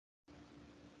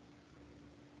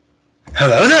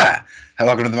Hello there, and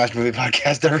welcome to the Match Movie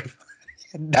Podcast. Everybody,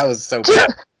 that was so bad.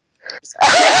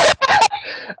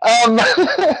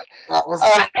 That was.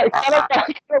 I kind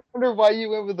of wonder why you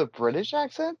went with a British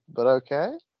accent, but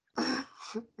okay. That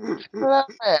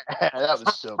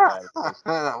was so bad.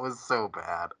 That was so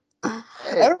bad.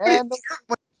 Hey, man,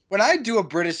 When I do a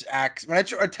British accent, when I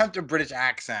attempt a British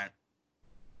accent,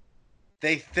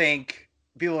 they think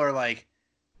people are like,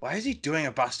 "Why is he doing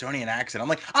a Bostonian accent?" I'm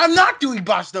like, "I'm not doing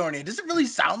Bostonian. Does it really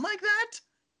sound like that?"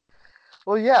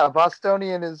 well, yeah,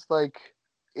 Bostonian is like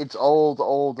it's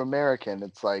old American.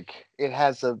 It's like it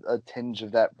has a tinge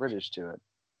of that British to it.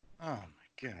 Oh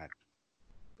my god.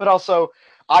 But also,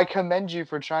 I commend you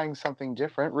for trying something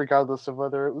different, regardless of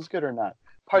whether it was good or not.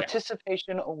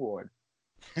 Participation award.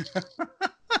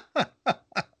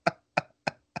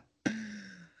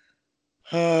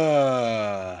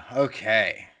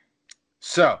 Okay.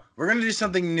 So, we're going to do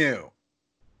something new.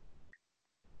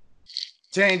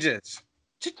 Changes.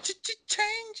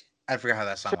 Change. I forgot how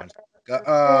that song went.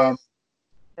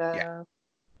 Yeah.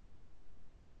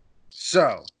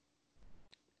 So,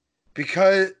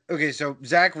 so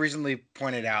Zach recently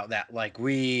pointed out that, like,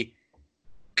 we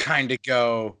kind of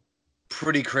go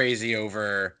pretty crazy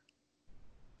over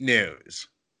news.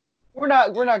 We're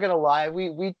not gonna lie.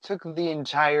 We took the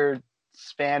entire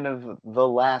span of the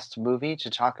last movie to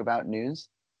talk about news.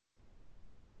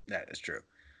 That is true.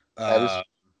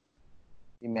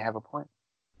 You may have a point.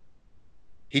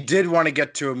 He did want to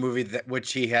get to a movie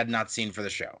which he had not seen for the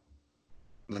show.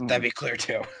 Let that be clear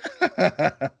too.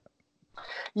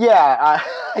 Yeah,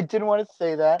 I didn't want to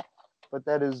say that, but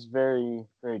that is very,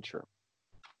 very true.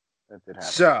 That did happen.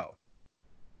 So,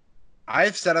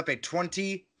 I've set up a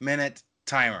 20-minute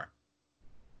timer.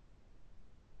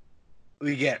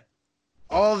 We get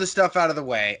all the stuff out of the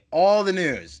way, all the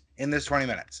news in this 20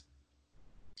 minutes.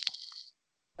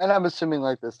 And I'm assuming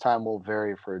like this time will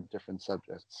vary for different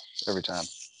subjects every time.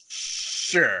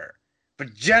 Sure.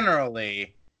 But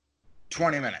generally,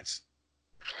 20 minutes.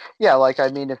 Yeah, like, I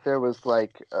mean, if there was,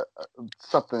 like,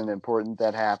 something important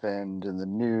that happened in the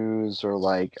news or,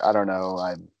 like, I don't know,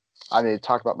 I may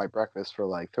talk about my breakfast for,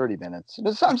 like, 30 minutes.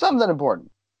 It's something important.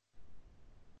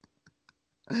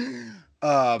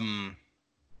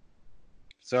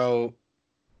 So,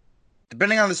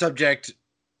 depending on the subject,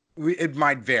 it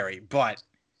might vary, but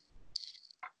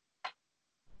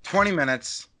 20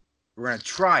 minutes, we're going to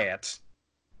try it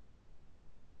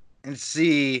and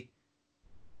see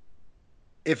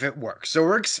if it works. So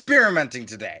we're experimenting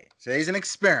today. Today's an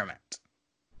experiment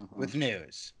with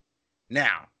news.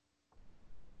 Now,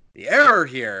 the error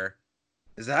here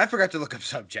is that I forgot to look up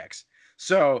subjects.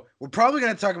 So we're probably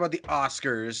going to talk about the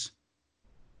Oscars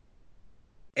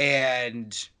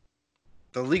and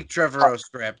the leaked Trevorrow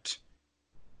script.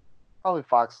 Probably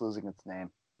Fox losing its name.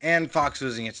 And Fox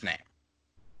losing its name.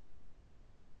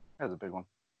 That's a big one.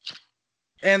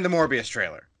 And the Morbius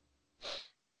trailer.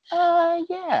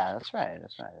 Yeah, that's right.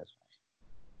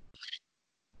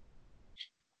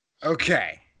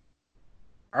 Okay.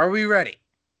 Are we ready?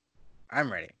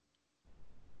 I'm ready.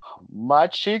 My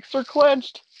cheeks are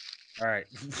clenched. All right.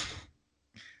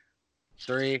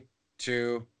 3,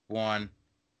 2, 1.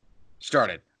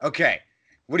 Started. Okay.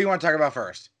 What do you want to talk about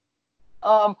first?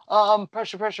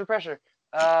 Pressure.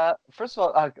 First of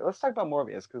all, let's talk about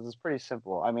Morbius because it's pretty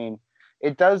simple. I mean,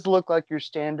 it does look like your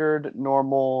standard,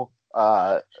 normal,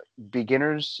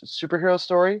 beginner's superhero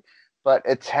story, but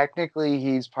technically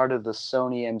he's part of the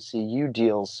Sony MCU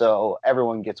deal, so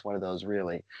everyone gets one of those,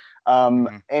 really.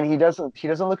 And he doesn't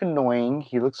look annoying.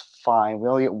 He looks fine. We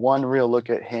only get one real look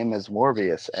at him as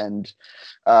Morbius, and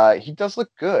he does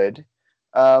look good.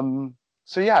 So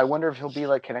yeah, I wonder if he'll be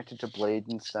like connected to Blade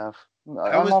and stuff.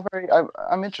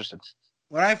 I'm interested.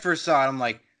 When I first saw it, I'm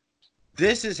like,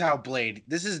 this is how Blade.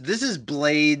 This is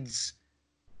Blade's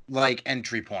like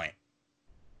entry point.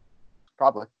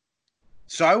 Probably.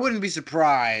 So I wouldn't be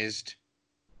surprised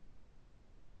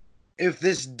if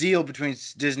this deal between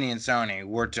Disney and Sony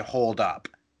were to hold up.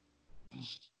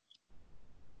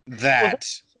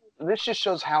 This just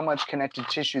shows how much connected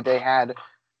tissue they had,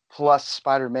 plus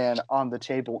Spider-Man on the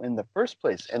table in the first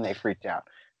place, and they freaked out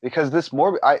because this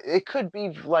it could be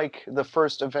like the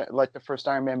first event, like the first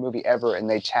Iron Man movie ever, and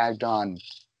they tagged on,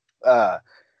 oh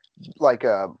my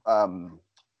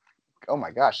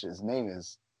gosh, his name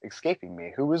is escaping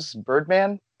me. Who was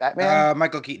Birdman? Batman?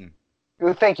 Michael Keaton.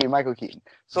 Thank you, Michael Keaton.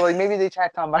 So like maybe they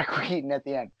tacked on Michael Keaton at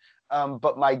the end.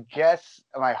 But my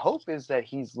hope is that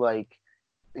he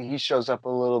shows up a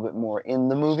little bit more in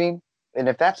the movie. And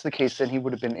if that's the case, then he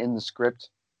would have been in the script.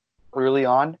 early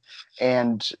on,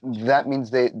 and that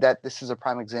means that this is a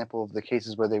prime example of the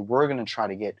cases where they were going to try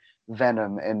to get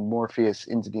Venom and Morpheus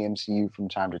into the MCU from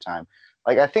time to time.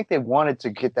 Like I think they wanted to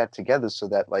get that together so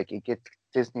that like it gets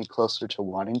Disney closer to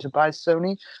wanting to buy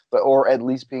Sony, but or at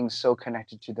least being so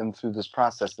connected to them through this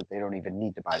process that they don't even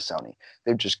need to buy Sony.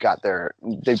 They've just got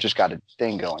a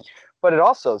thing going. But it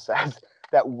also says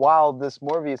that while this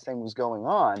Morbius thing was going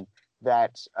on,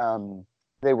 that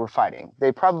they were fighting.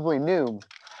 They probably knew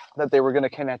that they were going to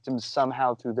connect him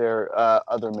somehow through their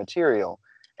other material,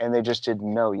 and they just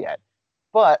didn't know yet.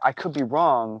 But I could be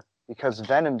wrong because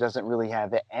Venom doesn't really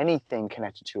have anything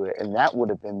connected to it, and that would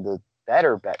have been the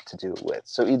better bet to do it with.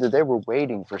 So either they were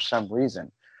waiting for some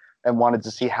reason and wanted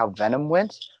to see how Venom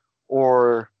went,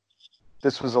 or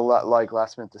this was a lot like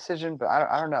last minute decision. But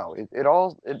I don't know.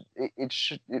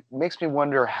 It makes me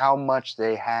wonder how much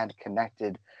they had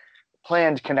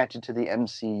planned connected to the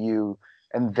MCU,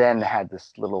 and then had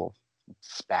this little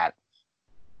spat.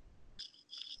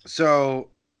 So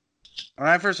when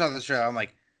I first saw this trailer, I'm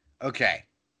like, okay,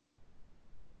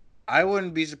 I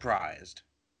wouldn't be surprised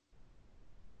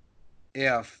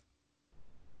if,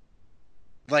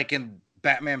 like in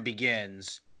Batman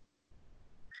Begins,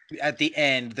 at the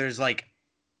end, there's like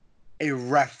a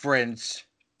reference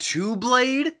to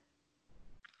Blade.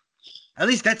 At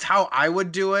least that's how I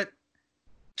would do it,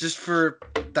 just for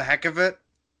the heck of it.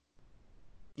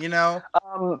 You know?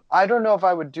 I don't know if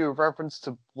I would do a reference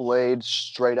to Blade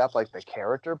straight up, like the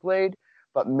character Blade,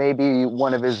 but maybe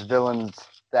one of his villains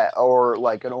or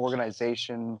like an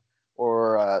organization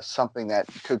or something that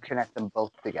could connect them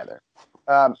both together.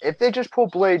 If they just pull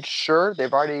Blade, sure, they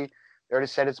already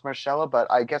said it's Marcella, but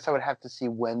I guess I would have to see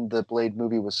when the Blade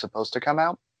movie was supposed to come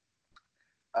out.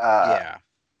 Yeah.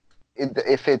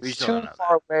 If it's too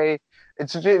far away,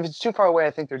 if it's too far away,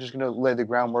 I think they're just going to lay the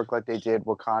groundwork like they did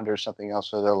Wakanda or something else.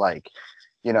 So they're like,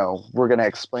 we're going to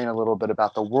explain a little bit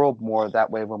about the world more. That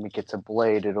way, when we get to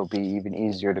Blade, it'll be even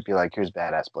easier to be like, here's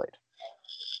badass Blade.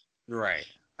 Right.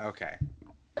 Okay.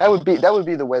 That would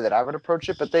be the way that I would approach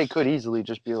it. But they could easily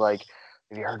just be like,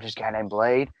 have you heard this guy named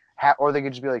Blade? Or they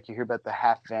could just be like, you hear about the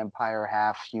half vampire,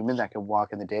 half human that can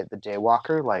walk in the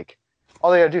Daywalker? Like,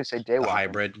 all they gotta do is say Daywalker. The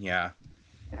hybrid, yeah.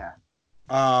 Yeah.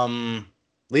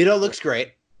 Leto looks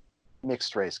great.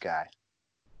 Mixed race guy.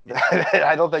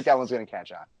 I don't think that one's gonna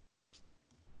catch on.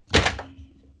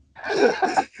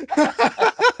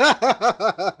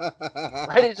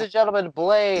 Ladies and gentlemen,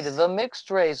 Blade, the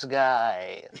mixed race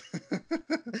guy. I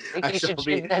think you should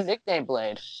change that nickname,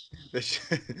 Blade.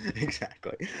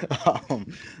 Exactly.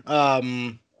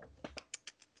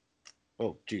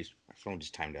 Oh, geez, my phone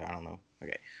just timed out. I don't know.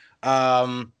 Okay.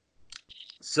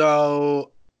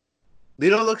 So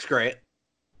Leto looks great.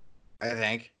 I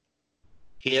think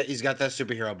he's got that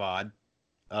superhero bod.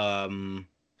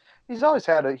 He's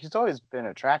always been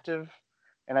attractive,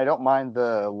 and I don't mind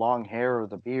the long hair or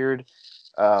the beard.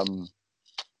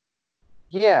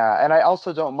 Yeah, and I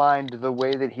also don't mind the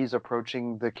way that he's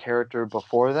approaching the character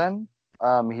before then.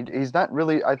 He's not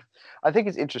really. I think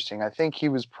it's interesting. I think he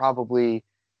was probably.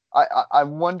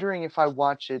 I'm wondering if I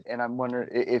watch it, and I'm wondering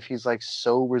if he's like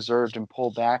so reserved and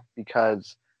pulled back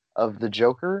because of the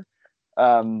Joker.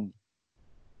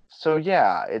 So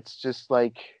yeah, it's just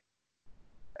like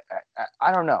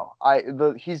I don't know.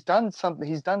 He's done something.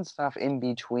 He's done stuff in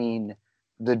between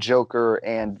the Joker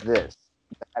and this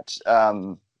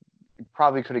that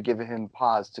probably could have given him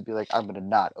pause to be like, I'm going to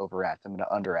not overact. I'm going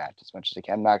to underact as much as I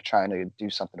can. I'm not trying to do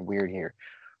something weird here.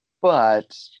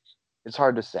 But it's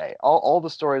hard to say. All the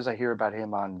stories I hear about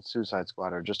him on Suicide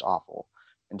Squad are just awful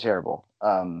and terrible.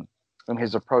 And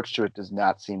his approach to it does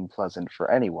not seem pleasant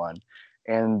for anyone.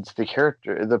 And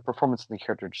the performance of the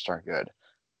character just aren't good.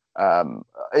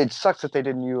 It sucks that they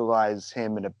didn't utilize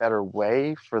him in a better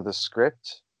way for the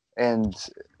script and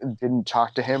didn't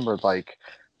talk to him, or like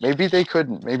maybe they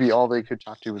couldn't. Maybe all they could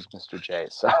talk to was Mr. J.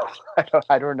 So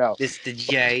I don't know. Mr.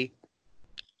 J.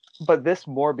 But this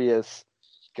Morbius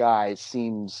guy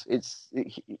seems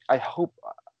I hope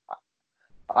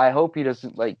he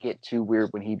doesn't like get too weird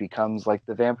when he becomes like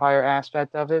the vampire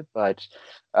aspect of it. But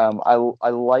I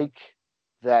like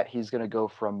that he's gonna go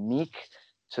from meek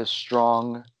to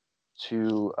strong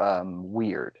to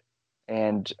weird,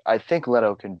 and I think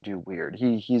Leto can do weird.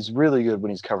 He's really good when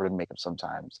he's covered in makeup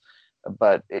sometimes,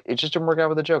 but it just didn't work out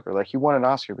with the Joker. Like he won an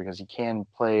Oscar because he can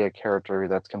play a character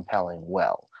that's compelling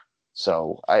well.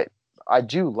 So I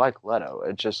do like Leto.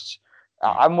 It just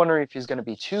I'm wondering if he's going to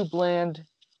be too bland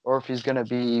or if he's going to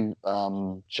be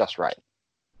just right.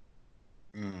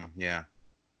 Yeah.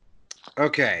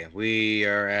 Okay, we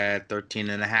are at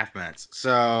 13 and a half minutes.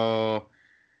 So,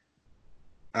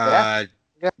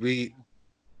 we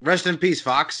rest in peace,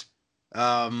 Fox.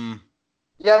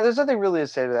 Yeah, there's nothing really to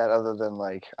say to that other than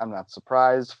like I'm not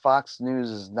surprised. Fox News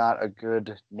is not a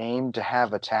good name to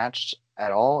have attached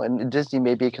at all, and Disney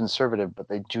may be conservative, but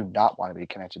they do not want to be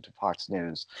connected to Fox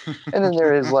News. And then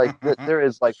there is like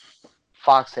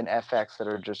Fox and FX that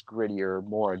are just grittier,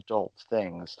 more adult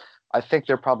things. I think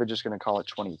they're probably just going to call it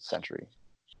 20th Century.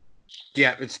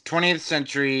 Yeah, it's 20th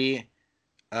Century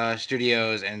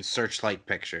Studios and Searchlight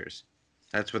Pictures.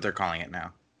 That's what they're calling it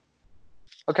now.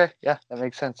 Okay, yeah, that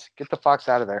makes sense. Get the Fox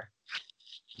out of there.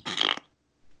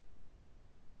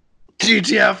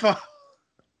 GTFO.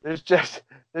 There's just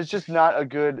there's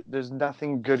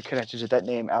nothing good connected to that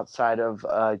name outside of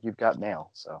You've Got Mail.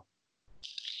 So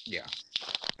Yeah.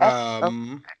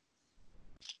 oh,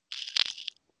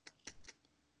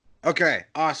 Okay,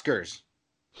 Oscars.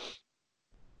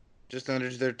 Just under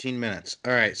 13 minutes.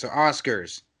 All right, so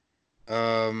Oscars.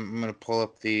 I'm gonna pull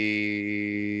up the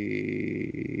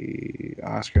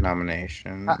Oscar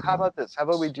nomination. how about this? How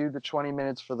about we do the 20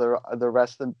 minutes for the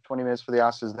rest of the 20 minutes for the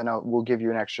Oscars, then we'll give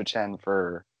you an extra 10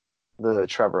 for the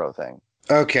Trevorrow thing.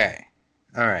 Okay.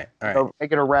 All right. All right. So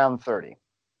make it around 30.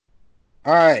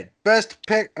 All right. Best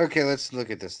pick. Okay, let's look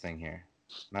at this thing here.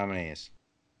 Nominees.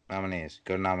 Nominees.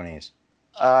 Go to nominees.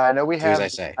 I know we Do as have I the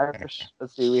say. Irish.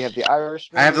 Let's see. We have the I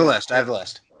Irishman. have the list. I have the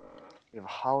list. We have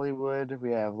Hollywood.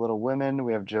 We have Little Women.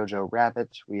 We have Jojo Rabbit.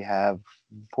 We have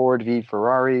Ford v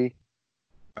Ferrari.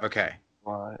 Okay.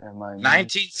 What am I missing?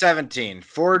 1917.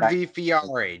 Ford v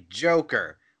Fiore.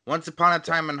 Joker. Once Upon a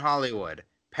Time in Hollywood.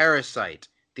 Parasite.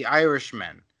 The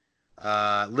Irishman.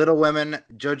 Little Women.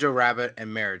 Jojo Rabbit,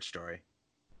 and Marriage Story.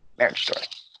 Marriage Story.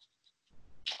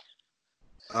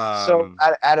 Um, So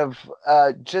out of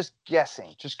just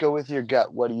guessing, just go with your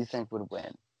gut. What do you think would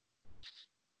win?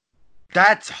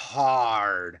 That's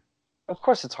hard. Of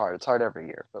course, it's hard. It's hard every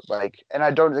year, but like, and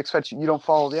I don't expect you. You don't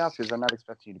follow the Oscars. I'm not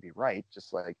expecting you to be right.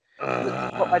 Just like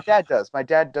what my dad does. My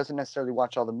dad doesn't necessarily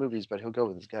watch all the movies, but he'll go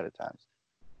with his gut at times.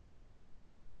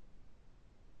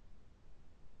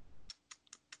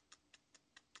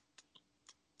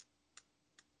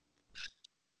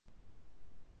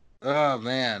 Oh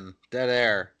man, dead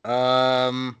air.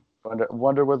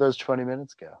 Wonder where those 20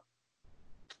 minutes go.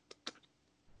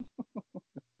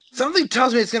 Something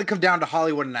tells me it's gonna come down to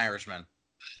Hollywood and Irishman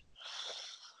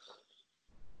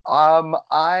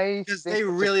I because think they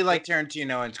really like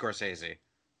Tarantino and Scorsese.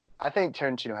 I think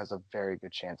Tarantino has a very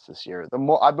good chance this year. The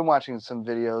more I've been watching some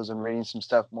videos and reading some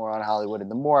stuff more on Hollywood, and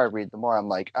the more I read, the more I'm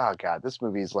like, oh god, this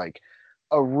movie is like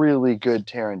a really good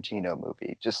Tarantino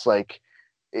movie. Just like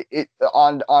it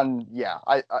on yeah,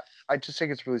 I just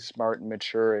think it's really smart and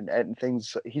mature and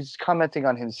things. He's commenting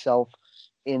on himself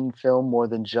in film more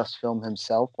than just film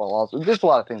himself. While also there's a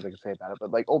lot of things I can say about it,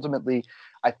 but like ultimately,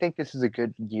 I think this is a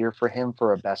good year for him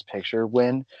for a Best Picture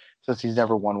win since he's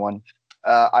never won one.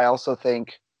 I also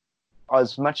think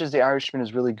as much as The Irishman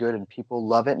is really good and people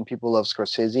love it and people love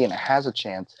Scorsese and it has a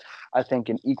chance, I think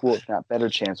an equal, if not better,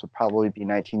 chance would probably be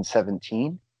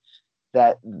 1917.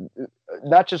 That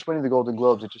not just winning the Golden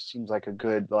Globes, it just seems like a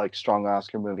good, like strong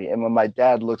Oscar movie. And when my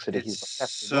dad looks at it, It's he's like,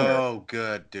 "That's the winner." so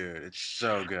good, dude. It's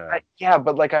so good. Yeah,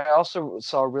 but like I also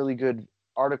saw a really good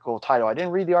article title. I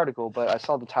didn't read the article, but I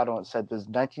saw the title and it said, "Does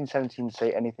 1917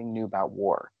 say anything new about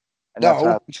war?" And that's No,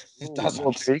 how. it Well,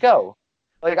 doesn't. there you go.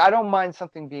 Like I don't mind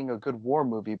something being a good war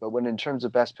movie, but when in terms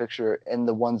of Best Picture and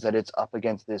the ones that it's up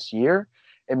against this year,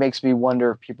 it makes me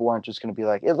wonder if people aren't just going to be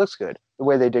like, "It looks good," the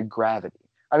way they did Gravity.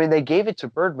 I mean, they gave it to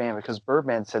Birdman because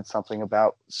Birdman said something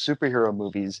about superhero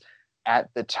movies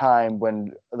at the time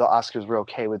when the Oscars were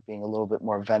okay with being a little bit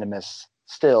more venomous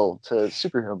still to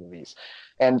superhero movies.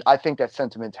 And I think that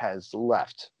sentiment has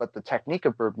left, but the technique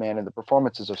of Birdman and the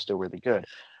performances are still really good.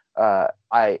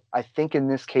 I think in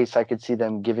this case I could see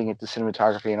them giving it to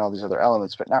cinematography and all these other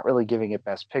elements, but not really giving it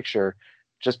Best Picture,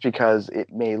 just because it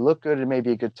may look good, it may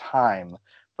be a good time,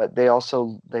 but they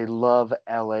love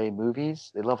LA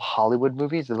movies, they love Hollywood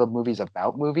movies, they love movies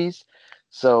about movies.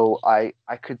 So I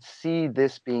could see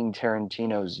this being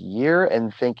Tarantino's year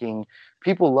and thinking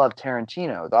people love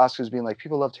Tarantino. The Oscars being like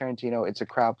people love Tarantino. It's a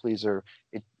crowd pleaser.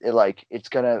 It's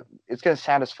gonna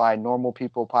satisfy normal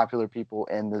people, popular people,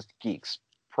 and the geeks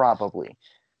probably.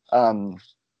 Um,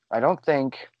 I don't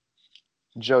think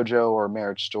JoJo or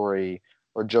Marriage Story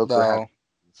or Joker have. No.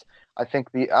 I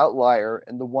think the outlier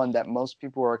and the one that most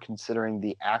people are considering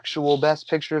the actual best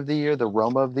picture of the year, the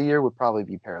Roma of the year, would probably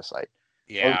be Parasite.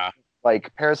 Or Yeah.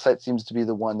 like Parasite seems to be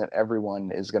the one that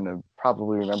everyone is going to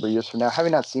probably remember years from now.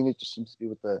 Having not seen it, just seems to be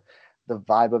what the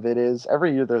vibe of it is.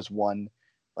 Every year there's one.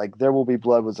 Like There Will Be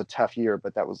Blood was a tough year,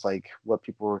 but that was like what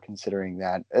people were considering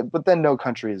that. But then No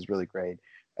Country is really great.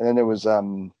 And then there was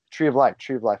Tree of Life.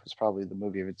 Tree of Life was probably the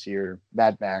movie of its year.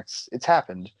 Mad Max. It's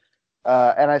happened.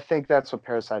 And I think that's what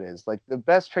Parasite is. Like the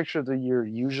best picture of the year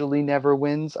usually never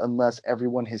wins unless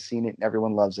everyone has seen it and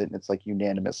everyone loves it and it's like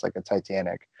unanimous, like a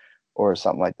Titanic or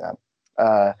something like that.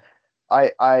 Uh,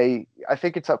 I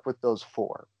think it's up with those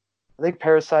four. I think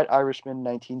Parasite, Irishman,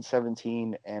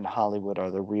 1917, and Hollywood are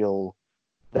the real.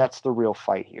 That's the real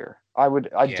fight here. I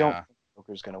don't Yeah. think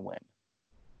Joker's gonna win.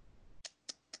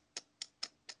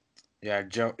 Yeah,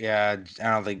 Joe. Yeah, I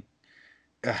don't think.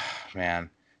 Ugh, man.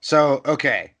 So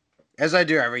okay, as I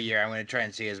do every year, I'm going to try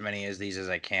and see as many as these as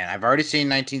I can. I've already seen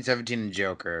 1917 and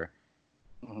Joker.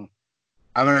 Mhm.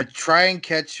 I'm going to try and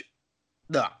catch.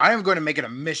 No, I am going to make it a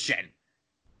mission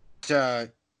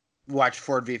to watch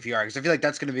Ford v Ferrari because I feel like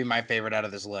that's going to be my favorite out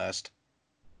of this list.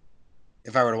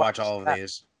 If I were to Why watch do you say all of that?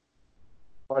 these,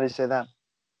 Why do you say that?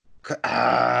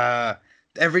 uh,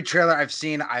 every trailer I've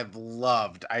seen, I've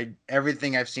loved. I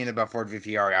everything I've seen about Ford v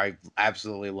Ferrari, I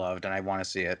absolutely loved, and I want to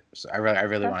see it. So I really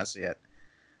Okay, want to see it.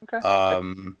 okay.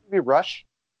 Um, Maybe Rush.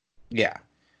 yeah.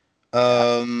 Yeah,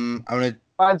 I'm gonna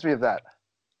reminds me of that.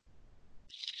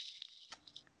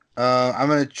 I'm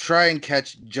gonna try and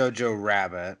catch Jojo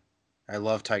Rabbit. I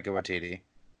love Taika Waititi.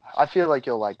 I feel like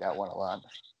you'll like that one a lot.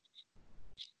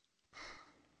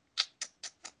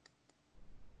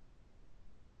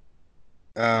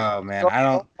 Oh man, I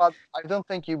don't. I don't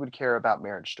think you would care about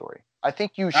Marriage Story. I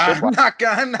think you should I'm watch. not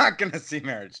gonna. I'm not gonna see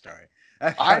Marriage Story.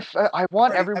 I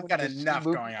want I've everyone got to see enough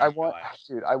movies. going on in my life.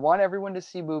 Dude, I want everyone to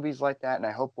see movies like that, and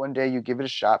I hope one day you give it a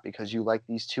shot because you like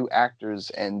these two actors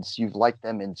and you've liked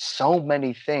them in so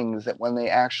many things that when they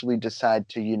actually decide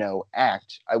to,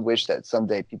 act, I wish that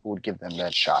someday people would give them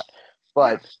that shot.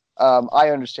 But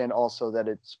I understand also that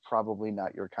it's probably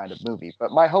not your kind of movie. But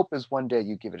my hope is one day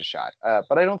you give it a shot.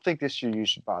 But I don't think this year you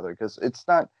should bother because it's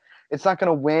not going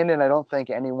to win, and I don't think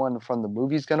anyone from the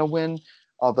movie's going to win.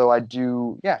 Although I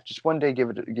do, yeah, just one day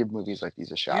give movies like these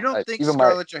a You shot. don't think Even my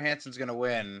Scarlett Johansson's gonna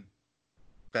win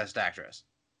Best Actress?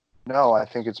 No, I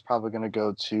think it's probably going to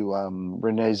go to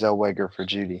Renee Zellweger for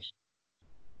Judy.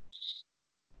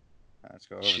 Let's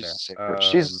go over She's there. a safer.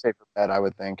 She's a safer bet, I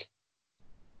would think.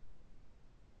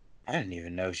 I didn't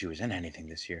even know she was in anything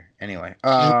this year. Anyway,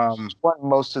 She's won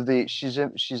most of the.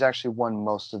 She's actually won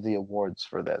most of the awards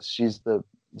for this. She's the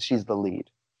lead.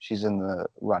 She's in the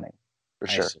running for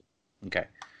I sure. see. Okay.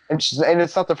 And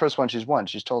it's not the first one she's won.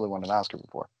 She's totally won an Oscar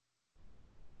before.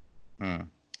 Hmm.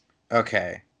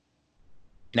 Okay.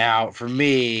 Now for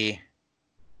me,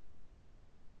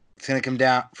 it's gonna come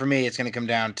down. For me, it's gonna come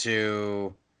down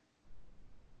to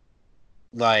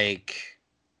like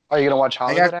Are you gonna watch I got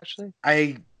Hollywood actually?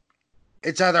 I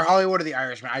it's either Hollywood or The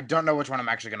Irishman. I don't know which one I'm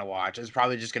actually gonna watch. It's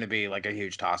probably just gonna be like a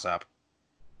huge toss up,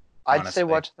 I'd say honestly.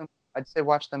 watch them. I'd say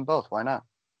watch them both. Why not?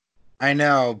 I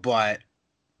know, but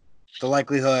the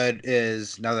likelihood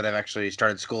is now that I've actually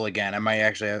started school again, I might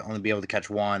actually only be able to catch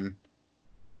one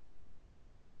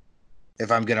if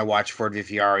I'm gonna watch Ford v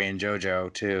Ferrari and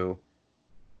JoJo too.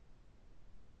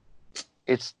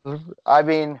 It's. I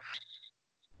mean,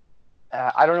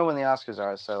 I don't know when the Oscars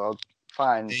are, so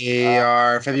fine. They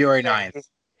are February Say 9th.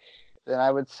 then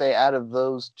I would say out of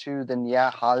those two, then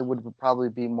yeah, Hollywood would probably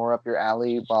be more up your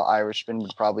alley, while Irishman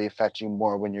would probably affect you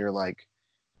more when you're like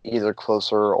either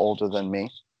closer or older than me.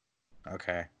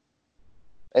 Okay.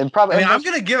 And probably I mean, and that's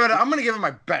I'm gonna give it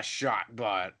my best shot,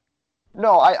 but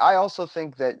no, I also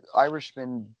think that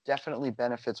Irishman definitely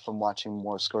benefits from watching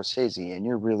more Scorsese, and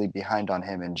you're really behind on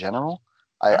him in general.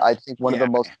 I think one of yeah.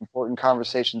 the most important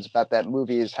conversations about that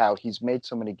movie is how he's made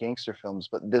so many gangster films,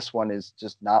 but this one is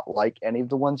just not like any of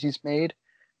the ones he's made.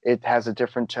 It has a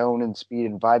different tone and speed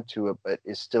and vibe to it, but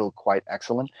is still quite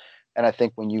excellent. And I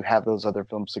think when you have those other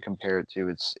films to compare it to,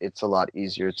 it's a lot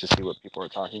easier to see what people are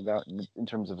talking about in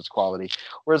terms of its quality.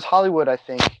 Whereas Hollywood, I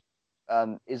think,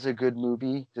 is a good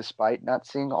movie despite not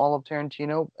seeing all of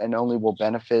Tarantino, and only will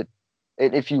benefit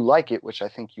if you like it, which I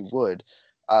think you would.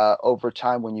 Over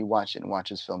time, when you watch it and watch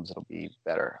his films, it'll be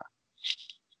better.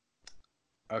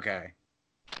 Okay.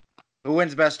 Who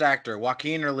wins Best Actor,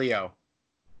 Joaquin or Leo?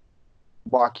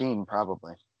 Joaquin,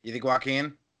 probably. You think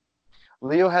Joaquin?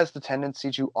 Leo has the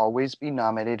tendency to always be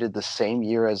nominated the same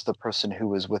year as the person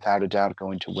who is without a doubt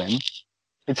going to win.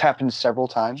 It's happened several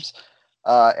times.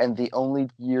 And the only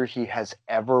year he has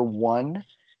ever won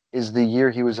is the year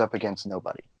he was up against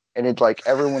nobody. And it's like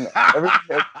everyone,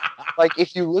 like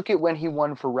if you look at when he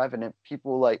won for Revenant,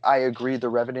 people like I agree the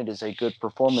Revenant is a good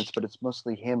performance, but it's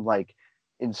mostly him like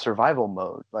in survival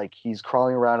mode. Like he's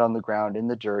crawling around on the ground in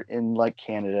the dirt in like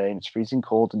Canada and it's freezing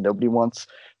cold and nobody wants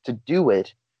to do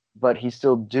it, but he's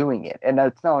still doing it. And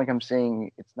it's not like I'm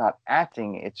saying it's not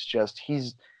acting, it's just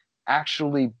he's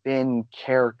actually been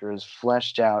characters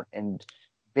fleshed out and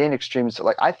been extremely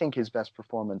like I think his best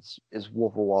performance is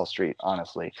Wolf of Wall Street,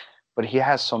 honestly. But he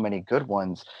has so many good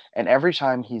ones, and every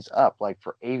time he's up, like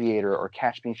for Aviator or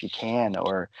Catch Me If You Can,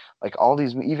 or like all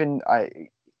these, even uh,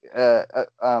 uh,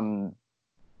 um,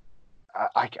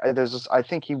 there's this, I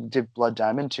think he did Blood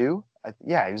Diamond too.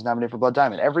 Yeah, he was nominated for Blood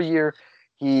Diamond. Every year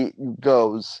he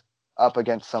goes up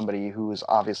against somebody who is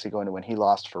obviously going to win. He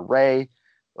lost for Ray.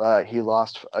 He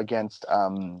lost against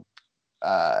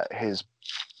his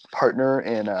partner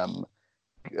in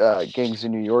Gangs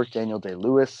in New York, Daniel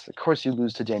Day-Lewis. Of course, you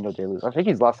lose to Daniel Day-Lewis. I think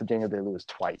he's lost to Daniel Day-Lewis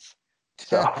twice.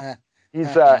 So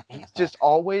he's just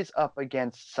always up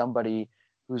against somebody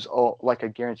who's like a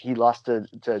guarantee. He lost to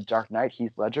Dark Knight,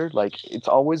 Heath Ledger. Like it's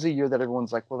always a year that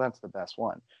everyone's like, well, that's the best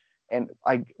one. And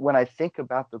when I think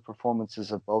about the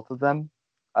performances of both of them,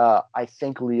 I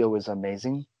think Leo is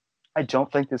amazing. I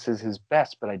don't think this is his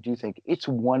best, but I do think it's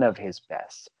one of his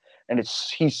best. And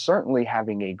he's certainly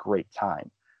having a great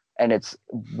time. And it's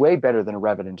way better than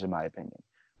Revenant, in my opinion.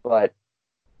 But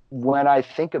when I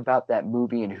think about that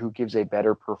movie and who gives a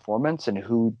better performance and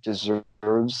who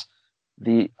deserves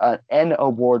the an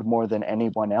award more than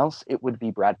anyone else, it would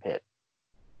be Brad Pitt.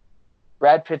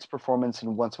 Brad Pitt's performance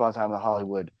in Once Upon a Time in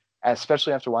Hollywood,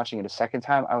 especially after watching it a second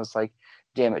time, I was like,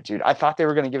 damn it, dude. I thought they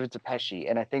were going to give it to Pesci,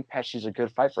 and I think Pesci's a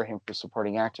good fight for him for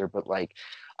supporting actor, but like,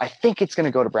 I think it's going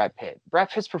to go to Brad Pitt. Brad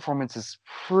Pitt's performance is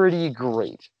pretty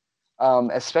great,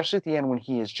 especially at the end when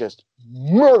he is just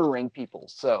murdering people.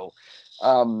 So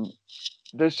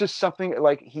there's just something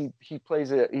like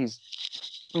he's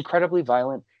incredibly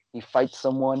violent. He fights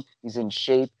someone. He's in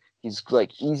shape. He's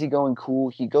like easygoing, cool.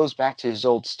 He goes back to his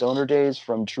old stoner days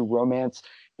from True Romance.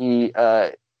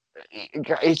 It's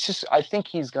just I think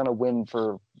he's gonna win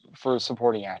for a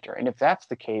supporting actor, and if that's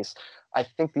the case, I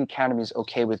think the Academy is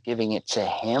okay with giving it to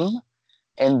him,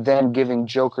 and then giving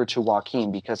Joker to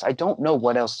Joaquin because I don't know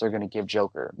what else they're gonna give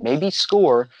Joker. Maybe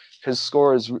score because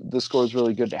the score is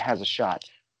really good and it has a shot,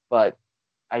 but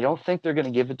I don't think they're gonna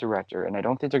give it director, and I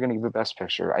don't think they're gonna give it best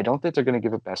picture. I don't think they're gonna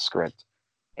give it best script,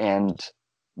 and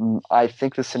I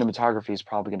think the cinematography is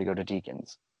probably going to go to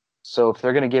Deakins. So if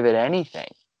they're going to give it anything,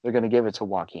 they're going to give it to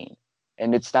Joaquin.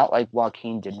 And it's not like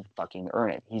Joaquin didn't fucking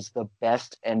earn it. He's the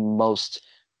best and most,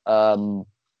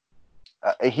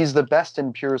 he's the best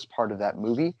and purest part of that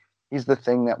movie. He's the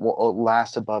thing that will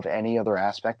last above any other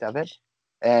aspect of it.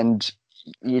 And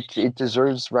it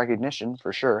deserves recognition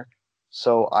for sure.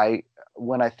 So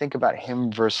when I think about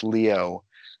him versus Leo,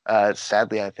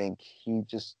 sadly, I think he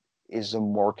just is a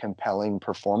more compelling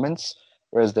performance.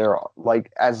 Whereas they're like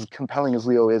as compelling as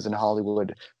Leo is in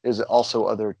Hollywood, there's also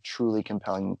other truly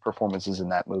compelling performances in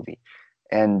that movie.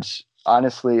 And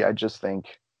honestly, I just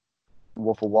think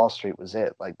Wolf of Wall Street was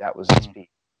it. Like that was his peak.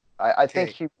 I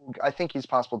think he's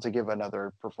possible to give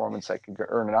another performance that could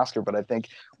earn an Oscar, but I think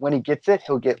when he gets it,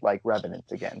 he'll get like Revenant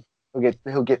again.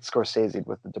 He'll get Scorsese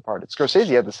with The Departed. Scorsese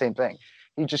had the same thing.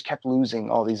 He just kept losing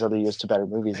all these other years to better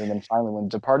movies, and then finally, when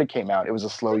Departed came out, it was a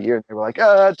slow year. They were like,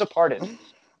 Departed.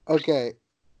 Okay,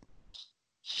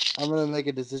 I'm gonna make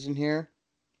a decision here.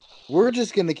 We're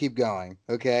just gonna keep going,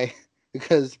 okay?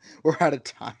 Because we're out of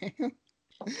time.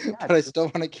 But I still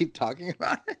want to keep talking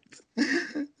about it.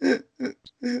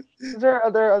 There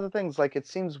are other things. Like it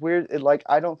seems weird. Like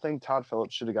I don't think Todd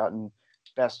Phillips should have gotten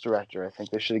Best Director. I think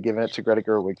they should have given it to Greta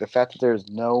Gerwig. The fact that there's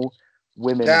no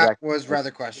women that was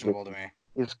rather questionable to me.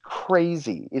 It's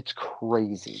crazy. It's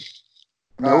crazy.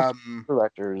 No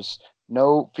directors,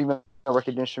 no female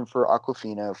recognition for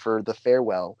Awkwafina, for The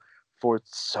Farewell, for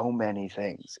so many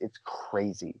things. It's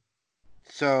crazy.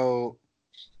 So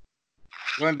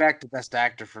going back to Best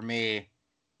Actor for me,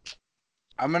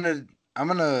 I'm gonna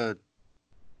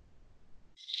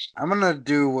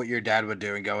do what your dad would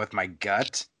do and go with my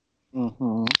gut.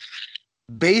 Mm-hmm.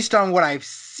 Based on what I've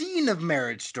seen of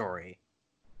Marriage Story,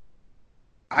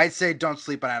 I'd say don't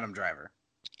sleep on Adam Driver.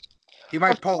 He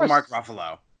might pull Mark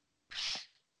Ruffalo.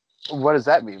 What does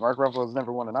that mean? Mark Ruffalo's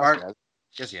never won an Oscar.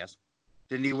 Yes, he has.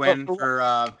 Didn't he win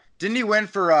for? Didn't he win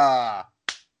for?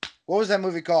 What was that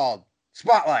movie called?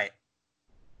 Spotlight.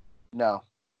 No.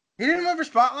 He didn't win for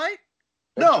Spotlight.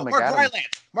 No, Mark Rylance.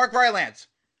 Mark Rylance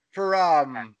for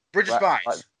Bridge of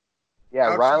Spies.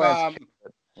 Yeah, Rylance.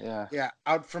 Yeah,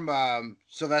 out from out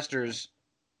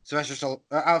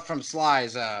from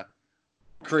Sly's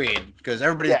Creed, because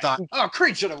everybody thought,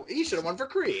 Creed should have won for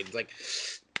Creed. It's like,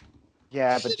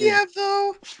 yeah, but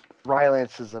though.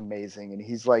 Rylance is amazing, and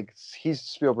he's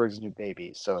Spielberg's new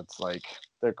baby, so it's like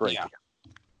they're great.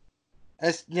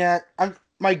 Yeah.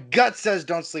 My gut says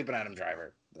don't sleep on Adam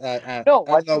Driver. No, I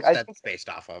don't know what that's based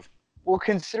off of. Well,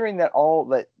 considering that all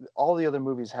the other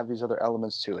movies have these other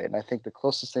elements to it, and I think the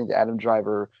closest thing to Adam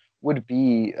Driver would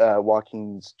be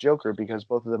Joaquin's Joker, because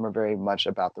both of them are very much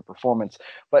about the performance.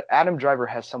 But Adam Driver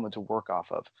has someone to work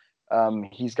off of.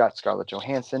 He's got Scarlett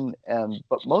Johansson,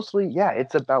 but mostly, yeah,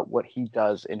 it's about what he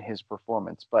does in his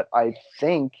performance. But I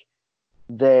think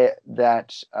that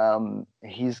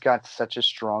he's got such a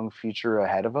strong future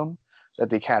ahead of him that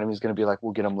the Academy is going to be like,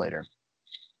 we'll get him later,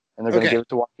 and they're going to Okay. give it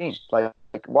to Joaquin.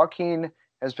 Like Joaquin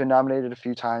has been nominated a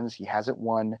few times, he hasn't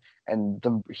won, and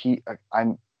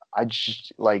I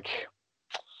just like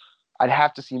I'd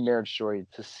have to see Marriage Story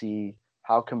to see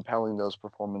how compelling those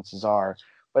performances are.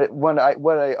 But what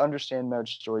I understand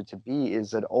Marriage Story to be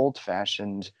is an old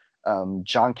fashioned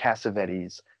John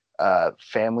Cassavetes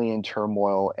family in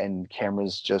turmoil and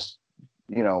cameras just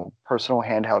personal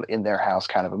handheld in their house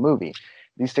kind of a movie.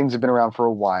 These things have been around for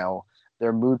a while.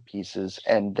 They're mood pieces,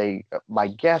 and my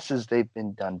guess is they've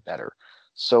been done better.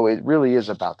 So it really is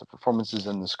about the performances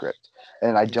in the script.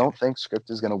 And I Okay. don't think script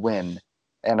is going to win,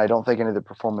 and I don't think any of the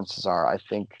performances are. I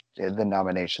think the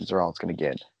nominations are all it's going to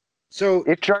get. So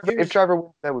If here's Driver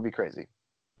wins, that would be crazy.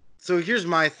 here's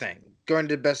my thing. Going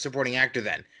to Best Supporting Actor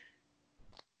then.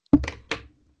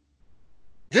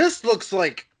 This looks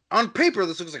like on paper.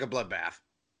 This looks like a bloodbath.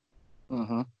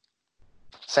 Mm-hmm.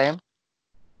 Sam?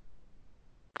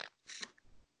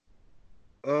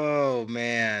 Oh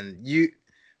man, you.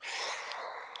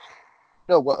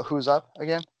 No, who's up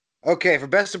again? Okay, for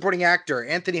Best Supporting Actor,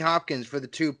 Anthony Hopkins for The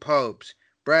Two Popes,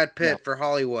 Brad No. Pitt for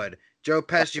Hollywood, Joe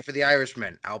Pesci for The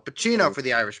Irishman, Al Pacino Oh. for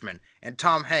The Irishman, and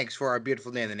Tom Hanks for Our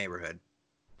Beautiful Day in the Neighborhood.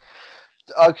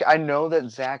 Okay, I know that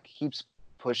Zach keeps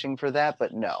pushing for that,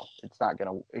 but no, it's not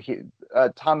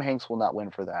gonna. Tom Hanks will not win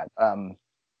for that.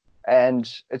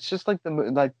 And it's just like the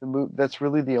movie. That's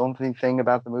really the only thing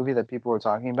about the movie that people are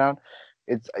talking about.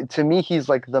 It's to me, he's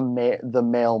like the male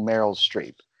Meryl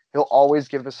Streep. He'll always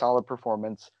give a solid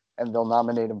performance, and they'll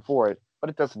nominate him for it, but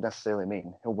it doesn't necessarily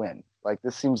mean he'll win. Like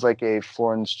this seems like a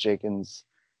Florence Jenkins,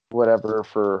 whatever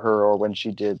for her, or when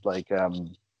she did like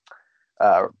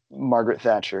Margaret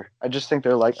Thatcher. I just think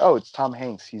they're like, oh, it's Tom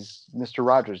Hanks. He's Mr.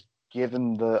 Rogers. Give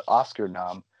him the Oscar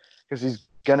nom because he's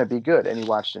gonna be good. And he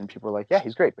watched it, and people were like, yeah,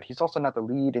 he's great, but he's also not the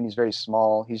lead, and he's very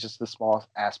small. He's just the small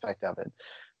aspect of it.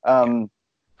 Yeah. Um,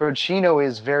 Pacino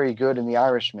is very good in The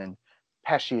Irishman.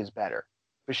 Pesci is better.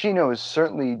 Pacino is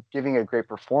certainly giving a great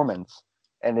performance,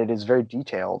 and it is very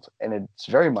detailed, and it's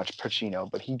very much Pacino.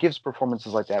 But he gives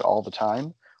performances like that all the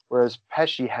time, whereas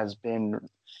Pesci has been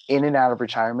in and out of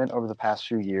retirement over the past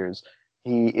few years.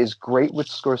 He is great with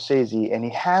Scorsese, and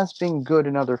he has been good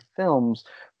in other films,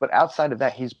 but outside of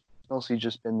that, he's mostly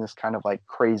just been this kind of like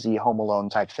crazy Home Alone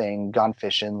type thing, Gone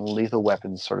Fishing, Lethal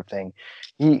Weapons sort of thing.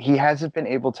 He hasn't been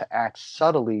able to act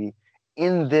subtly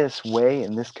in this way,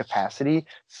 in this capacity.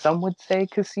 Some would say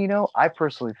Casino. I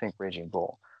personally think Raging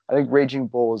Bull. I think Raging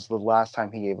Bull is the last time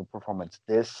he gave a performance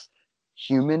this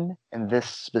human and this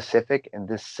specific and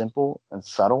this simple and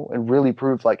subtle, and really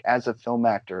proved like as a film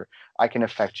actor I can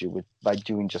affect you with by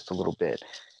doing just a little bit.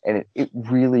 And it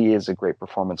really is a great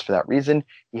performance for that reason.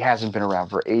 He hasn't been around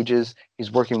for ages.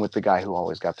 He's working with the guy who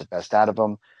always got the best out of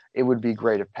him. It would be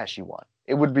great if Pesci won.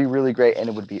 It would be really great, and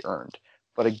it would be earned.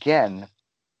 But again,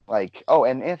 like, oh,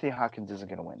 and Anthony Hopkins isn't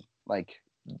going to win. Like,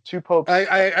 Two Popes,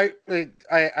 I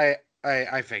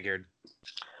figured.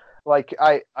 like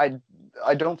I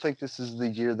don't think this is the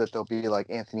year that they'll be like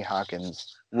Anthony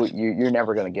Hopkins. You're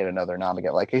never going to get another nom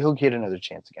again. Like he'll get another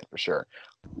chance again for sure.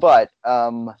 But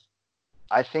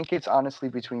I think it's honestly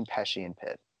between Pesci and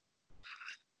Pitt.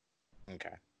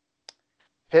 Okay.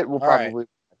 Pitt will All right. probably.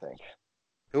 I think.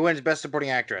 Who wins Best Supporting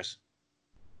Actress?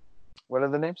 What are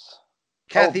the names? Oh,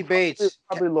 Kathy Bates.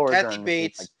 probably Laura Kathy Dern.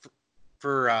 Bates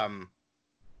for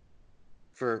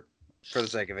for for the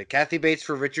sake of it. Kathy Bates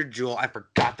for Richard Jewell. I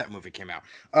forgot that movie came out.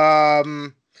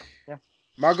 Yeah.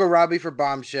 Margot Robbie for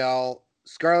Bombshell.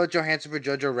 Scarlett Johansson for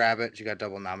Jojo Rabbit. She got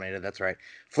double nominated. That's right.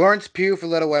 Florence Pugh for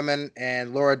Little Women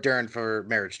and Laura Dern for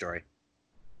Marriage Story.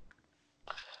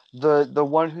 The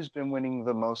one who's been winning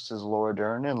the most is Laura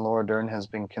Dern, and Laura Dern has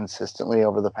been consistently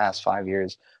over the past 5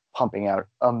 years pumping out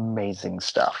amazing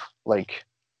stuff, like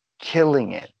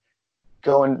killing it.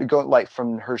 Going like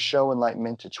from her show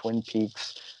Enlightenment to Twin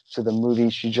Peaks to the movie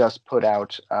she just put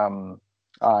out on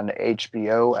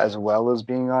HBO, as well as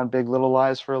being on Big Little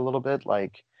Lies for a little bit.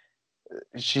 Like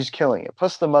she's killing it.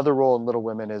 Plus the mother role in Little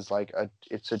Women is like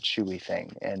it's a chewy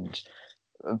thing, and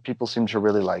people seem to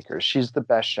really like her. She's the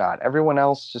best shot. Everyone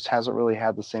else just hasn't really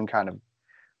had the same kind of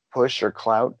push or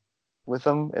clout with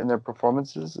them in their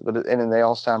performances, and they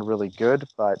all sound really good.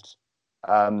 But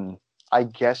I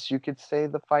guess you could say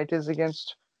the fight is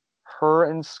against her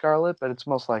and Scarlett, but it's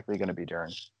most likely going to be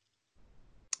Dern.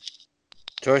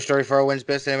 Toy Story 4 wins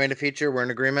Best Animated Feature. We're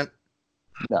in agreement?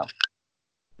 No.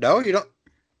 No, you don't?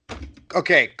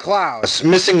 Okay, Klaus,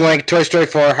 Missing Link, Toy Story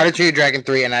 4, How to Train Your Dragon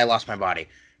 3, and I Lost My Body.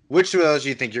 Which of those do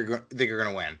you think you're going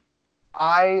to win?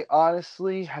 I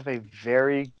honestly have a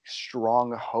very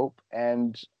strong hope,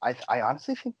 and I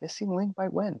honestly think Missing Link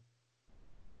might win.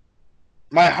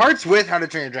 My heart's with How to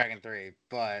Train Your Dragon 3,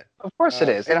 but Of course it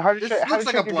is. And this looks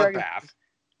like a bloodbath.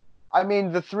 I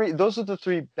mean, those are the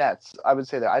three bets I would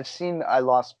say that I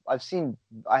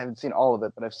haven't seen all of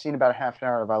it, but I've seen about a half an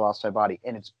hour of I Lost My Body,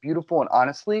 and it's beautiful. And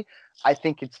honestly, I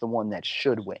think it's the one that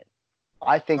should win.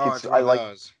 I think it's one of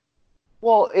those.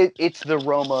 Well, it's the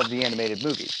Roma of the animated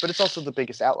movies, but it's also the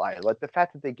biggest outlier. Like the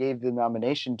fact that they gave the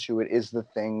nomination to it is the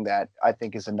thing that I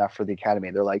think is enough for the Academy.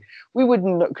 They're like, we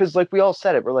wouldn't, because like we all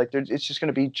said it, we're like, it's just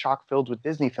going to be chock filled with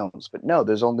Disney films, but no,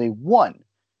 there's only one,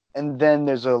 and then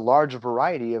there's a large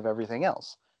variety of everything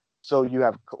else. So you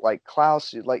have like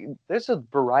Klaus, like there's a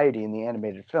variety in the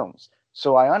animated films.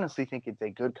 So I honestly think it's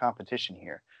a good competition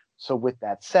here. So with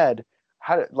that said,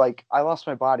 I Lost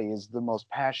My Body is the most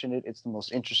passionate, it's the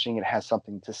most interesting, it has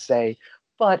something to say,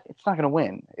 but it's not going to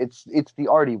win. It's the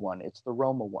arty one, it's the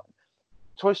Roma one.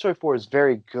 Toy Story 4 is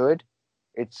very good.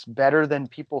 It's better than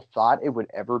people thought it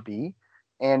would ever be,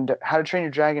 and How to Train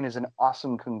Your Dragon is an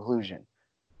awesome conclusion.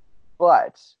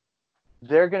 But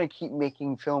they're going to keep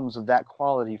making films of that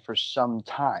quality for some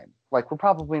time. Like, we're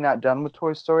probably not done with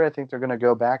Toy Story. I think they're going to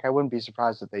go back. I wouldn't be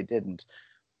surprised if they didn't.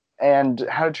 And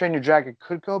How to Train Your Dragon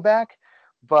could go back,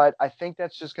 but I think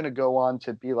that's just going to go on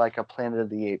to be like a Planet of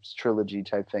the Apes trilogy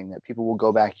type thing that people will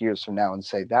go back years from now and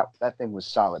say that thing was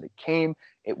solid. It came,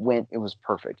 it went, it was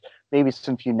perfect. Maybe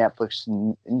some few Netflix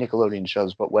and Nickelodeon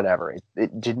shows, but whatever.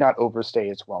 It did not overstay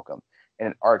its welcome, and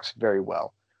it arcs very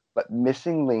well. But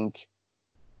Missing Link,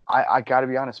 I got to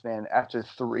be honest, man. After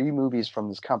 3 movies from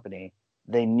this company,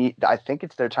 I think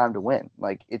it's their time to win.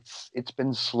 Like it's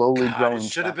been slowly growing. It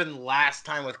should have been last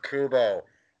time with Kubo.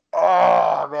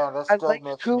 Oh man, that still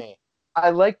miss me.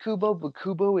 I like Kubo, but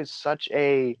Kubo is such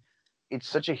a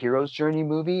hero's journey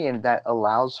movie, and that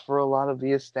allows for a lot of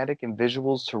the aesthetic and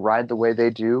visuals to ride the way they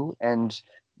do. And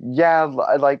yeah,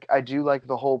 I do like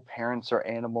the whole parents are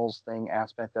animals thing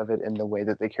aspect of it and the way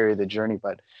that they carry the journey.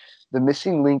 But the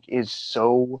Missing Link is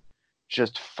so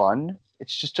just fun.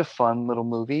 It's just a fun little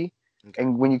movie. Okay.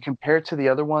 And when you compare it to the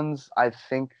other ones, I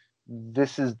think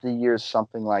this is the year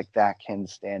something like that can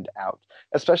stand out,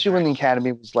 especially when the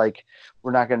Academy was like,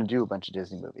 we're not going to do a bunch of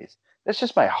Disney movies. That's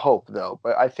just my hope, though,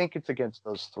 but I think it's against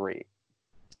those 3.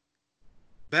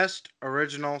 Best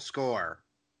original score.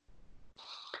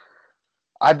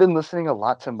 I've been listening a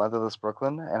lot to Motherless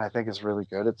Brooklyn, and I think it's really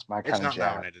good. It's my kind of jam. It's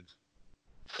not nominated.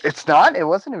 It's not? It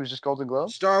wasn't? It was just Golden Globe?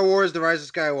 Star Wars The Rise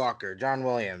of Skywalker, John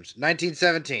Williams.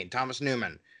 1917, Thomas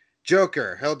Newman.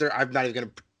 Joker, Hildur, I'm not even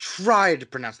going to try to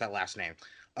pronounce that last name.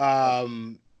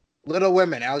 Little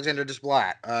Women, Alexander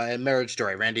Desplat. And Marriage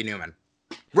Story, Randy Newman.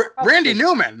 Randy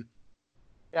Newman?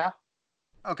 Yeah.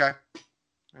 Okay.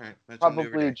 All right.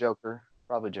 Probably Joker.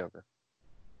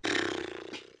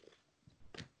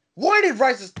 Why did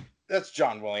That's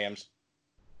John Williams.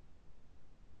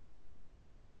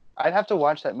 I'd have to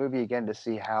watch that movie again to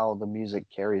see how the music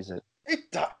carries it.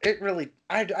 It really...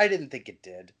 I didn't think it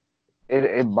did.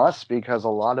 It must, because a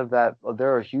lot of that...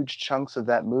 There are huge chunks of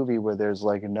that movie where there's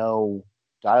like no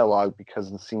dialogue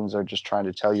because the scenes are just trying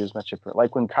to tell you as much.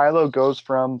 Like when Kylo goes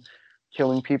from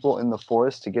killing people in the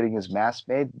forest to getting his mask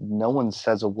made, no one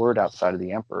says a word outside of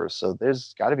the Emperor. So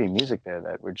there's got to be music there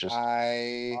that were just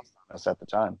lost on us at the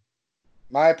time.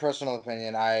 My personal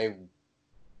opinion, I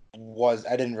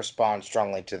didn't respond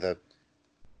strongly to the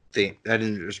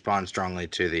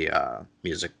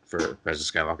music for Rise of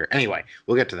Skywalker. Anyway,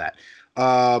 we'll get to that.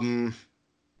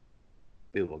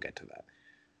 We will get to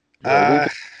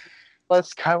that.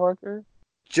 Less Skywalker?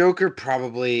 Joker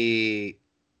probably.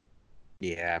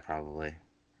 Yeah, probably.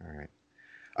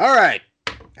 All right.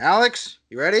 Alex,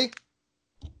 you ready?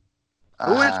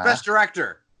 Who wins Best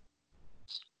Director?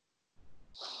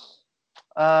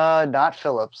 Not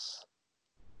Phillips.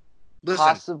 Listen.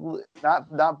 Possibly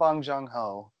not Bong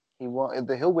Joon-ho.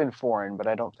 He'll win foreign, but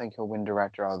I don't think he'll win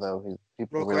director. Although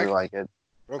people really like it.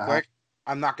 Real quick,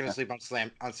 I'm not going to sleep on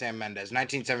Sam Mendes.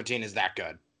 1917 is that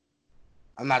good.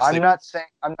 I'm not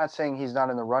saying he's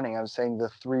not in the running. I'm saying the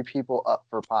 3 people up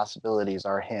for possibilities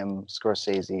are him,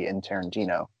 Scorsese, and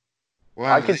Tarantino.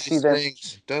 Well, I could see them.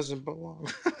 Doesn't belong.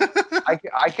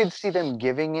 I could see them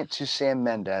giving it to Sam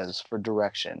Mendes for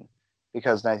direction,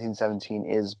 because 1917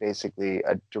 is basically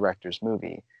a director's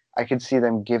movie. I could see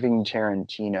them giving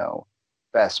Tarantino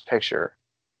Best Picture,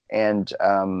 and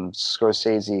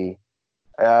Scorsese.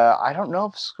 I don't know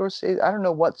if Scorsese. I don't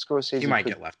know what He Scorsese might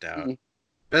could get left out. be.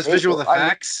 Best visual I mean,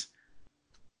 effects.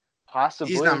 He's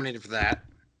possibly. nominated for that.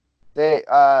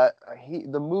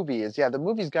 The movie is, yeah, the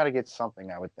movie's got to get something,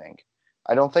 I would think.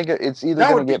 I don't think it's either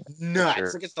That going would to be get nuts.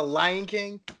 picture. Like it's the Lion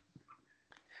King.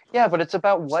 Yeah, but it's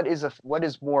about what is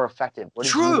more effective, what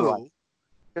is utilized. True.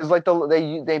 Because like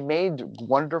they made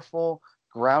wonderful,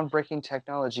 groundbreaking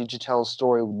technology to tell a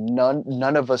story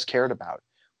none of us cared about.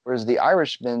 Whereas The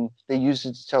Irishman, they used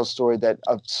it to tell a story that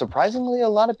surprisingly a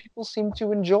lot of people seem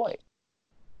to enjoy.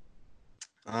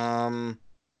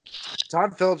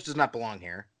 Todd Phillips does not belong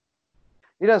here.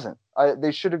 He doesn't.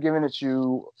 They should have given it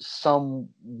to some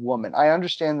woman. I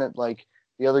understand that like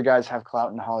the other guys have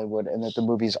clout in Hollywood and that the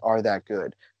movies are that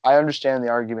good. I understand the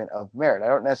argument of merit. I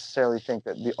don't necessarily think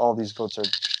that all these votes are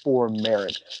for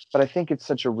merit, but I think it's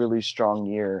such a really strong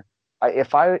year.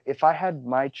 If I had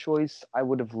my choice, I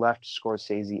would have left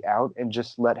Scorsese out and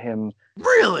just let him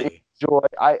Really? enjoy.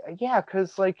 Yeah,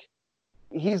 because like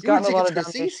he's You would gotten a take lot of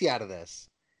nominations. Scorsese out of this.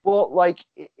 Well, like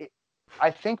I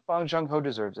think Bong Joon Ho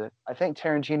deserves it. I think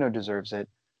Tarantino deserves it.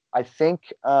 I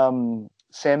think Sam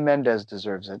Mendes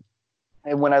deserves it.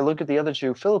 And when I look at the other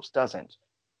two, Phillips doesn't.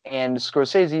 And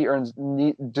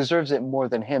Scorsese deserves it more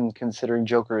than him, considering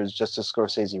Joker is just a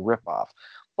Scorsese ripoff.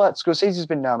 But Scorsese's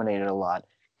been nominated a lot.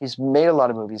 He's made a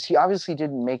lot of movies. He obviously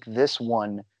didn't make this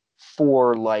one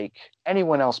for like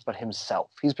anyone else but himself.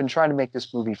 He's been trying to make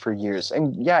this movie for years.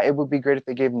 And yeah, it would be great if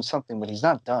they gave him something, but he's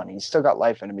not done. He's still got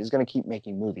life in him. He's going to keep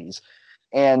making movies.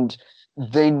 And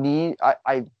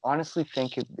I honestly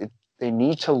think they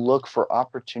need to look for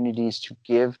opportunities to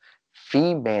give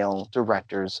female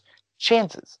directors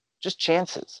chances, just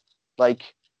chances.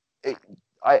 Like, it,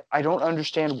 I don't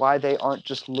understand why they aren't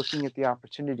just looking at the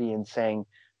opportunity and saying,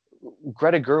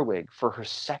 Greta Gerwig for her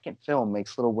second film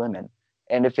makes Little Women.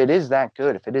 And if it is that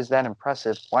good, if it is that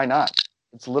impressive, why not?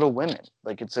 It's Little Women.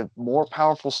 Like it's a more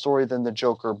powerful story than The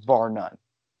Joker, bar none.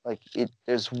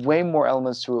 There's way more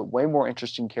elements to it, way more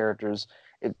interesting characters.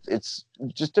 It's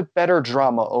just a better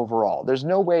drama overall. There's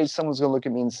no way someone's gonna look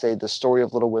at me and say the story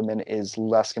of Little Women is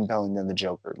less compelling than The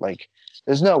Joker. Like,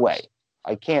 there's no way.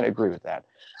 I can't agree with that.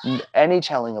 Any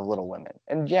telling of Little Women,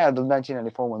 and yeah, the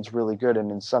 1994 one's really good, and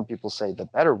then some people say the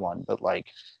better one, but like,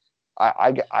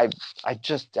 I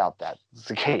just doubt that's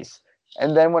the case.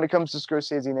 And then when it comes to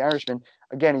Scorsese and The Irishman,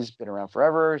 again, he's been around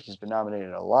forever. He's been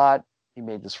nominated a lot. He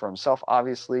made this for himself,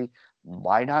 obviously.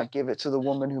 Why not give it to the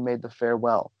woman who made The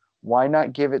Farewell? Why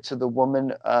not give it to the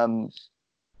woman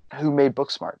who made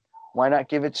Booksmart? Why not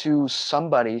give it to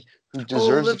somebody who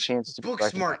deserves a chance to be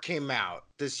recognized? Booksmart came out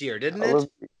this year, didn't it? Olivia,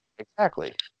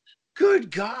 exactly.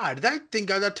 Good God, that thing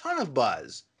got a ton of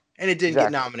buzz, and it didn't get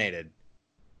Exactly. nominated.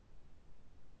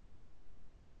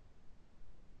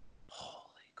 Holy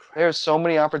crap! There's so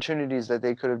many opportunities that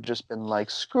they could have just been like,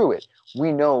 screw it.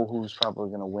 We know who's probably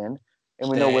going to win, and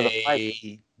we know where the fight.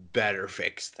 They better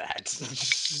fix that.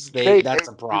 They, That's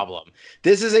a problem.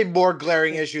 This is a more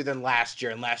glaring issue than last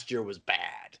year, and last year was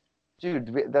bad.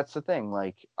 dude, that's the thing.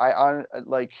 Like,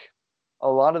 like a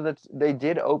lot of they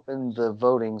did open the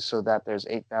voting so that there's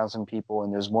 8,000 people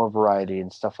and there's more variety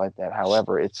and stuff like that.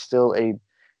 However, it's still a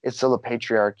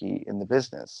patriarchy in the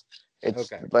business.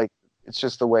 It's Okay. like it's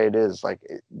just the way it is. Like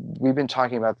we've been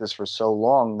talking about this for so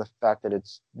long. The fact that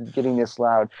it's getting this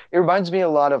loud, it reminds me a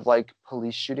lot of like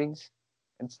police shootings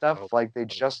and stuff. Oh, Like they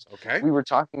just okay. we were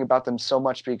talking about them so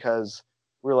much because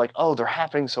we are like, oh, they're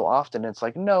happening so often. It's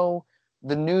like no,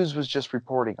 the news was just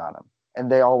reporting on them,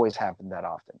 and they always happen that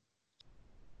often.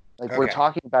 Like we're Okay.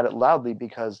 talking about it loudly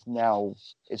because now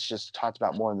it's just talked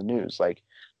about more in the news. Like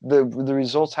the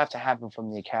results have to happen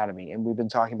from the academy, and we've been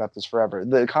talking about this forever.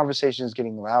 The conversation is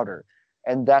getting louder,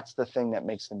 and that's the thing that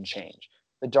makes them change.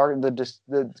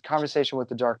 The conversation with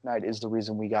the Dark Knight is the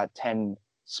reason we got 10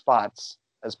 spots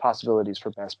as possibilities for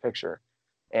Best Picture.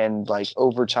 And like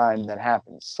over time that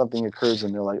happens. Something occurs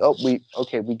and they're like, oh, we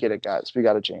get it, guys. We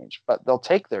gotta change. But they'll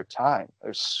take their time,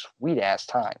 their sweet ass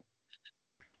time.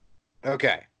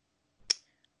 Okay.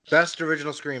 Best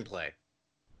original screenplay.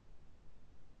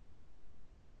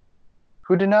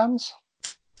 Who denoms?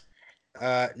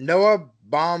 Noah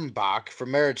Baumbach for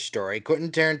Marriage Story,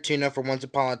 Quentin Tarantino for Once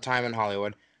Upon a Time in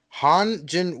Hollywood, Han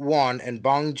Jin-won and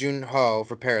Bong Joon-ho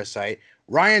for Parasite,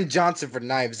 Ryan Johnson for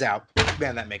Knives Out.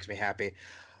 Man, that makes me happy.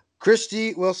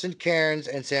 Christy Wilson Cairns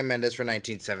and Sam Mendes for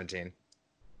 1917.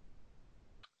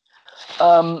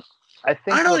 I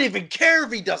think I don't even care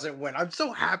if he doesn't win. I'm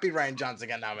so happy Ryan Johnson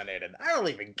got nominated. I don't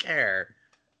even care.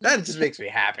 That just makes me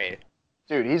happy.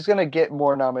 Dude, he's gonna get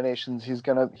more nominations. He's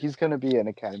gonna be an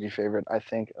Academy favorite, I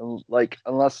think. Like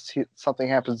unless something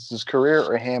happens to his career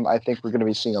or him, I think we're gonna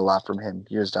be seeing a lot from him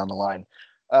years down the line.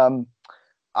 Um,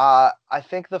 I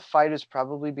think the fight is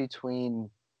probably between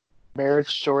Marriage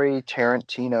Story,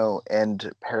 Tarantino, and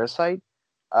Parasite.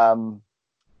 Um,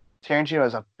 Tarantino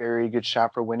has a very good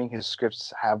shot for winning. His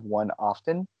scripts have won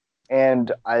often,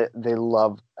 and they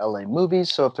love LA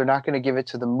movies. So if they're not going to give it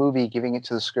to the movie, giving it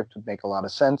to the script would make a lot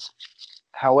of sense.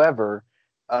 However,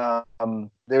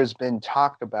 there's been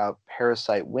talk about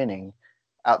Parasite winning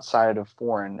outside of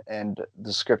foreign, and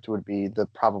the script would be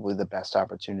probably the best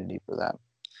opportunity for that.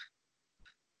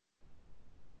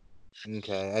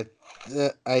 Okay,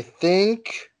 I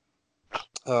think.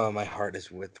 Oh, my heart is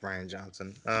with Ryan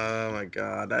Johnson. Oh my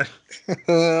god,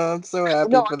 I'm so happy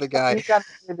No, for the I'm happy guy. he got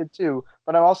nominated too,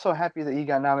 but I'm also happy that he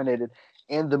got nominated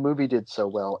and the movie did so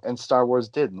well and Star Wars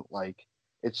didn't. Like,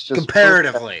 it's just proof that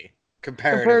Comparatively,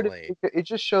 comparatively, comparatively. it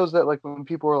just shows that like when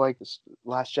people are like,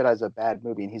 Last Jedi is a bad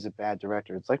movie and he's a bad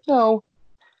director, it's like, no,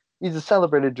 he's a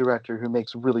celebrated director who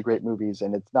makes really great movies,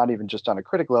 and it's not even just on a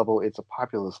critic level, it's a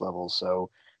populist level. So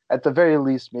at the very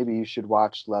least, maybe you should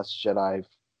watch Last Jedi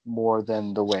more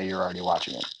than the way you're already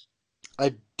watching it.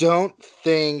 I don't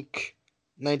think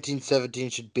 1917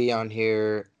 should be on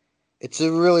here. It's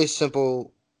a really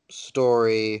simple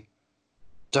story.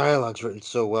 Dialogue's written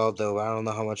so well, though. I don't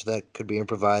know how much that could be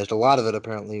improvised. A lot of it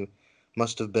apparently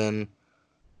must have been.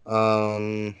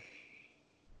 Um,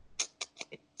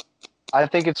 I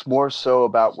think it's more so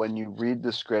about when you read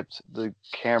the script, the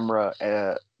camera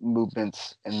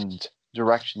movements and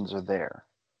directions are there.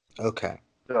 okay.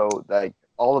 So like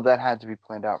all of that had to be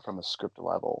planned out from a script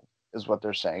level, is what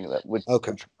they're saying. That would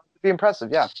Okay. which would be impressive.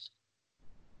 Yeah,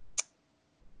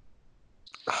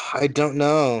 I don't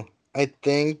know. I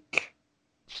think.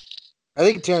 I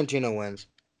think Tarantino wins.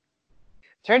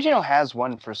 Tarantino has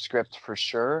one for script for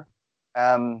sure.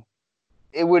 Um,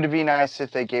 it would be nice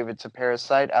if they gave it to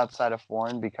Parasite outside of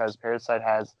foreign because Parasite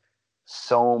has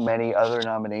so many other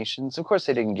nominations. Of course,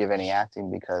 they didn't give any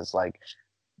acting because like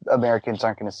Americans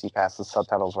aren't going to see past the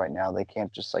subtitles right now. They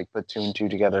can't just like put two and two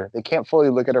together. They can't fully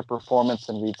look at her performance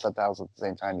and read subtitles at the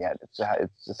same time yet. It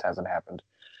just hasn't happened.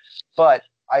 But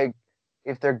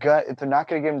if they're not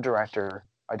going to give him director,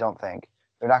 I don't think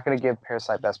they're not going to give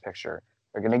Parasite Best Picture.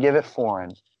 They're going to give it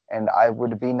foreign, and I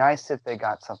would be nice if they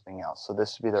got something else. So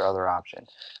this would be their other option.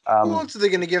 Who Um, else are they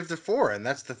going to give to foreign?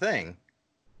 That's the thing.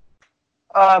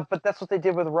 but that's what they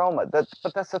did with Roma. But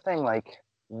that's the thing. Like,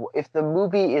 if the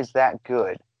movie is that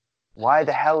good, why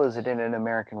the hell is it in an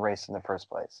American race in the first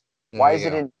place? There Why you is it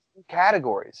go. in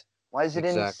categories? Why is it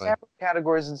in Exactly. separate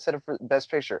categories instead of for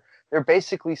Best Picture? They're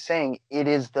basically saying it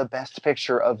is the best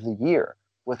picture of the year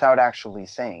without actually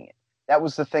saying it. That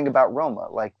was the thing about Roma.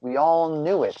 Like, we all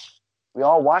knew it. We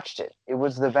all watched it. It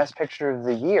was the best picture of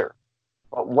the year.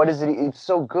 But what is it? It's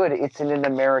so good. It's in an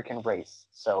American race.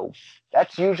 So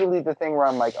that's usually the thing where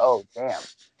I'm like, oh damn.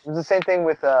 It was the same thing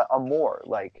with Amour,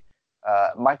 like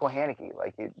Michael Haneke.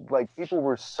 Like people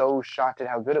were so shocked at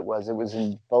how good it was. It was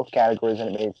in both categories and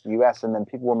it made it to the U.S. And then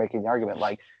people were making the argument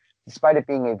like, despite it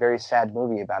being a very sad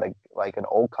movie about an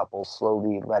old couple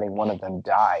slowly letting one of them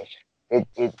die, it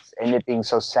being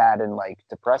so sad and like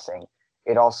depressing.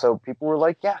 It also people were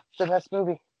like, yeah, it's the best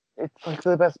movie. It's like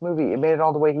the best movie. It made it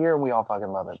all the way here, and we all fucking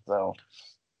love it. So,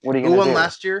 what are you Who gonna won do?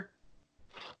 last year?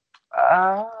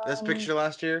 Best Um, picture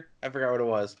last year? I forgot what it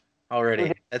was who did,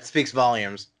 already. That speaks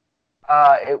volumes.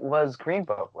 it was Green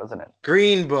Book, wasn't it?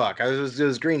 Green Book. It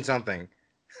was green something.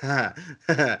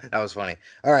 That was funny.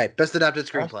 All right, best adapted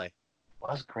Was screenplay.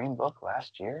 was Green Book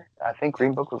last year? I think It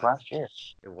Green Book was was. last year.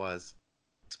 It was.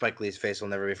 Spike Lee's face will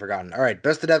never be forgotten. All right,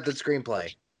 best adapted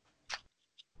screenplay.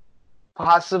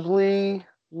 Possibly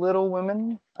Little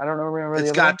Women. I don't remember the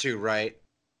It's other one. got to, right?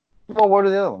 Well, what are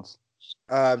the other ones?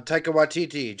 Taika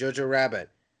Waititi, Jojo Rabbit.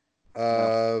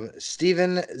 No.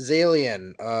 Steven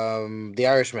Zalian, The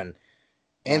Irishman.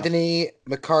 No. Anthony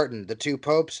McCartan, The Two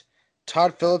Popes.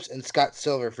 Todd No. Phillips and Scott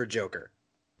Silver for Joker.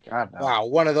 God no. Wow,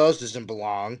 one of those doesn't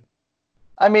belong.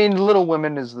 I mean, Little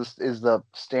Women is the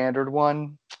standard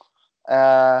one.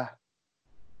 Uh,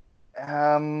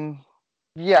 um,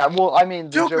 yeah. Well, I mean,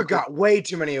 the Joker Joker. got way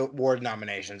too many award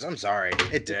nominations. I'm sorry. It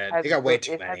It did. It has got way the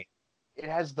too many. it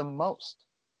has the most.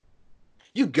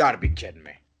 You gotta be kidding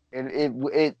me.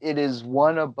 It is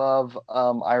one above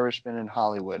Irishman in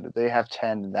Hollywood. They have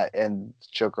 10 and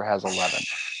Joker has 11. I don't even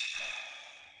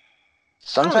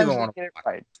Sometimes they want to get it watch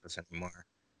right. this anymore.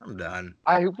 I'm done.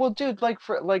 Dude,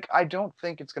 I don't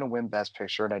think it's gonna win Best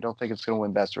Picture, and I don't think it's gonna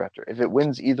win Best Director. If it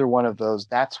wins either one of those,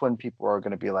 that's when people are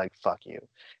gonna be like, "Fuck you,"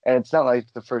 and it's not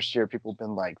like the first year people have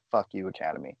been like, "Fuck you,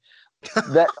 Academy."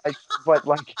 That like, but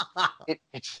like,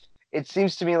 it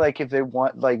seems to me like if they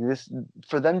want like this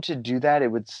for them to do that,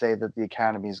 it would say that the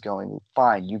Academy is going,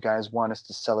 "Fine, you guys want us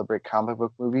to celebrate comic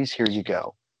book movies? Here you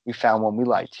go. We found one we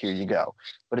liked. Here you go."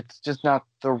 But it's just not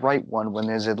the right one when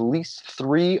there's at least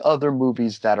three other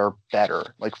movies that are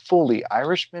better. Like fully,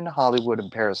 Irishman, Hollywood,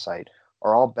 and Parasite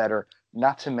are all better,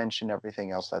 not to mention everything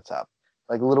else that's up.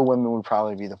 Like Little Women would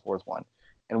probably be the fourth one.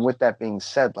 And with that being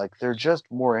said, like they're just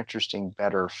more interesting,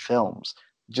 better films.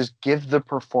 Just give the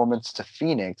performance to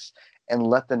Phoenix and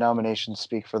let the nominations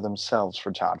speak for themselves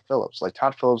for Todd Phillips. Like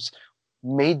Todd Phillips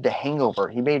made The Hangover.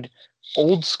 He made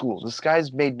Old School. This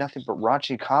guy's made nothing but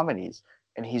raunchy comedies,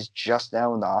 and he's just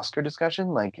now in the Oscar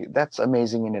discussion. Like that's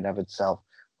amazing in and of itself.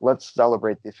 Let's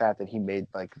celebrate the fact that he made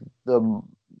like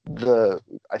the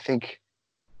I think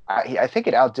I think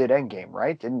it outdid Endgame,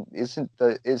 right? Didn't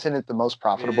isn't it the most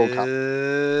profitable?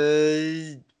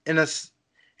 In a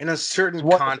in a certain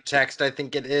context, I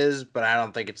think it is, but I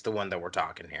don't think it's the one that we're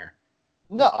talking here.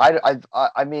 No,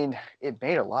 I mean it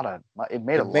made a lot of It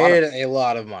made a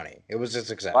lot of money. It was a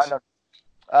success.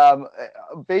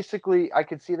 Basically, I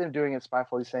could see them doing it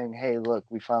spitefully, saying, "Hey, look,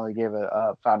 we finally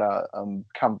found a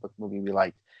comic book movie we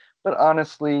liked." But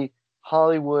honestly,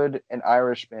 Hollywood and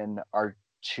Irishman are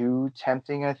too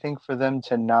tempting, I think, for them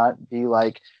to not be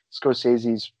like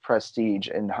Scorsese's Prestige,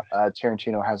 and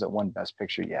Tarantino hasn't won Best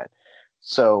Picture yet.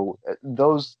 So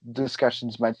those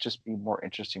discussions might just be more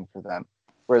interesting for them.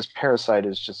 Whereas Parasite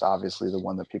is just obviously the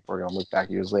one that people are going to look back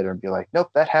years later and be like,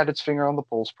 "Nope, that had its finger on the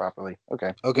pulse properly."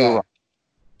 Okay. Okay.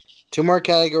 Two more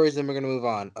categories, then we're gonna move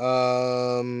on.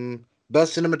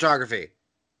 Best cinematography.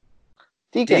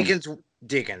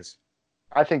 Deakins.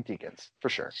 I think Deakins for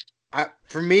sure.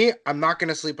 For me, I'm not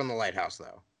gonna sleep on The Lighthouse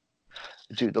though.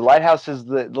 Dude, The Lighthouse is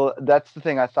that's the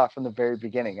thing I thought from the very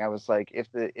beginning. I was like,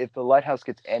 if the Lighthouse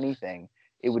gets anything,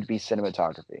 it would be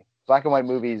cinematography. Black and white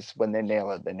movies, when they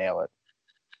nail it, they nail it.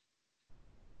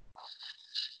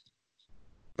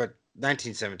 But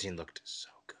 1917 looked so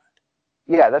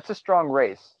good. Yeah, that's a strong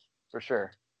race for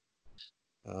sure.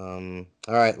 All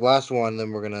right, last one.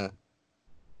 Then we're gonna.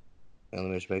 Let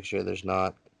me just make sure there's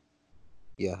not.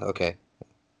 Yeah. Okay.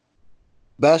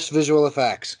 Best visual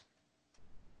effects.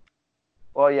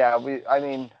 Well, yeah, I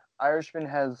mean, Irishman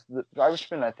I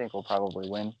think will probably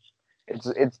win.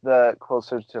 It's the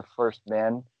closer to First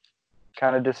Man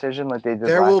kind of decision, like they did.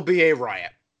 There will be a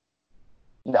riot.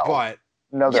 No, but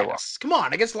no, there yes, come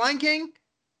on, against Lion King,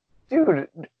 dude.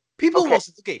 People will.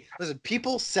 Okay, listen.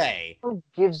 People say. No one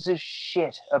gives a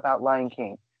shit about Lion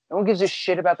King. No one gives a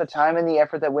shit about the time and the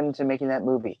effort that went into making that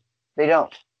movie. They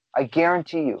don't. I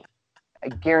guarantee you. I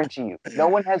guarantee you. No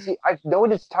one has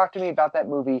talked to me about that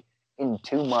movie in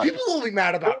 2 months. People will be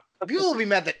mad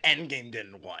that Endgame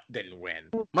didn't win.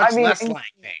 Much less Lion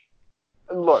King.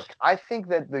 Look, I think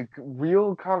that the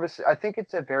real conversation. I think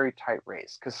it's a very tight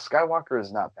race because Skywalker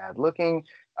is not bad looking.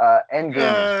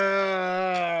 Endgame.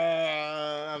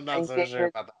 I'm not so sure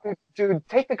about that. Dude,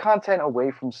 take the content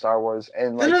away from Star Wars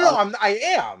and No. I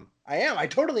am. I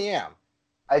totally am.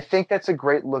 I think that's a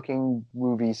great looking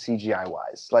movie CGI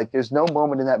wise. Like, there's no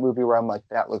moment in that movie where I'm like,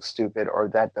 that looks stupid or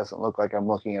that doesn't look like I'm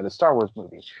looking at a Star Wars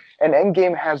movie. And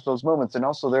Endgame has those moments. And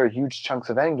also, there are huge chunks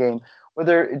of Endgame where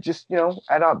they're just,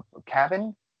 at a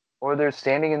cabin or they're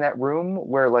standing in that room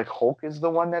where, like, Hulk is the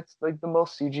one that's, like, the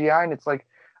most CGI. And it's like,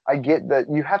 I get that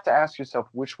you have to ask yourself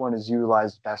which one is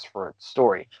utilized best for its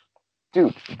story.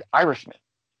 Dude, Irishman.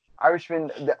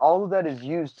 All of that is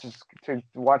used to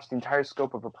watch the entire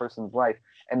scope of a person's life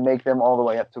and make them all the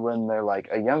way up to when they're like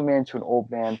a young man to an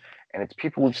old man, and it's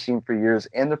people we've seen for years,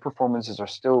 and the performances are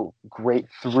still great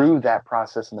through that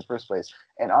process in the first place.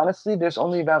 And honestly, there's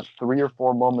only about 3 or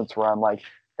 4 moments where I'm like,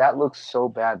 that looks so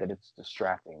bad that it's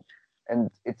distracting.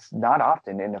 And it's not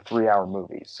often in a 3-hour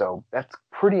movie. So that's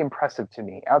pretty impressive to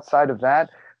me. Outside of that,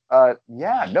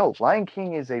 Lion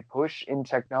King is a push in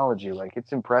technology. Like,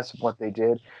 it's impressive what they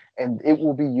did, and it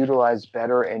will be utilized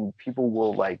better, and people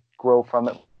will like grow from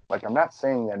it. Like, I'm not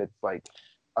saying that it's like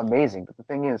amazing, but the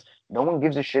thing is, no one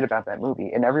gives a shit about that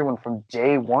movie, and everyone from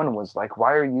day one was like,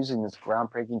 "Why are you using this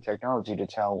groundbreaking technology to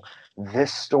tell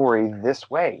this story this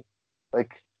way?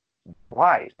 Like,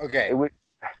 why?" Okay.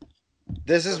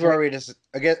 This is where we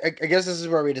I guess this is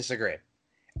where we disagree.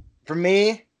 For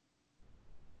me,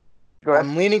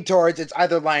 I'm leaning towards it's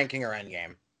either Lion King or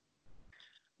Endgame.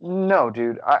 No,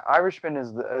 dude. Irishman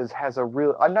has a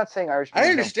real. I'm not saying Irishman. I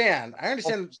understand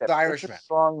the Irishman.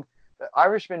 The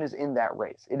Irishman is in that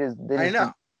race. It is. I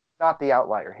know. not the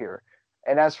outlier here.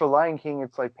 And as for Lion King,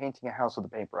 it's like painting a house with a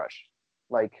paintbrush.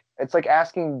 Like it's like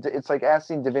asking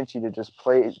Da Vinci to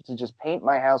just paint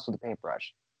my house with a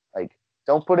paintbrush. Like,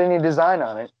 don't put any design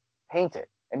on it, paint it,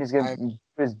 and he's gonna be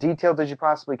as detailed as you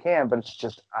possibly can. But it's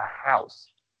just a house.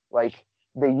 Like,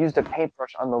 they used a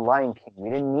paintbrush on the Lion King. We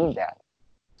didn't need that.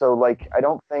 So like, I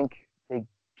don't think they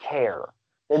care.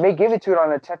 They may give it to it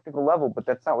on a technical level, but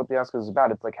that's not what the Oscars is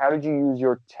about. It's like, how did you use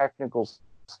your technical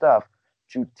stuff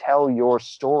to tell your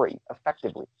story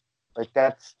effectively? Like,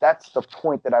 that's the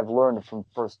point that I've learned from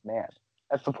First Man.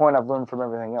 That's the point I've learned from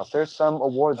everything else. There's some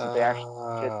awards that they actually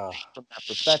get from that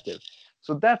perspective.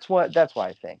 So that's why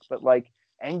I think. But like,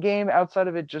 Endgame, outside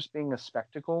of it just being a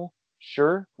spectacle,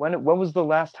 sure. When was the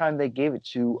last time they gave it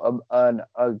to a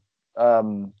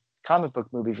comic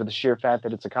book movie for the sheer fact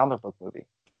that it's a comic book movie?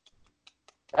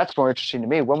 That's more interesting to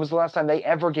me. When was the last time they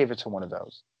ever gave it to one of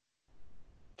those?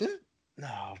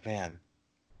 Oh man,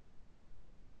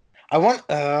 I want.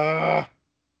 I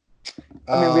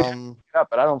mean, we it up,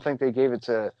 but I don't think they gave it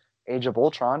to Age of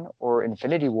Ultron or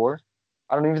Infinity War.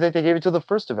 I don't even think they gave it to the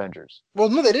first Avengers. Well,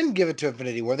 no, they didn't give it to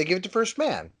Infinity War. They gave it to First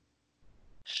Man.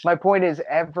 My point is,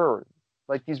 ever.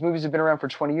 Like, these movies have been around for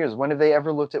 20 years. When have they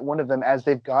ever looked at one of them as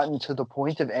they've gotten to the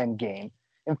point of Endgame?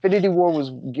 Infinity War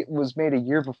was made a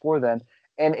year before then,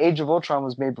 and Age of Ultron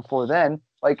was made before then.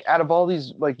 Like, out of all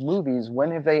these like movies,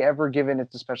 when have they ever given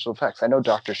it to special effects? I know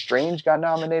Doctor Strange got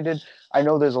nominated. I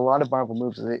know there's a lot of Marvel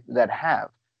movies that have.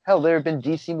 Hell, there have been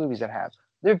DC movies that have.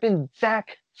 There have been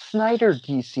Zack Snyder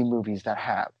DC movies that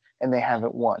have, and they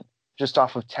haven't won just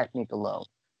off of technique alone.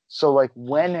 So like,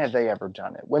 when have they ever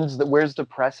done it? Where's the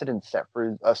precedent set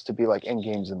for us to be like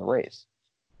Endgame's in the race?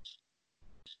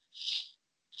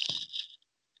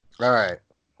 All right.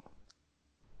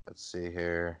 Let's see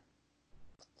here.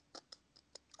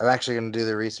 I'm actually going to do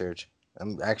the research.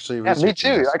 I'm actually researching. Me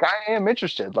too. This. Like, I am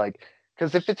interested. Like,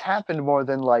 because if it's happened more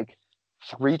than like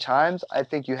 3 times, I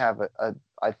think you have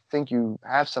I think you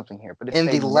have something here. But if in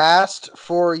the last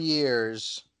 4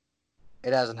 years,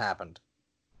 it hasn't happened.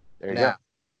 There you go.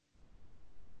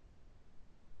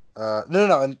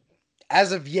 No. And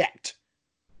as of yet,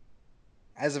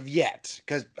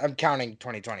 because I'm counting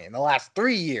 2020. In the last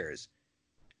 3 years,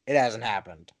 it hasn't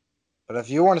happened. But if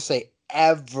you want to say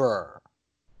ever,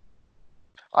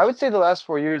 I would say the last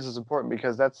 4 years is important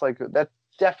because that's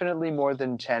definitely more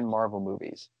than 10 Marvel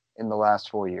movies in the last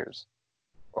 4 years,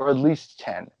 or at least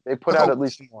 10. They put out at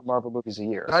least more Marvel movies a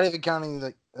year. Not even counting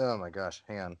the. Oh my gosh,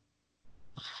 hang on.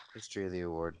 History of the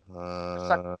award.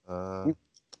 Not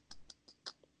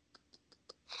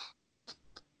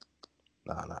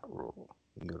rule.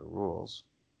 You can go to rules.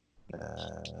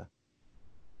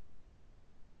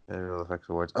 Visual effects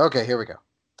awards. Okay, here we go.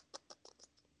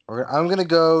 I'm gonna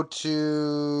go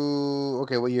to.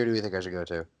 Okay, what year do we think I should go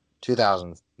to?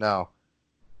 2000. No.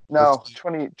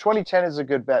 2010 is a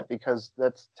good bet because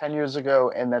that's 10 years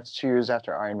ago and that's 2 years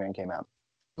after Iron Man came out.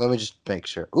 Let me just make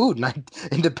sure. Ooh,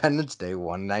 Independence Day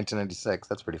won 1996.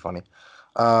 That's pretty funny.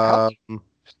 Hell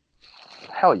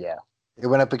yeah. It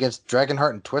went up against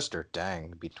Dragonheart and Twister.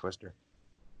 Dang, beat Twister.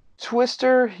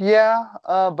 Twister, yeah,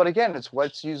 but again, it's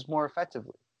what's used more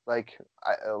effectively. Like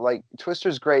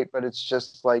Twister's great, but it's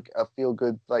just like a feel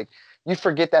good. Like, you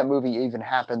forget that movie even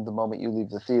happened the moment you leave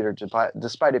the theater,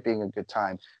 despite it being a good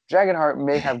time. Dragonheart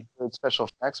may have good special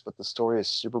effects, but the story is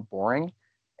super boring.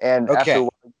 And after a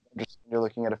while, you're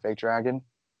looking at a fake dragon.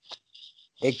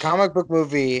 A comic book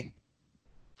movie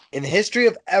in the history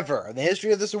of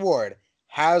this award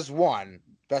has won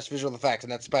Best Visual Effects,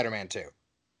 and that's Spider-Man 2.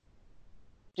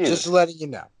 Dude. Just letting you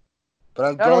know. But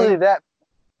I'm not only that,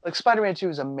 like, Spider-Man 2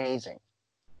 is amazing.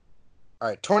 All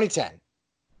right,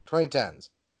 2010s.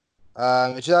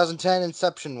 In 2010,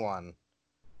 Inception won.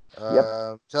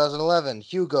 2011,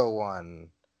 Hugo won.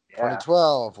 Yeah.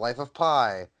 2012, Life of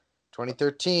Pi.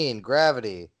 2013,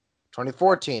 Gravity.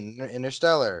 2014,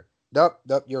 Interstellar. Nope,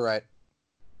 you're right.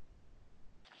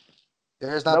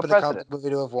 There has not been a comic movie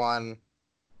to have won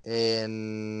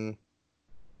in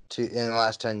the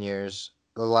last 10 years.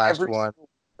 The last one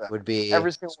would be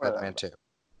Spider-Man 2.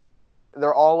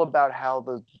 They're all about how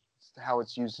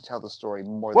it's used to tell the story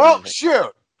more than anything.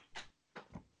 Shoot!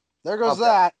 There goes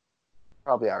that.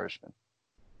 Probably Irishman.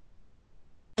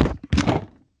 I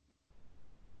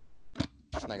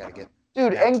gotta get.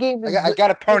 Dude, Endgame is. I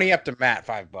gotta pony up to Matt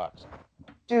 $5.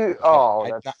 Dude,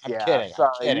 I'm kidding.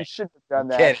 Sorry, I'm kidding. You shouldn't have done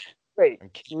that. Kidding. Wait,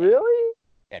 really?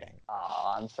 Kidding.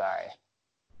 Oh, I'm sorry.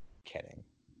 Kidding.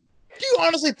 Do you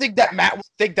honestly think that Matt would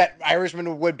think that Irishman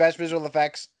would win Best Visual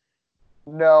Effects?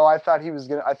 No, I thought he was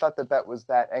gonna. I thought that was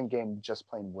that Endgame just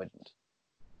plain wouldn't.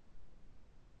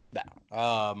 No.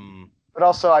 But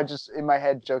also, I just in my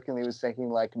head jokingly was thinking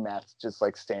like Matt's just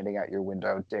like standing out your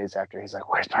window days after. He's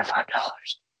like, "Where's my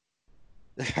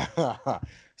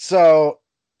 $5?" So,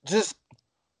 just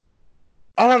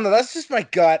I don't know. That's just my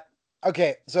gut.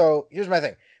 Okay, so here's my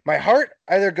thing. My heart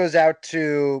either goes out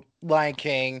to Lion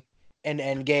King and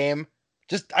Endgame.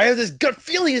 Just I have this gut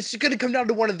feeling it's going to come down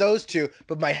to one of those two.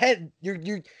 But my head,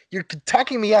 you're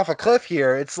talking me off a cliff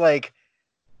here. It's like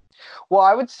Well,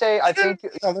 I would say I think you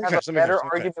let me have a finish. Let me finish. better Let me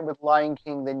finish. argument with Lion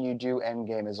King than you do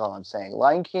Endgame. Is all I'm saying.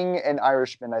 Lion King and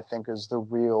Irishman, I think, is the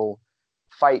real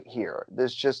fight here.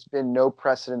 There's just been no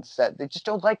precedent set. They just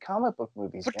don't like comic book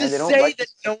movies, But to man. They don't say like that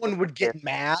this. no one would No get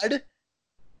mad,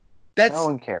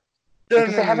 one cares. no,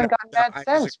 Because no, they no, no, haven't gotten no. mad I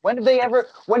disagree. since. When have they ever?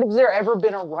 When has there ever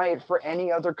been a riot for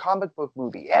any other comic book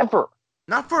movie ever?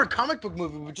 Not for a comic book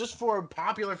movie, but just for a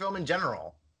popular film in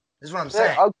general. Is what I'm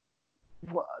They're, saying.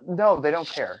 no, they don't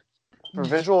care. For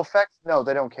visual effects, no,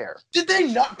 they don't care. Did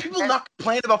they not? People not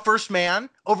complain about First Man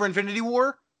over Infinity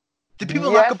War? Did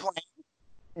people not Yes,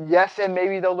 complain? yes, and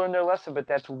maybe they'll learn their lesson, but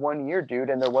that's 1 year, dude,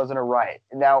 and there wasn't a riot.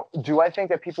 Now, do I think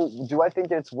that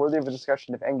it's worthy of a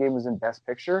discussion if Endgame was in Best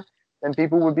Picture? Then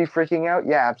people would be freaking out?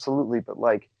 Yeah, absolutely. But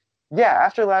like, yeah,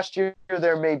 after last year,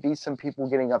 there may be some people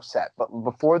getting upset, but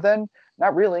before then,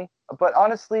 not really. But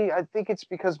honestly, I think it's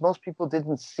because most people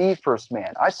didn't see First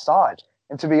Man. I saw it.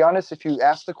 And to be honest, if you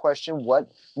ask the question,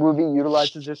 what movie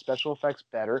utilizes their special effects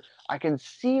better, I can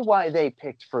see why they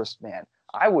picked First Man.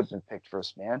 I wouldn't have picked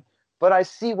First Man, but I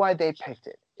see why they picked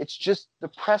it. It's just the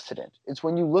precedent. It's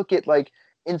when you look at like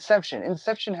Inception.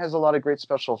 Inception has a lot of great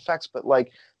special effects, but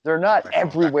like they're not Special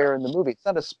effect. everywhere in the movie. It's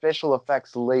not a special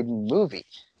effects laden movie.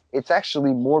 It's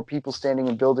actually more people standing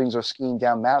in buildings or skiing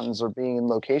down mountains or being in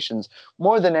locations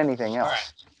more than anything All else.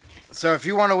 right. So if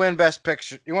you want to win Best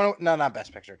Picture, you want to no, not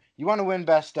Best Picture. You want to win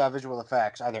Best Visual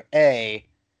Effects. Either A,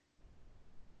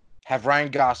 have Ryan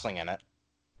Gosling in it.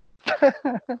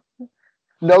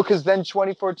 No, because then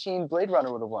 2014 Blade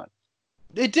Runner would have won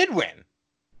It did win.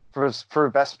 for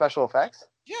best special effects.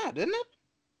 Yeah, didn't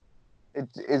it?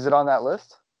 Is it on that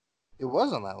list? It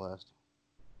was on that list.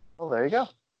 Well, there you go.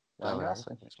 Ryan Ryan Gosling.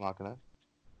 Gosling. Thanks, Machina.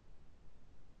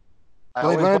 I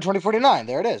Blade always, Runner 2049.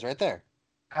 There it is, right there.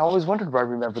 I always wondered why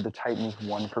Remember the Titans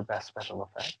won for best special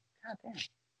effect.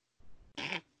 God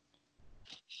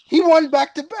He won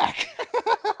back to back.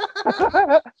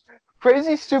 damn.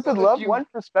 Crazy Stupid So if Love you won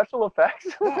for special effects.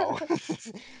 no,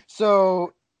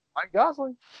 so Ryan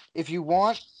Gosling. if you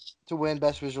want to win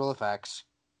Best Visual Effects,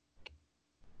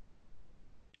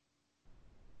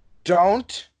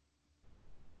 don't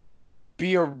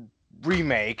be a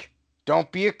remake,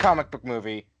 don't be a comic book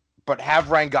movie, but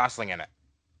have Ryan Gosling in it.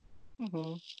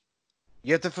 Mm-hmm.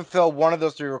 You have to fulfill one of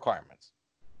those three requirements.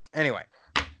 Anyway,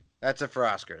 that's it for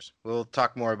Oscars. We'll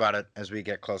talk more about it as we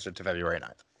get closer to February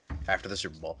 9th, after the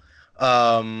Super Bowl.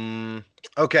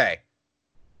 Okay.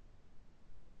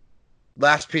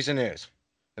 Last piece of news.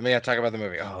 Let me talk about the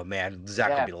movie. Oh man,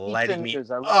 Zach will be lighting me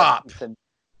up. Pizza.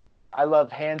 I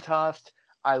love hand tossed.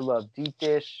 I love deep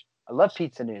dish. I love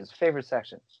pizza news. Favorite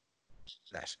section.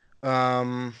 Nice.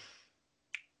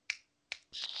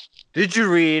 Did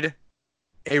you read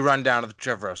a rundown of the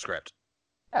Trevorrow script?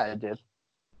 Yeah, I did.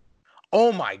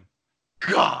 Oh my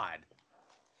god.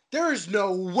 There is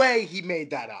no way he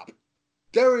made that up.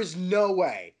 There is no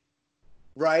way.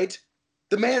 Right?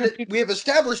 The man, we have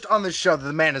established on this show that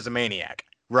the man is a maniac,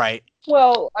 right?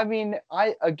 Well, I mean,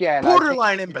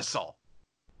 Borderline imbecile.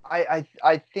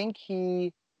 I think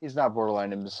he's not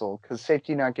borderline imbecile because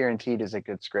Safety Not Guaranteed is a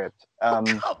good script. Come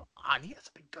on, he has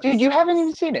to be good. Dude, you haven't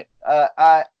even seen it.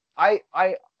 I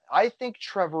think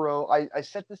Trevorrow. I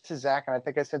said this to Zach, and I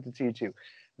think I sent it to you too.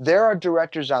 There are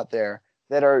directors out there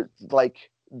that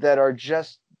are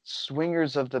just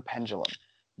swingers of the pendulum.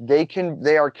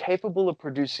 They are capable of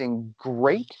producing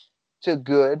great to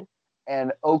good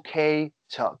and okay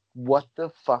to what the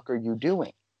fuck are you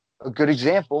doing? A good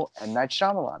example, M. Night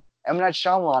Shyamalan. M. Night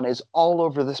Shyamalan is all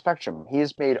over the spectrum. He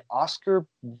has made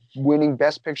Oscar-winning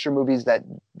Best Picture movies that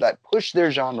push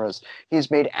their genres. He has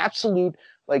made absolute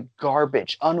like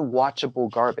garbage,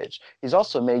 unwatchable garbage. He's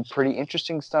also made pretty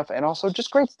interesting stuff and also just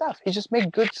great stuff. He just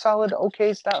made good, solid,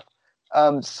 okay stuff.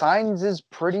 Signs is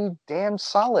pretty damn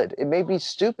solid. It may be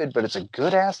stupid, but it's a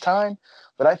good ass time.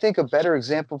 But I think a better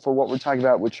example for what we're talking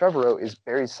about with Trevorrow is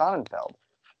Barry Sonnenfeld.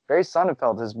 Barry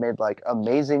Sonnenfeld has made like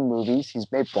amazing movies. He's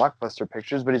made blockbuster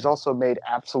pictures, but he's also made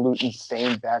absolute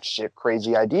insane, batshit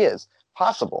crazy ideas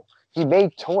possible. He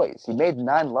made toys. He made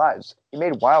Nine Lives. He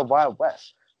made Wild Wild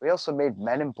West. But he also made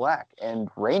Men in Black and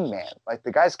Rain Man. Like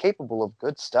the guy's capable of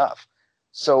good stuff.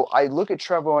 So I look at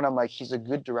Trevor and I'm like, he's a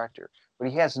good director,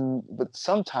 but but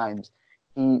sometimes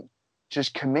he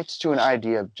just commits to an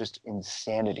idea of just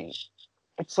insanity.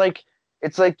 It's like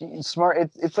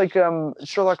smart. It's like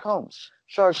Sherlock Holmes.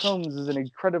 Sherlock Holmes is an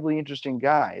incredibly interesting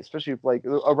guy, especially if, like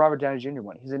a Robert Downey Jr.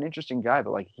 one. He's an interesting guy,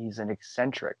 but like he's an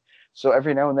eccentric. So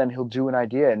every now and then he'll do an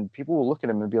idea, and people will look at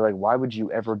him and be like, "Why would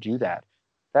you ever do that?"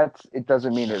 It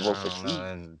doesn't mean it will succeed.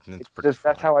 And it's It's pretty just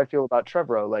that's funny. how I feel about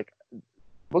Trevorrow. Like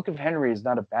Book of Henry is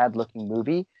not a bad looking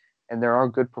movie, and there are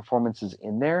good performances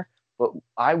in there. But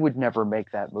I would never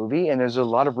make that movie, and there's a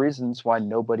lot of reasons why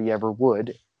nobody ever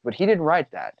would. But he didn't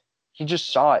write that. He just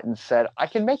saw it and said, "I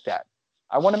can make that.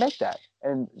 I want to make that."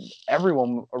 And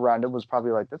everyone around him was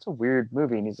probably like, "That's a weird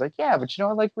movie," and he's like, "Yeah, but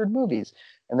I like weird movies."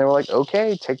 And they were like,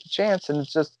 "Okay, take the chance." And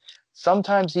it's just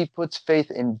sometimes he puts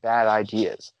faith in bad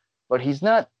ideas, but he's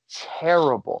not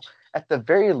terrible. At the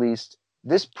very least,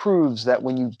 this proves that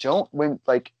when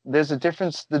there's a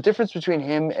difference. The difference between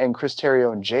him and Chris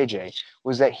Terrio and JJ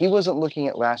was that he wasn't looking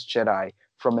at Last Jedi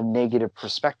from a negative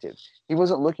perspective. He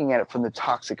wasn't looking at it from the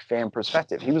toxic fan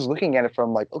perspective. He was looking at it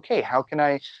from like, okay, how can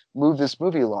I move this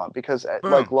movie along? Because like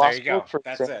Boom. There you Lost World, go. for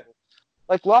That's it. example,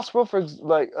 like Lost World,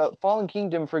 Fallen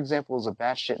Kingdom, for example, is a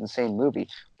batshit insane movie,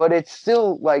 but it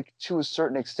still, like, to a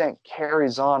certain extent,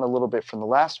 carries on a little bit from the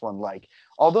last one. Like,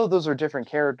 although those are different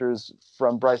characters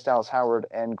from Bryce Dallas Howard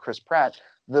and Chris Pratt,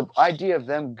 the idea of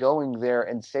them going there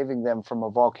and saving them from a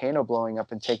volcano blowing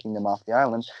up and taking them off the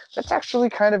island, that's actually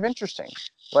kind of interesting.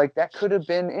 Like, that could have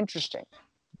been interesting.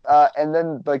 And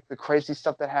then, like, the crazy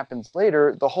stuff that happens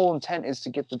later, the whole intent is to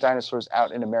get the dinosaurs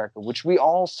out in America, which we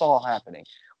all saw happening.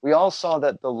 We all saw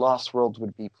that the Lost World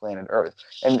would be planet Earth.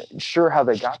 And sure, how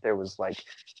they got there was like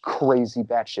crazy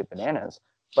batshit bananas,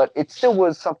 but it still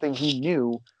was something he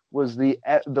knew was the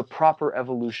proper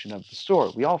evolution of the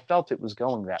story. We all felt it was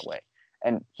going that way.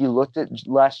 And he looked at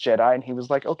Last Jedi and he was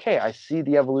like, okay, I see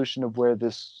the evolution of where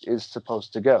this is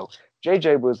supposed to go.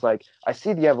 JJ was like, I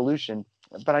see the evolution,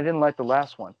 but I didn't like the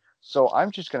last one. So I'm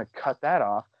just going to cut that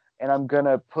off and I'm going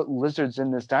to put lizards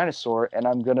in this dinosaur and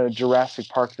I'm going to Jurassic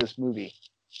Park this movie.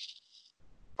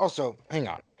 Also, hang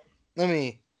on. Let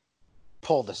me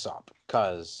pull this up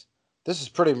because this is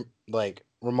pretty like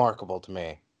remarkable to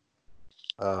me.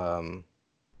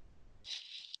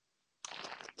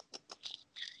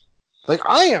 Like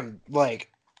I am like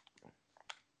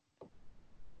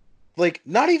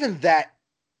not even that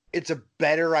it's a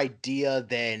better idea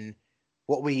than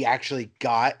what we actually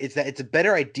got. It's that it's a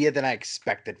better idea than I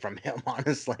expected from him,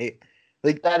 honestly.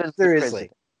 Like That is the crazy seriously. thing.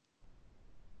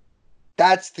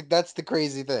 That's the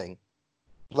crazy thing.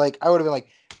 Like I would have been like,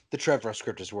 the Trevorrow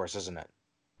script is worse, isn't it?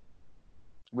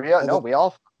 We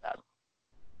all thought that.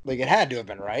 Like it had to have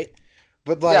been, right?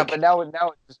 But Yeah, like but now it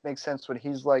just makes sense when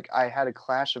he's like, I had a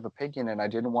clash of opinion and I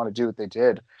didn't want to do what they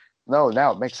did. No,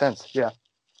 now it makes sense. Yeah.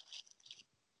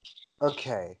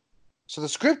 okay. So the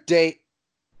script date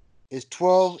is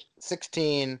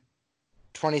 12/16/2016.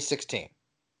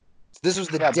 So this was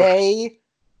the Yeah, day.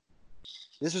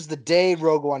 This was the day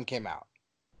Rogue One came out.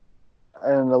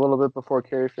 and a little bit before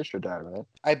Carrie Fisher died, right?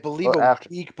 I believe Or a after.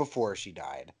 week before she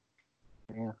died.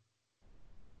 Yeah.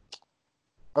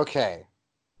 Okay.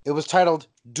 It was titled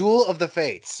Duel of the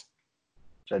Fates.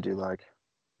 Which I do like.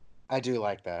 I do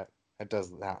like that. It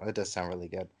does sound really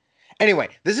good. Anyway,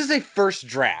 this is a first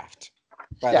draft,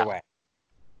 by the way.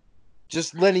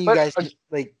 Just letting you guys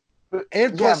like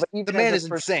and plus but even the man as is a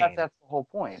first step, insane. that's the whole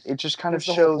point. It just kind That's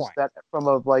of the whole shows point. that from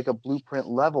a blueprint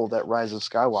level that Rise of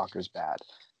Skywalker's bad.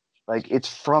 Like it's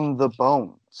from the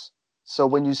bones. So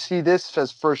when you see this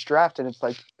as first draft and it's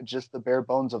like just the bare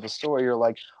bones of a story, you're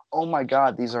like, oh my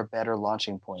god, these are better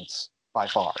launching points by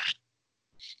far.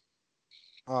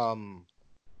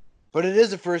 But it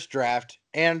is a first draft,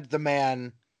 and the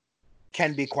man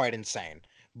can be quite insane.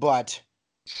 But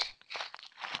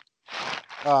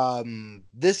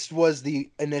this was the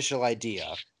initial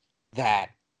idea that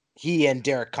he and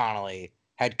Derek Connolly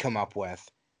had come up with.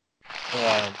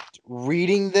 And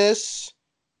reading this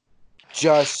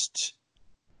just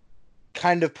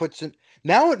kind of puts it.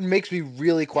 Now it makes me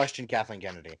really question Kathleen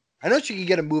Kennedy. I know she can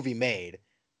get a movie made,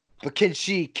 but can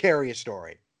she carry a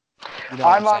story? You know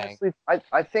what I'm saying? Honestly,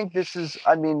 I think this is,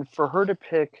 I mean, for her to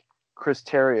pick Chris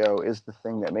Terrio is the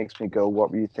thing that makes me go, what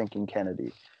were you thinking,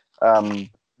 Kennedy?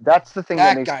 That's the thing that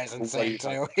That makes guy's me go, what are insane you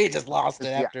talking too. He just lost it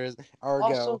Yeah. after his hour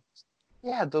Also, ago.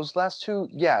 yeah, those last two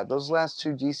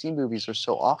DC movies are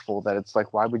so awful that it's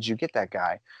like, why would you get that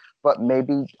guy? But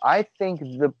maybe I think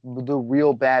the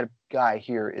real bad guy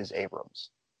here is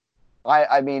Abrams.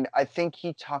 I mean, I think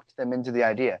he talked them into the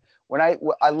idea. When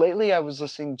lately I was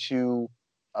listening to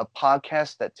a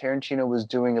podcast that Tarantino was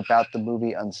doing about the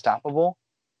movie Unstoppable.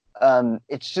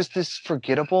 It's just this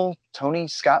forgettable Tony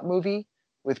Scott movie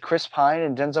with Chris Pine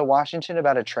and Denzel Washington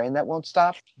about a train that won't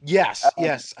stop. Yes, Um,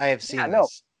 yes, I have yeah, seen no,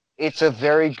 this. it's a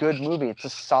very good movie. It's a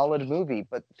solid movie.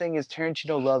 But the thing is,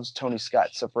 Tarantino loves Tony Scott,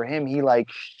 so for him, he like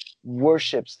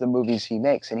worships the movies he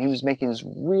makes. And he was making this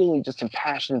really just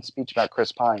impassioned speech about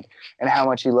Chris Pine and how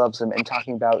much he loves him, and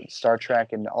talking about Star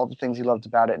Trek and all the things he loved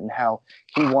about it, and how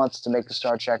he wants to make a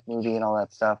Star Trek movie and all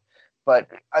that stuff. But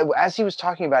as he was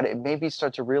talking about it, it made me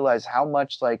start to realize how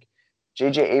much like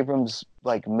J.J. Abrams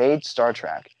like made Star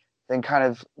Trek, then kind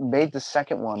of made the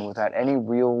second one without any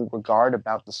real regard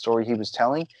about the story he was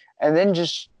telling, and then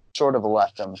just sort of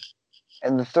left him.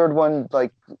 And the third one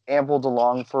like ambled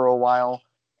along for a while,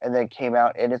 and then came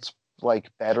out, and it's like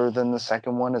better than the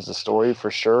second one as a story for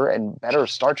sure, and better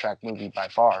Star Trek movie by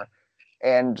far.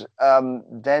 And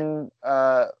then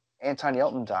Anton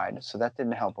Yelton died, so that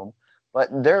didn't help him. But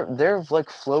they're like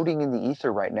floating in the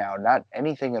ether right now, not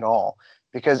anything at all,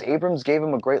 because Abrams gave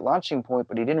him a great launching point,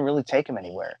 but he didn't really take him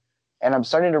anywhere. And I'm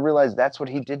starting to realize that's what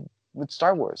he did with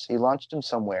Star Wars. He launched him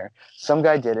somewhere. Some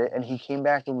guy did it, and he came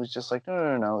back and was just like, no,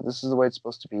 no, no, no, this is the way it's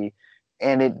supposed to be.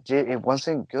 And it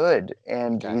wasn't good,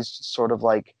 and Okay. he's just sort of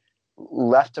like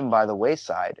left him by the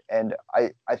wayside. And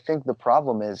I think the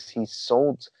problem is he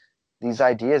sold these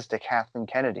ideas to Kathleen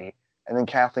Kennedy, and then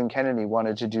Kathleen Kennedy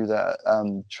wanted to do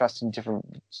the trusting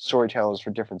different storytellers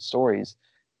for different stories,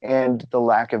 and the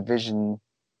lack of vision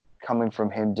coming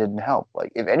from him didn't help.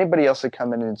 Like if anybody else had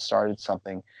come in and started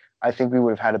something, I think we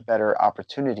would have had a better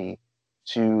opportunity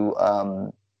to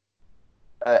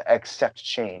accept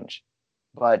change.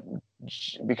 But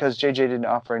because JJ didn't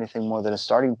offer anything more than a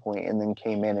starting point, and then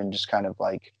came in and just kind of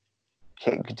like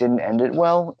didn't end it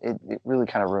well, it really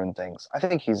kind of ruined things. I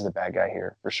think he's the bad guy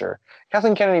here for sure.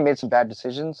 Kathleen Kennedy made some bad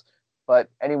decisions, but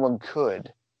anyone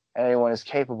could, and anyone is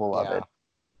capable of Yeah. it.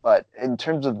 But in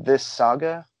terms of this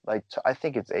saga, like I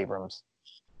think it's Abrams.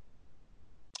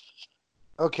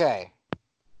 Okay.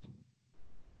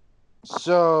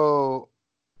 So,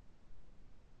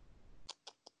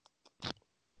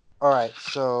 all right.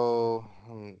 So,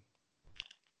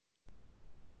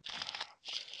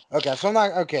 okay. So I'm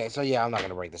not okay. So yeah, I'm not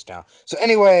gonna break this down. So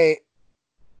anyway,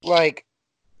 like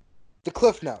the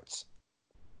Cliff Notes.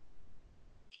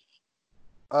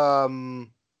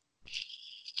 Um,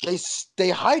 they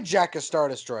hijack a Star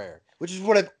Destroyer, which is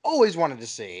what I've always wanted to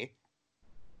see.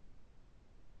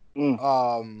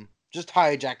 Just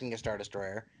hijacking a Star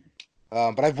Destroyer.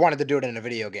 But I've wanted to do it in a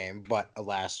video game, but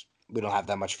alas, we don't have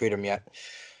that much freedom yet.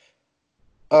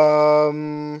 A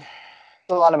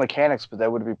lot of mechanics, but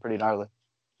that would be pretty gnarly.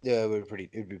 Yeah,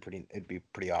 it'd be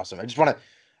pretty awesome.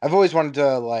 I've always wanted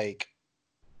to like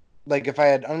if I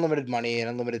had unlimited money and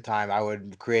unlimited time, I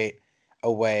would create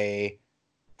a way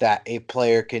that a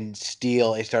player can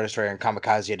steal a Star Destroyer and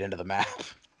kamikaze it into the map.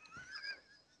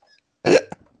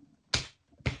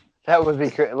 That would be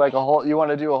like a whole. You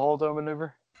want to do a holdo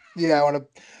maneuver? Yeah, I want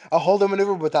a hold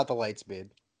maneuver without the light speed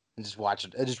and just watch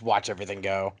it. Just watch everything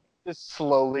go. Just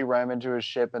slowly ram into a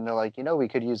ship, and they're like, we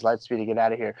could use light speed to get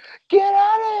out of here. Get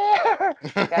out of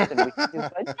here, Captain. He's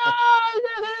like, no,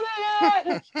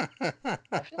 I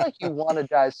feel like you want to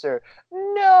die, sir.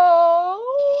 No.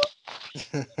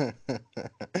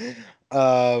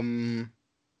 um.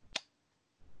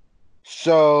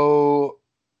 So.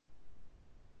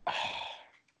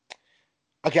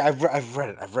 Okay, I've read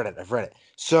it. I've read it.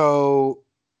 So,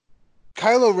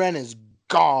 Kylo Ren is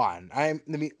gone. I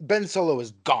mean, Ben Solo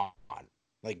is gone.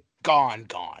 Like gone.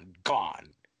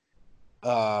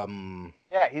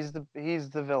 Yeah, he's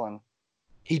the villain.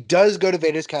 He does go to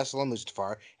Vader's castle on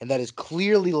Mustafar, and that is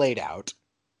clearly laid out.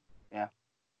 Yeah.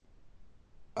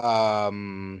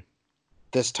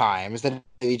 This time is that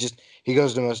he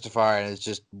goes to Mustafar and it's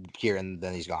just here, and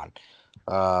then he's gone.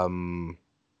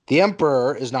 The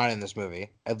Emperor is not in this movie,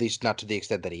 at least not to the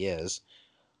extent that he is.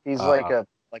 He's like a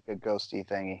ghosty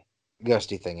thingy.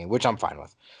 Ghosty thingy, which I'm fine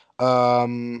with.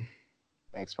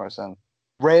 Makes more sense.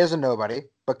 Rey is a nobody,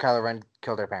 but Kylo Ren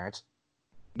killed her parents,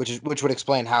 which would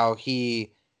explain how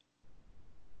he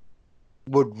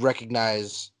would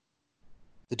recognize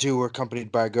the two were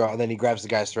accompanied by a girl, and then he grabs the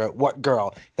guy's throat. What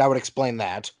girl? That would explain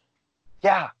that.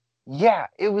 Yeah,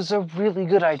 it was a really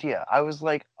good idea. I was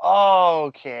like, oh,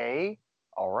 okay,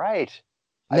 all right.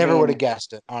 Never would have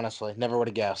guessed it, honestly. Never would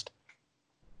have guessed.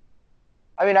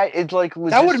 I mean, it's like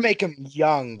that would make him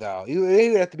young, though. He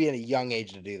would have to be at a young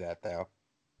age to do that, though.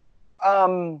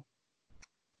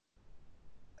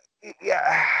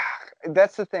 Yeah,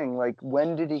 that's the thing. Like,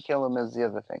 when did he kill him? Is the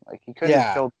other thing. Like, he couldn't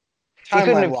have killed. He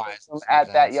couldn't have killed him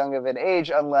at that young of an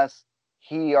age unless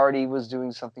he already was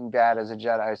doing something bad as a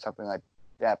Jedi or something like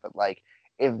that. But like,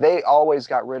 if they always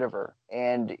got rid of her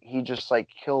and he just like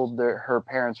killed her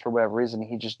parents for whatever reason,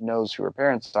 he just knows who her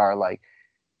parents are. Like,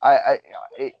 I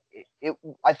it,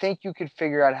 I think you could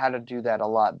figure out how to do that a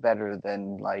lot better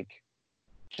than like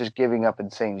just giving up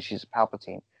and saying she's a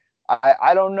Palpatine.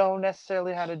 I don't know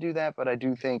necessarily how to do that, but I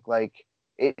do think like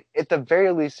it at the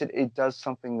very least it does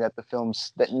something that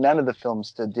none of the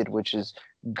films did, which is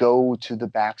go to the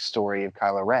backstory of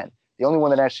Kylo Ren. The only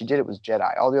one that actually did it was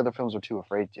Jedi. All the other films were too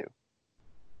afraid to.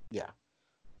 Yeah.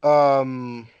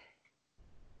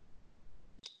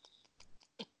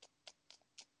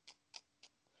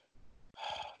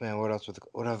 Man, what else?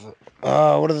 What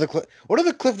are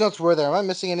the cliff notes were there? Am I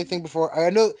missing anything before? I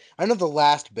know the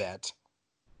last bit.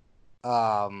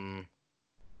 Where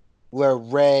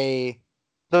Rey.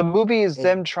 The movie is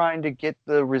them trying to get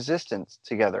the Resistance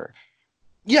together.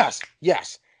 Yes.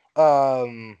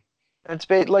 It's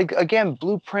like again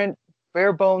blueprint,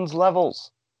 bare bones levels,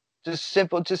 just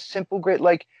simple, great.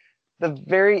 Like the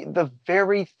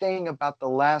very thing about the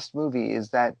last movie is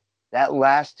that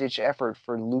last ditch effort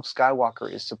for Luke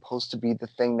Skywalker is supposed to be the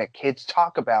thing that kids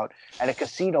talk about at a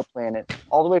casino planet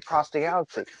all the way across the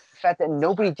galaxy. The fact that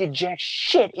nobody did jack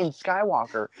shit in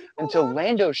Skywalker until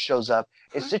Lando shows up,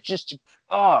 it's just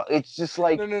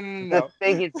like the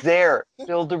thing is there.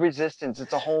 Build the Resistance.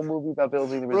 It's a whole movie about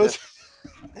building the Resistance.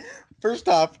 First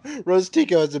off, Rose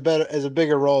Tico has a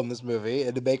bigger role in this movie,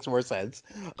 and it makes more sense.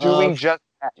 Doing just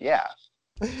that, yeah.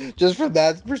 Just from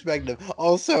that perspective.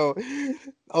 Also,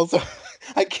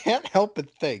 I can't help but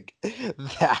think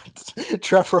that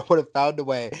Trevor would have found a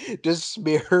way to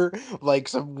smear like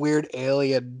some weird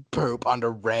alien poop onto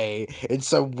Rey in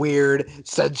some weird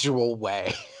sensual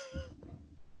way.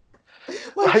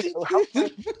 Like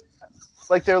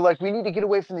they're like, we need to get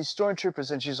away from these stormtroopers,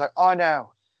 and she's like, oh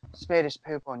no, smear this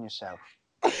poop on yourself.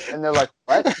 And they're like,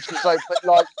 what? And she's like, but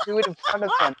like, do it in front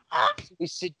of them. So we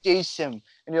seduce him.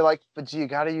 And you're like, but do you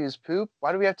got to use poop?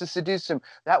 Why do we have to seduce him?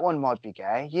 That one might be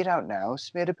gay. You don't know.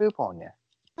 Smear the poop on you.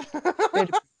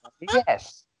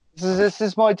 Yes. This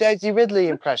is my Daisy Ridley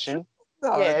impression.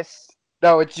 No, yes.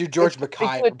 No, it's your George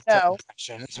Mackay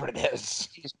impression. That's what it is.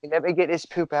 Let me get this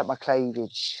poop out my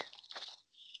cleavage.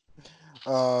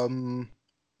 I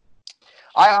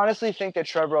honestly think that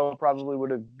Trevorrow probably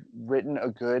would have written a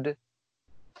good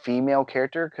female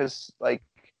character because, like,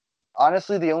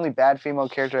 honestly, the only bad female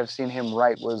character I've seen him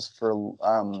write was for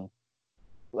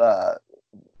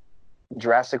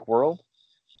Jurassic World.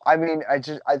 I mean, I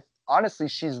honestly,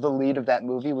 she's the lead of that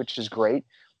movie, which is great,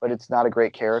 but it's not a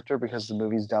great character because the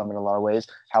movie's dumb in a lot of ways.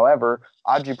 However,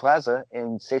 Aubrey Plaza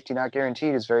in Safety Not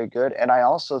Guaranteed is very good, and I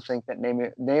also think that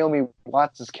Naomi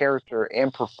Watts' character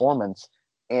and performance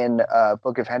in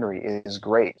Book of Henry is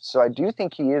great. So I do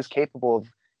think he is capable of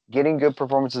getting good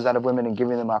performances out of women and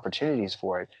giving them opportunities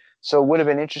for it. So it would have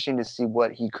been interesting to see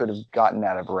what he could have gotten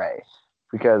out of Rey.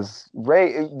 Because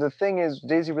Rey, the thing is,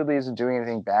 Daisy Ridley isn't doing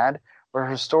anything bad, but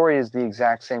her story is the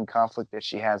exact same conflict that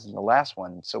she has in the last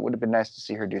one. So it would have been nice to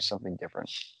see her do something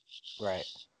different. Right.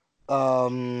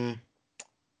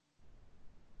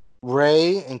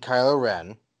 Rey and Kylo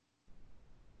Ren.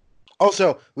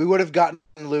 Also, we would have gotten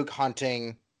Luke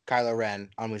hunting Kylo Ren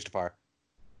on Mustafar.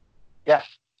 Yeah.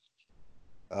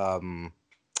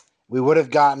 We would have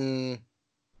gotten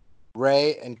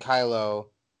Rey and Kylo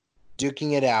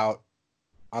duking it out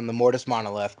on the Mortis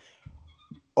Monolith.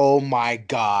 Oh my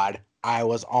god, I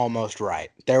was almost right.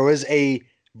 There was a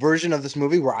version of this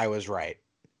movie where I was right.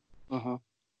 Mm-hmm.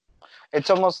 It's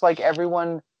almost like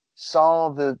everyone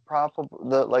saw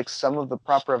some of the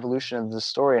proper evolution of the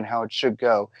story and how it should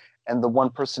go, and the one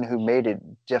person who made it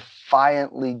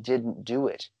defiantly didn't do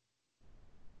it.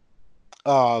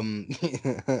 No,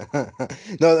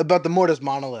 about the Mortis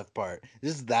Monolith part.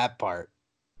 This is that part.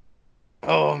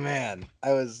 Oh man,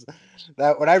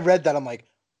 when I read that, I'm like,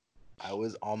 I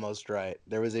was almost right.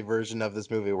 There was a version of this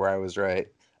movie where I was right.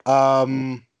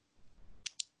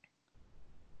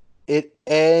 It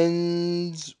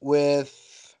ends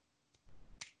with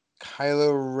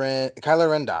Kylo Ren. Kylo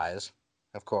Ren dies,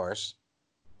 of course.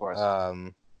 But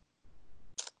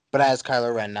as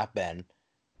Kylo Ren, not Ben,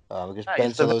 because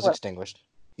Ben Solo is extinguished.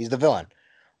 He's the villain.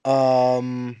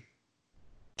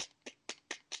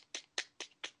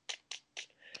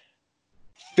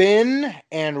 Finn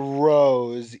and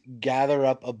Rose gather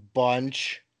up a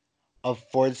bunch of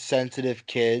Force-sensitive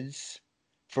kids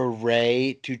for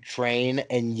Rey to train,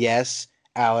 and yes,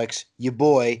 Alex, your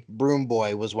boy, Broom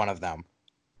Boy, was one of them.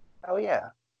 Oh,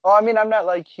 yeah. Well, I mean, I'm not,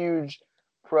 like, huge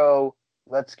pro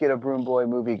let's get a Broom Boy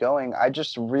movie going. I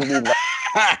just really like...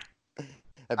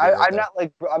 I'm not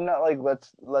like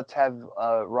let's have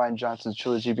Ryan Johnson's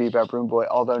trilogy be about Broom Boy.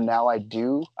 Although now I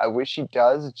do, I wish he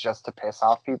does just to piss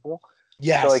off people.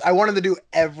 Yes, So, like, I want him to do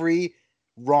every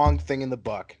wrong thing in the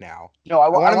book now. no, I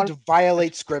want him to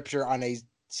violate scripture on a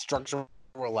structural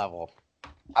level.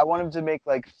 I want him to make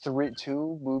like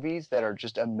two movies that are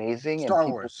just amazing Star and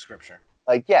people, Wars scripture.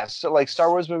 like, yes, so like Star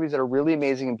Wars movies that are really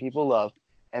amazing and people love.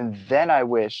 And then I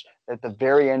wish that the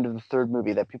very end of the third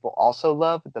movie that people also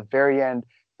love, at the very end,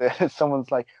 someone's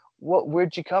like, "What?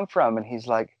 Where'd you come from?" And he's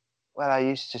like, "Well, I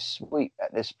used to sweep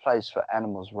at this place for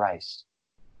animals' rice.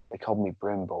 They called me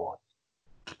Broom Boy."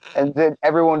 And then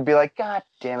everyone would be like, "God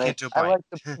damn it! Canto I Bight. like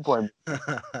the Broom Boy."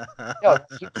 No,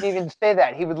 he didn't even say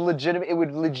that. It would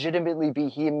legitimately be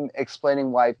him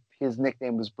explaining why his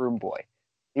nickname was Broom Boy.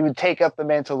 He would take up the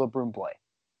mantle of Broom Boy.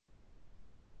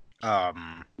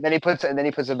 Then he puts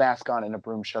a mask on and a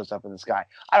broom shows up in the sky.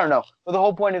 I don't know, but the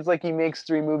whole point is like he makes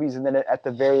 3 movies and then at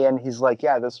the very end he's like,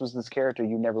 "Yeah, this was this character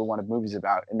you never wanted movies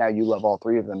about, and now you love all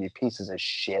 3 of them. You pieces of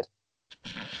shit."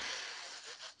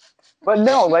 But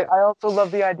no, like I also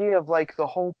love the idea of like the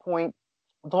whole point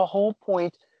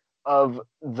of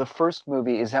the first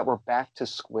movie is that we're back to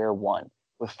square one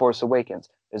with Force Awakens.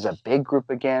 There's a big group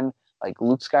again, like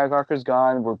Luke Skywalker's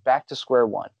gone, we're back to square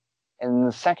one. And in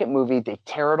the second movie, they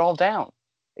tear it all down.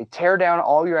 They tear down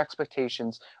all your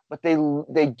expectations, but they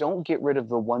don't get rid of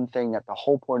the one thing that the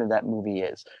whole point of that movie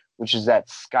is, which is that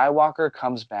Skywalker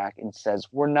comes back and says,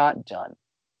 "We're not done.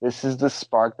 This is the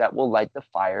spark that will light the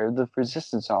fire of the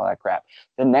resistance and all that crap."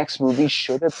 The next movie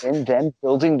should have been them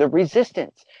building the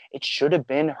resistance. It should have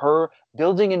been her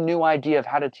building a new idea of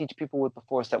how to teach people with the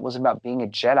Force that wasn't about being a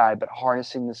Jedi, but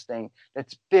harnessing this thing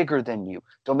that's bigger than you.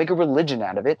 Don't make a religion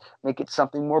out of it. Make it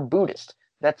something more Buddhist.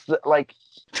 That's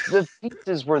the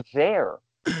pieces were there,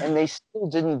 and they still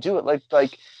didn't do it.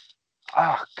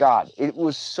 Oh God, it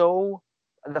was so.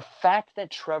 The fact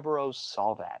that Trevorrow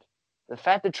saw that, the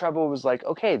fact that Trevorrow was like,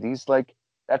 okay,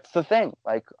 that's the thing.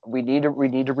 Like we need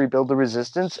to rebuild the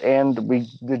resistance, and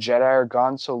the Jedi are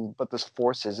gone. So, but this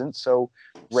Force isn't. So,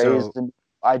 raise the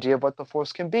idea of what the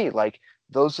Force can be. Like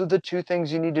those are the 2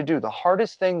 things you need to do. The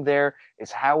hardest thing there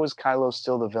is how is Kylo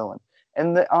still the villain?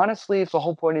 And honestly, if the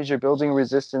whole point is you're building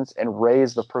resistance and Rey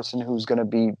is the person who's going to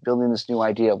be building this new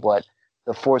idea of what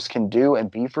the Force can do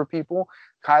and be for people,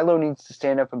 Kylo needs to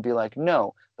stand up and be like,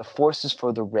 "No, the Force is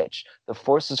for the rich. The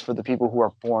Force is for the people who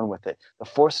are born with it. The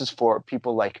Force is for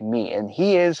people like me." And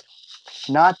he is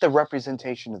not the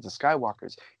representation of the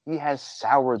Skywalkers. He has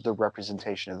soured the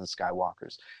representation of the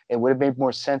Skywalkers. It would have made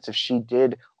more sense if she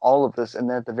did all of this and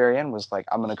then at the very end was like,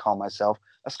 "I'm going to call myself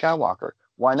a Skywalker."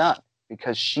 Why not?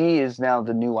 Because she is now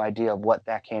the new idea of what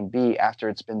that can be after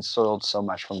it's been soiled so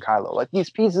much from Kylo. Like these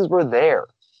pieces were there.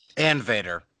 And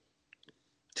Vader,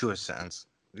 to a sense,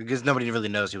 because nobody really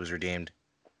knows he was redeemed.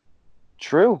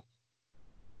 True.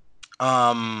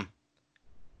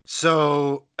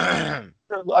 So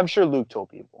I'm sure Luke told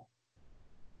people.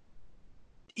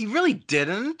 He really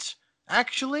didn't,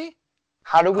 actually.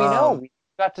 How do we know? We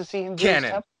got to see him do his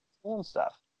temple and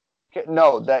stuff.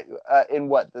 No, that in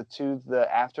what the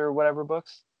after whatever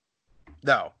books.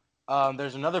 No,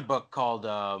 there's another book called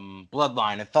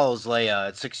Bloodline. It follows Leia.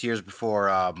 It's 6 years before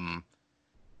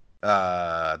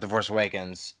The Force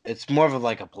Awakens. It's more of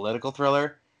a political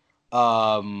thriller.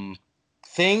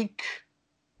 Think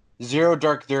Zero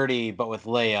Dark 30, but with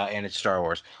Leia, and it's Star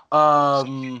Wars. Got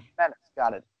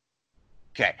it.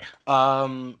 Okay.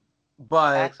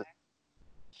 But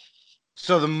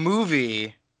so the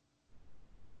movie,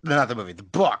 not the movie, the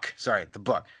book. Sorry, the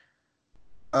book.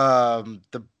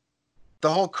 The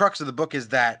whole crux of the book is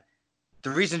that the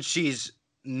reason she's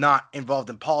not involved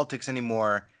in politics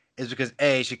anymore is because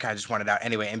A, she kind of just wanted out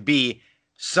anyway, and B,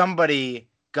 somebody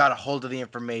got a hold of the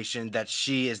information that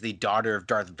she is the daughter of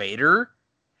Darth Vader,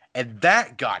 and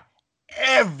that got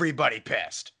everybody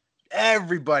pissed.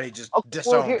 Everybody just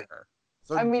disowned her.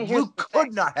 So Luke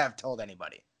could not have told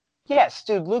anybody. Yes,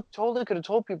 dude, Luke totally could have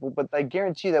told people, but I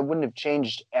guarantee you that wouldn't have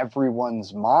changed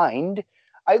everyone's mind.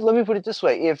 Let me put it this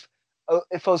way: if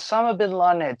Osama bin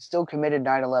Laden had still committed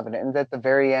 9/11, and at the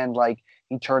very end,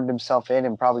 he turned himself in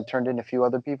and probably turned in a few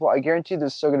other people, I guarantee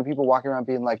there's still going to be people walking around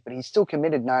being like, "But he still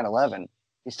committed 9/11.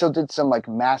 He still did some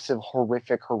massive,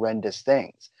 horrific, horrendous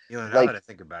things." Now that I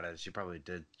think about it, she probably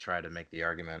did try to make the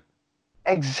argument.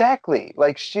 Exactly.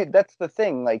 That's the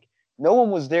thing. No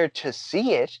one was there to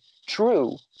see it.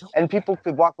 True. And people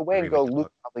could walk away and go,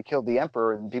 "Luke probably killed the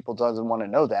Emperor," and people doesn't want to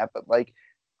know that. But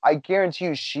I guarantee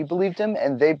you, she believed him,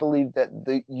 and they believed that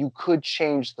you could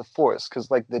change the Force because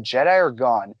the Jedi are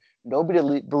gone.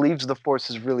 Nobody believes the Force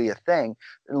is really a thing.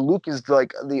 And Luke is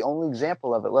the only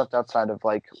example of it left outside of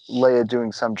Leia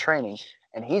doing some training.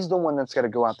 and he's the one that's got to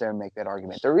go out there and make that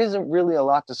argument. There isn't really a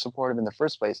lot to support him in the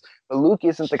first place, but Luke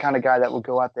isn't the kind of guy that would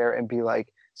go out there and be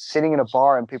like sitting in a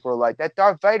bar and people are like, that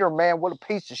Darth Vader man, what a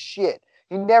piece of shit.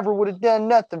 He never would have done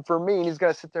nothing for me. And he's got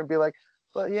to sit there and be like,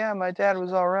 but yeah, my dad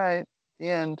was all right. The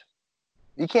end.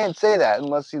 You can't say that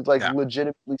unless he's like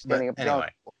legitimately standing up. Anyway.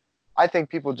 I think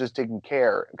people just didn't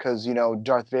care because,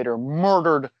 Darth Vader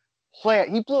murdered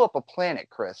he blew up a planet,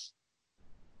 Chris.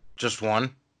 Just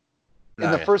one?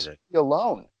 In the first movie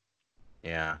alone.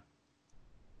 Yeah.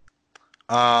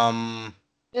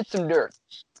 Did some dirt.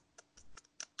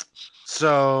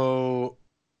 So,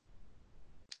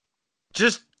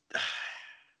 just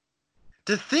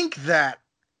to think that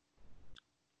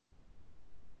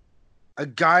a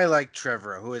guy like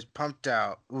Trevor, who has pumped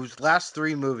out, whose last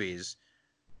 3 movies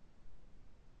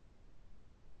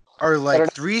are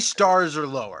like 3 stars or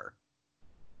lower.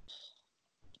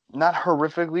 Not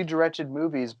horrifically directed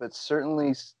movies, but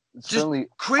certainly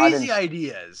crazy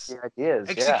ideas. Ideas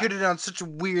executed on such a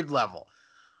weird level.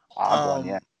 Odd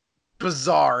one,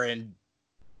 bizarre and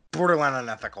borderline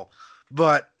unethical,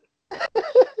 but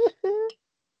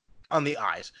on the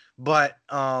eyes. But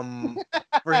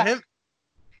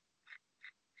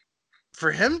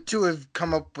for him to have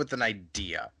come up with an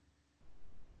idea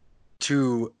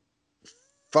to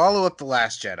follow up The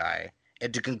Last Jedi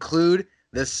and to conclude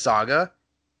this saga,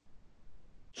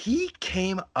 he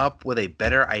came up with a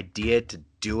better idea to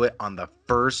do it on the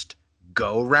first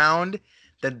go round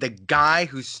than the guy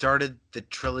who started the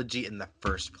trilogy in the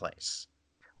first place.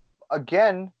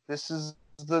 Again, this is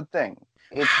the thing.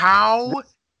 How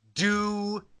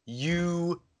do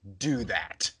you do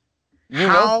that?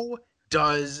 How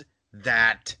does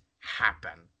that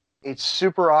happen? It's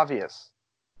super obvious.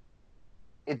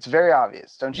 It's very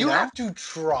obvious, don't you know? You have to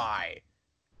try.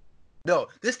 No,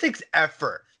 this takes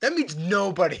effort. That means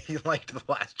nobody liked The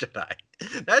Last Jedi.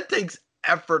 That takes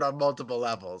effort on multiple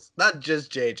levels, not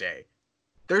just JJ.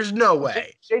 There's no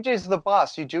way. JJ's the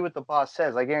boss. You do what the boss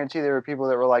says. I guarantee there were people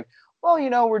that were like, well,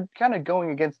 we're kind of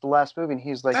going against the last movie. And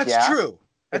he's like, That's true.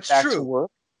 That's true.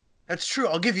 That's true.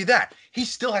 I'll give you that. He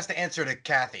still has to answer to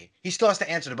Kathy. He still has to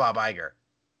answer to Bob Iger.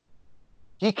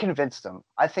 He convinced them.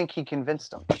 I think he convinced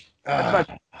them. I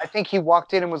think he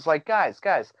walked in and was like, guys,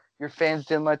 your fans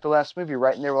didn't like the last movie,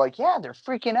 right? And they were like, yeah, they're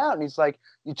freaking out. And he's like,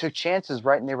 you took chances,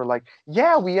 right? And they were like,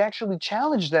 yeah, we actually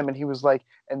challenged them. And he was like,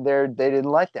 and they didn't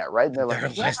like that, right? And they're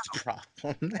like, yeah. The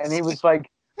problem. And he was like,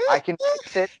 I can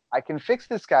fix it. I can fix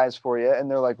this, guys, for you. And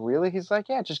they're like, really? He's like,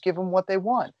 yeah, just give them what they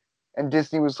want. And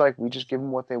Disney was like, we just give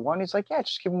them what they want. He's like, yeah,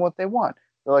 just give them what they want.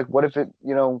 They're like, what if it,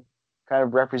 kind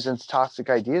of represents toxic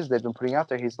ideas they've been putting out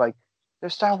there? He's like, they're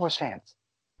Star Wars fans.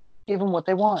 Give them what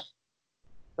they want.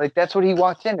 Like, that's what he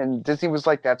walked in, and Disney was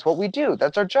like, that's what we do.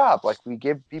 That's our job. Like, we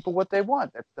give people what they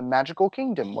want. That's the magical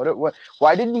kingdom.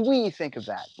 Why didn't we think of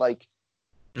that? Like,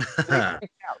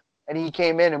 and he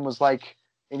came in and was like,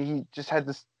 and he just had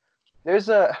this, there's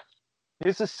a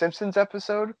Simpsons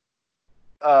episode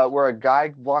where a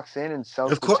guy walks in and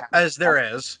sells. Of course, as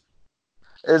there is.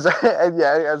 As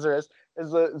there is.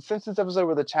 There's a Simpsons episode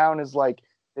where the town is like,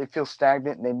 they feel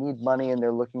stagnant and they need money and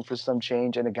they're looking for some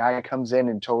change. And a guy comes in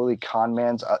and totally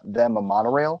conmans them a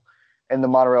monorail. And the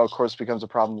monorail, of course, becomes a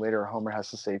problem later. Homer has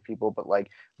to save people. But like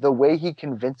the way he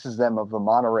convinces them of the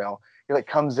monorail, he like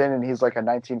comes in and he's like a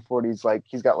 1940s, like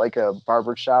he's got like a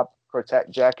barbershop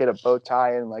quartet jacket, a bow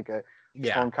tie, and like a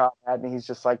phone cop hat. And he's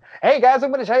just like, hey guys,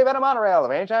 I'm going to tell you about a monorail.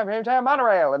 Anytime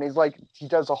monorail. And he's like, he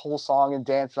does a whole song and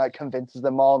dance and like convinces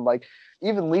them all. And like,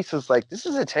 even Lisa's like, this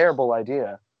is a terrible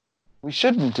idea. We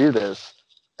shouldn't do this.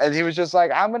 And he was just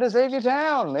like, I'm going to save your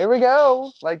town. There we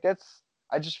go. Like,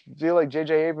 I just feel like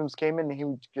J.J. Abrams came in and he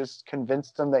just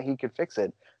convinced them that he could fix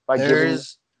it by giving them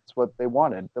what they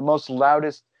wanted. The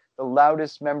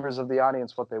loudest members of the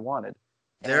audience what they wanted.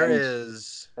 There you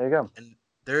go. And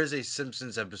there is a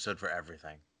Simpsons episode for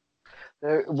everything.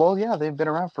 Well, yeah, they've been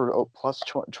around for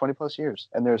 20 plus years,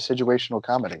 and they're a situational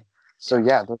comedy. So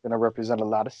yeah, they're going to represent a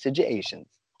lot of situations.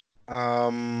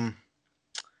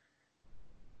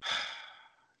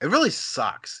 It really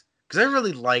sucks because I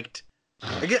really liked.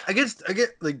 I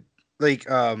get like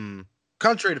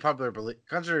contrary to popular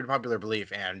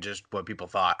belief and just what people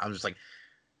thought. I'm just like,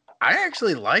 I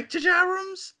actually liked J.J.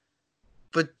 Abrams,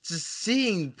 but just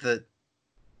seeing the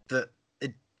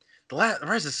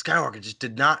Rise of Skywalker just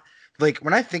did not like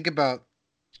when I think about.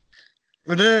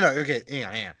 No. Okay,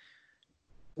 hang on.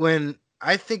 When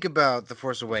I think about The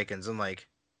Force Awakens, I'm like,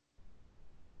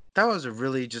 that was a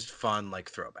really just fun like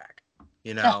throwback.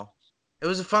 It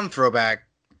was a fun throwback.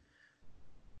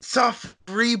 Soft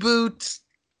reboot,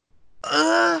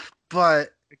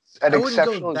 but an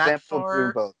exceptional example of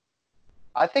doing both.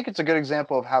 I think it's a good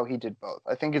example of how he did both.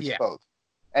 I think it's Yeah. both,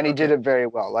 and he Okay. did it very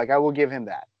well. Like I will give him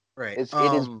that. Right. It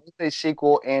is both a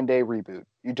sequel and a reboot.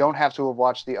 You don't have to have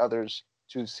watched the others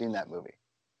to have seen that movie.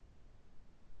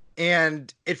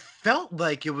 And it felt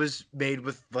like it was made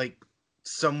with like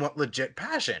somewhat legit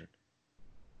passion.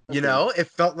 You Agreed. know, it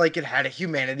felt like it had a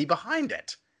humanity behind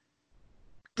it.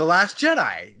 The Last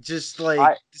Jedi, just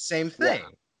like the same thing.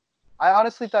 I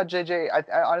honestly thought I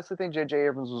honestly think J.J.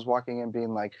 Abrams was walking in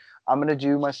being like, I'm going to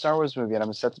do my Star Wars movie and I'm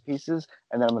going to set the pieces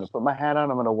and then I'm going to put my hat on,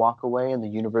 I'm going to walk away and the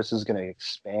universe is going to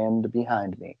expand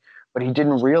behind me. But he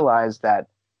didn't realize that,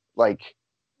 like,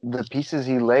 the pieces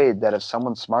he laid, that if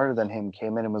someone smarter than him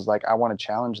came in and was like, I want to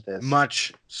challenge this, Much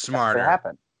that could smarter.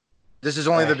 happen. This is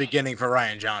only the beginning for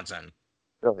Rian Johnson.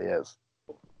 It really is.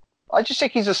 I just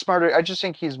think I just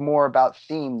think he's more about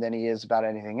theme than he is about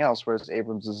anything else, whereas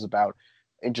Abrams is about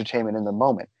entertainment in the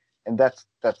moment. And that's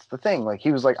the thing. Like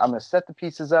he was like, I'm gonna set the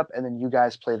pieces up and then you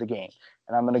guys play the game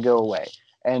and I'm gonna go away.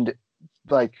 And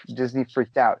like Disney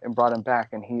freaked out and brought him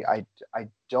back and I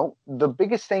don't the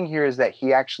biggest thing here is that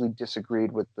he actually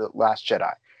disagreed with The Last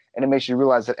Jedi. And it makes you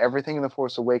realize that everything in The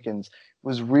Force Awakens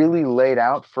was really laid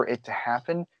out for it to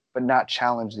happen, but not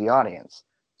challenge the audience.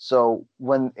 So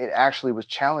when it actually was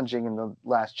challenging in The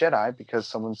Last Jedi, because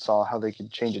someone saw how they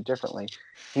could change it differently,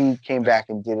 he came back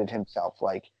and did it himself.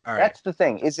 Like, All right. that's the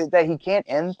thing. Is it that he can't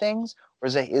end things, or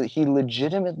is it he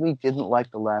legitimately didn't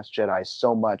like The Last Jedi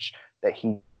so much that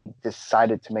he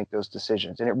decided to make those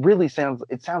decisions? And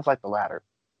it sounds like the latter.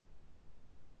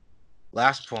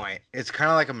 Last point. It's kind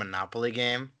of like a Monopoly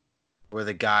game where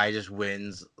the guy just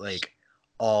wins like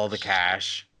all the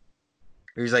cash.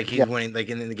 He's like Yeah. winning like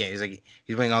in the game. He's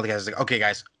winning all the cash. He's like, okay,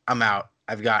 guys, I'm out.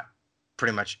 I've got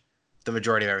pretty much the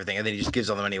majority of everything, and then he just gives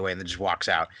all the money away and then just walks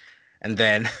out. And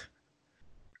then,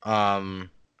 another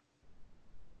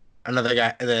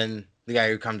guy, and then the guy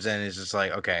who comes in is just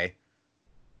like, okay,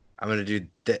 I'm gonna do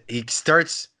that. He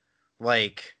starts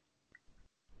like,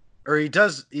 or he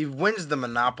does. He wins the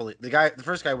Monopoly. The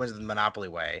first guy wins the Monopoly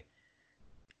way.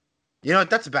 You know what?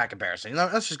 That's a bad comparison. You know,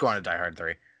 let's just go on to Die Hard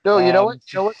 3. No, you know what?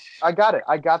 You know what? I got it.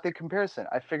 I got the comparison.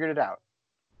 I figured it out.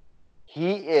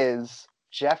 He is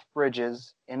Jeff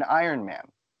Bridges in Iron Man.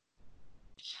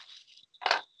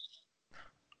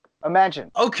 Imagine.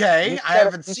 Okay, I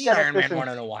haven't seen Iron Man this 1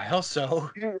 in a while,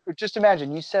 so. Just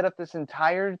imagine you set up this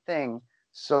entire thing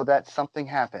so that something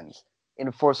happens.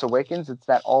 In Force Awakens, it's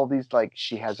that all these, like,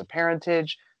 she has a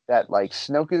parentage, that, like,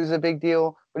 Snoke is a big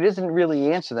deal, but he doesn't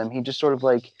really answer them. He just sort of,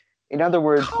 like, in other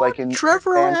words, like in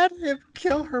Trevor Iron Man, had him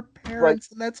kill her parents,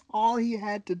 and that's all he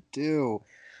had to do.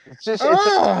 it's just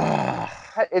Ugh.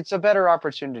 it's a better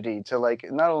opportunity to, like,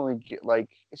 not only get, like,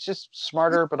 it's just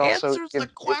smarter, but also Answers the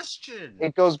question.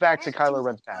 it goes back to Kylo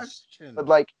Ren's past. But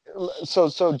like,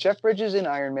 so Jeff Bridges in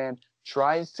Iron Man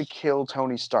tries to kill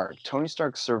Tony Stark. Tony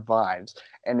Stark survives,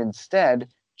 and instead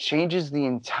changes the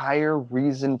entire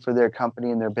reason for their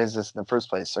company and their business in the first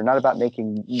place. They're not about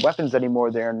making weapons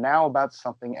anymore. They're now about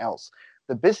something else.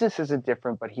 The business isn't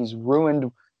different, but he's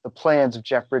ruined the plans of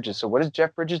Jeff Bridges. So what does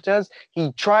Jeff Bridges does?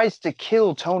 He tries to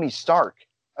kill Tony Stark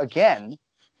again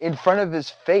in front of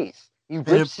his face. He In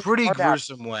a rips pretty his heart out.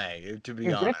 gruesome way, to be He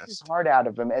rips his honest. heart out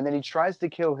of him, and then he tries to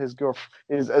kill his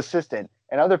his assistant,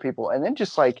 and other people, and then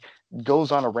just like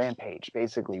goes on a rampage,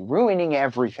 basically ruining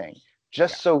everything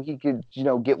just so he could,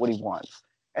 get what he wants.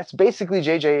 That's basically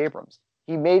J.J. Abrams.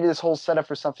 He made this whole setup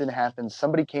for something to happen.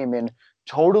 Somebody came in,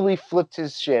 totally flipped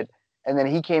his shit, and then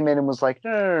he came in and was like,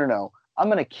 no. I'm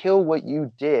gonna kill what you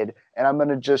did, and I'm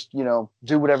gonna just, do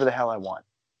whatever the hell I want.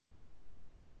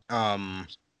 Oh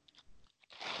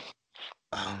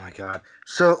my god.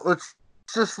 So let's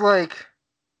just like.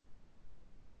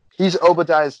 He's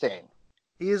Obadiah Stane.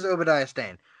 He is Obadiah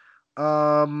Stane.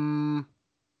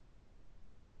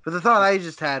 But the thought I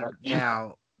just had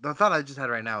now,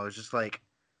 right now is just like,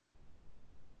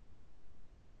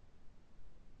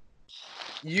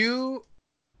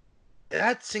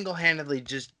 that single-handedly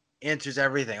just answers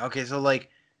everything. Okay, so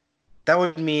like, that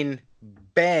would mean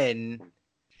Ben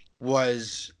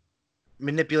was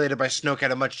manipulated by Snoke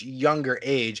at a much younger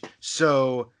age.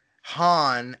 So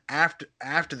Han, after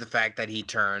the fact that he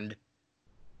turned,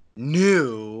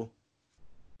 knew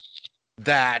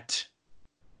that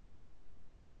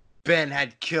Ben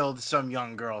had killed some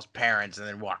young girl's parents and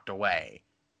then walked away.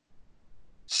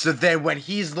 So then when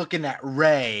he's looking at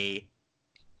Rey,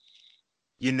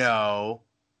 in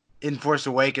Force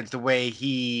Awakens, the way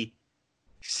he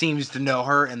seems to know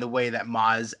her and the way that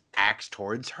Maz acts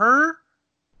towards her,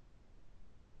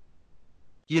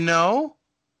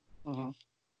 Mm-hmm.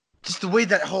 just the way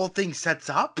that whole thing sets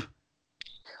up.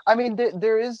 I mean,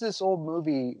 there is this old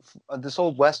movie, this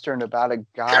old Western about a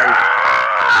guy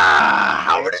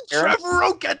How did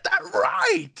Trevorrow get that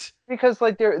right? Because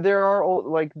like there are old,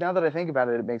 like, now that I think about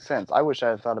it, it makes sense. I wish I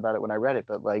had thought about it when I read it,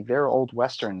 but like there are old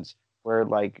westerns where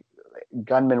like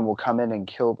gunmen will come in and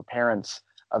kill the parents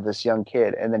of this young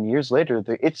kid, and then years later,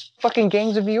 it's fucking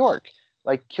Gangs of New York.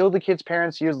 Like, kill the kid's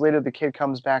parents. Years later, the kid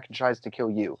comes back and tries to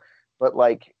kill you. But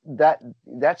like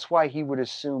that's why he would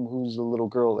assume who's the little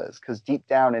girl is, because deep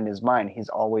down in his mind, he's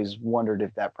always wondered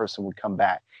if that person would come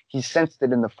back. He sensed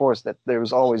it in the Force that there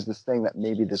was always this thing that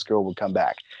maybe this girl would come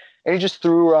back, and he just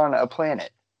threw her on a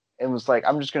planet and was like,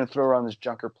 "I'm just going to throw her on this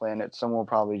junker planet. Someone will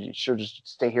probably she'll just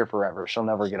stay here forever. She'll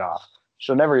never get off.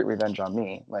 She'll never get revenge on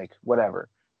me. Like, whatever."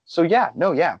 So yeah,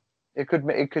 it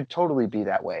could totally be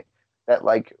that way. That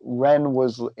like Ren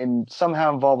was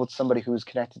somehow involved with somebody who was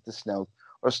connected to Snoke,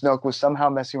 or Snoke was somehow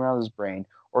messing around with his brain,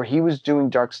 or he was doing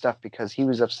dark stuff because he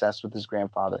was obsessed with his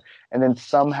grandfather, and then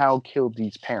somehow killed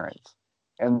these parents.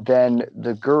 And then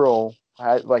the girl,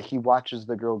 like, he watches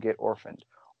the girl get orphaned,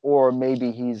 or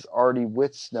maybe he's already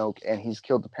with Snoke and he's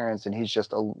killed the parents, and he's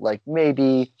just like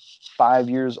maybe 5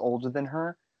 years older than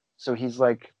her, so he's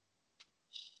like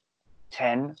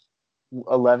 10,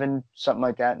 11, something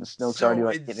like that, and Snoke's already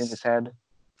like getting in his head.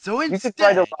 So you could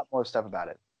write a lot more stuff about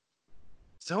it.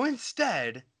 So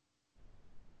instead,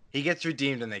 he gets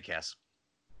redeemed and they kiss.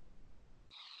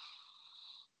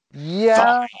 Yeah,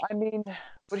 Fine. I mean,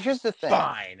 but here's the thing.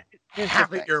 Fine.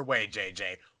 Have it your way,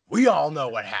 JJ. We all know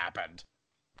what happened.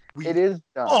 It is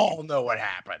dumb. All know what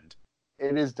happened.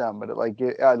 It is dumb, but I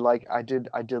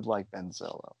did like Ben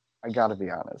Solo. I gotta be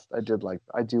honest. I do like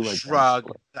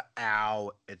Shrug the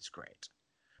ow. It's great.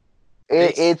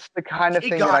 It's the kind of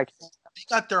thing that they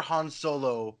got their Han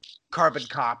Solo carbon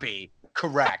copy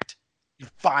correct in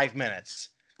 5 minutes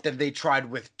than they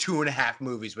tried with 2.5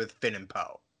 movies with Finn and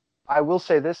Poe. I will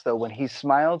say this though, when he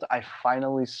smiled, I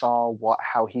finally saw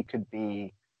how he could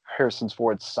be Harrison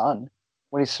Ford's son.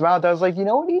 When he smiled, I was like, you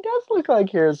know what? He does look like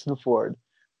Harrison Ford.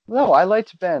 No, I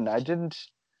liked Ben. I didn't.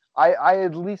 I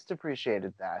at least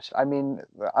appreciated that. I mean,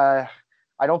 I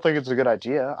don't think it's a good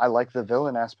idea. I like the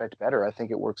villain aspect better. I think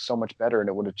it works so much better, and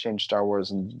it would have changed Star Wars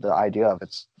and the idea of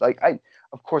it's like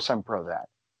of course I'm pro that,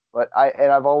 but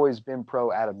I've always been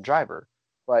pro Adam Driver.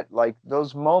 But like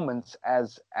those moments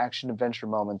as action adventure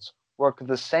moments work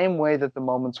the same way that the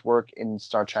moments work in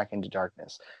Star Trek Into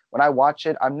Darkness. When I watch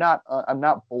it, I'm not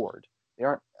bored. They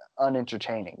aren't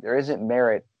unentertaining. There isn't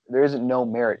merit. There isn't no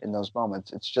merit in those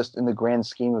moments. It's just in the grand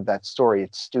scheme of that story,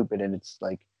 it's stupid, and it's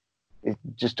like,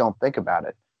 just don't think about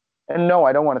it. And no,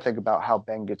 I don't want to think about how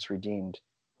Ben gets redeemed.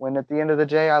 When at the end of the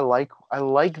day, I like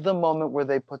the moment where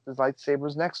they put the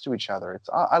lightsabers next to each other.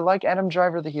 I like Adam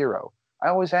Driver, the hero. I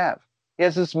always have. He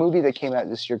has this movie that came out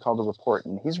this year called The Report,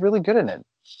 and he's really good in it.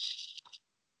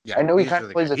 Yeah, I know he kind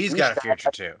of plays He's got a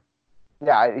future too.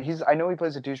 Yeah, I know he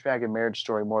plays a douchebag in Marriage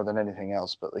Story more than anything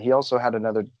else, but he also had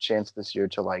another chance this year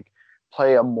to like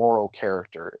play a moral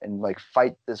character and like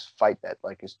fight this fight that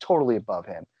like is totally above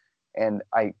him. And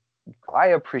I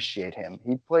appreciate him.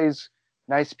 He plays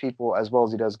nice people as well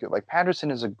as he does good. Like, Patterson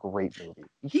is a great movie.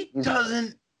 He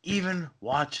doesn't even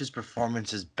watch his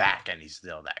performances back, and he's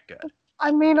still that good. I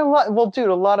mean, a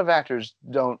lot of actors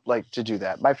don't like to do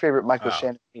that. My favorite, Michael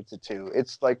Shannon, hates it too.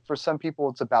 It's like, for some people,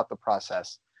 it's about the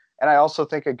process. And I also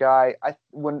think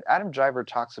when Adam Driver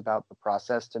talks about the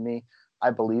process to me, I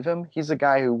believe him. He's a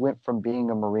guy who went from being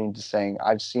a Marine to saying,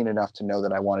 I've seen enough to know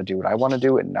that I want to do what I want to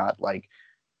do and not like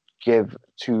give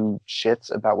two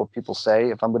shits about what people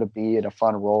say. If I'm going to be in a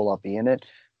fun role, I'll be in it.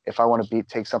 If I want to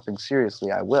take something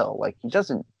seriously, I will. Like,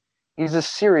 he's a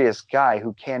serious guy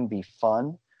who can be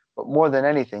fun, but more than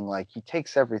anything, like, he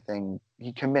commits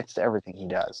to everything he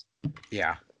does.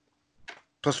 Yeah.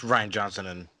 Plus Rian Johnson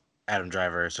and Adam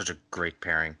Driver is such a great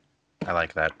pairing. I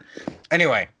like that.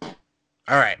 Anyway, all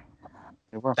right.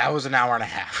 That was an hour and a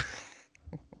half.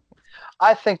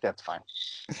 I think that's fine.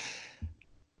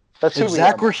 If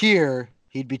Zach were here,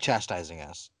 he'd be chastising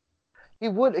us. He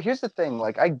would. Here's the thing.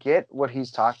 Like, I get what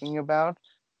he's talking about,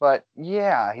 but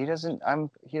yeah, he doesn't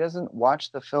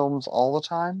watch the films all the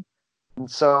time,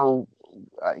 and so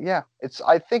yeah,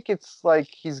 I think it's like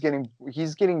he's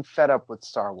getting fed up with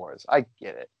Star Wars. I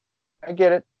get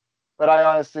it. But I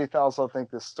honestly also think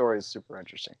this story is super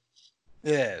interesting.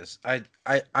 It is. I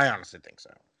honestly think so.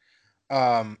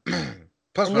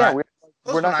 Plus,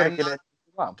 we're not going to get it.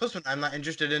 Plus, when I'm not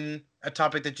interested in a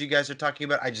topic that you guys are talking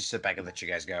about, I just sit back and let you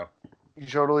guys go. You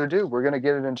totally do. We're going to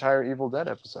get an entire Evil Dead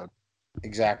episode.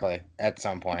 Exactly. At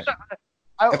some point.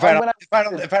 If I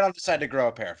don't decide to grow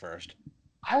a pair first.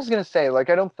 I was gonna say, like,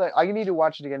 I don't think I need to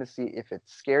watch it again to see if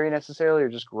it's scary necessarily or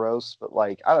just gross. But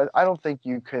like, I don't think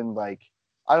you can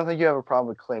I don't think you have a problem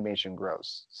with claymation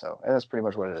gross. So, and that's pretty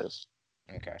much what it is.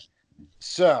 Okay.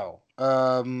 So,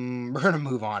 we're gonna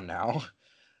move on now.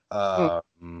 Like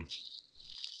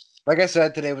I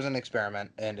said, today was an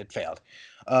experiment and it failed.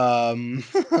 I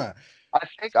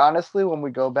think honestly, when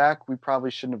we go back, we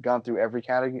probably shouldn't have gone through every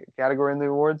category in the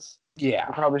awards. We Yeah,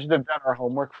 probably should have done our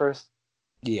homework first.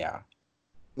 yeah.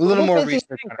 A We're little more busy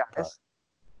research men, on our part. guys.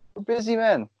 We're busy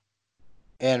men.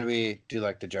 And we do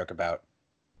like to joke about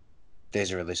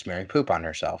Daisy Ridley smearing poop on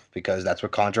herself because that's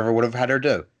what Colin Trevor would have had her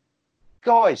do.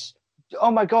 Guys,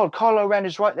 oh my God, Kylo Ren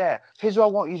is right there. Here's what I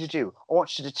want you to do. I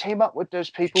want you to team up with those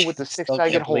people with the Still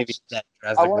six-legged can't believe he horse. did that in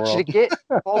I Jurassic want you World. to get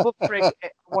Boba Frick. I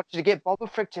want you to get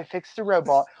Boba Frick to fix the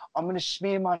robot. I'm going to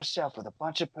smear myself with a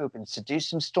bunch of poop and seduce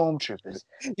some stormtroopers.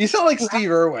 You sound like You Steve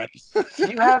Irwin.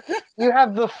 You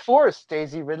have the Force,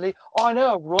 Daisy Ridley. I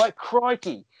know, right?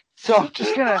 Crikey. So I'm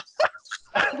just gonna.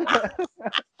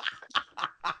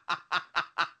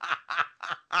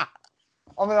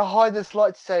 I'm gonna hide this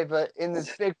lightsaber in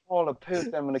this big pile of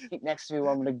poop that I'm gonna keep next to me.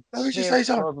 I'm gonna. Let me just smear say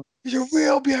something. all over- He's a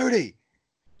real beauty.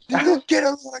 You don't get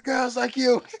a lot of girls like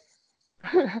you.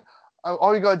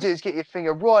 All you gotta do is get your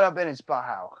finger right up in its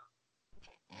butthole.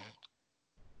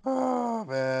 Oh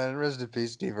man, rest in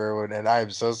peace, Steve Irwin, and I am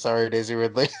so sorry, Daisy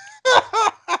Ridley.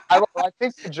 I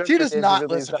think the joke She with does Daisy not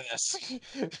Ridley is listen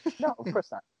that to this. no, of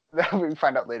course not. We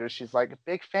find out later she's like a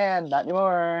big fan, not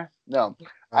anymore. No,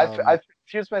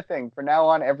 here's my thing. For now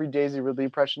on, every Daisy Ridley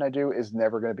impression I do is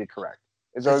never going to be correct.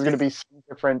 It's always going to be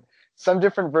some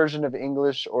different version of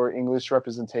English or English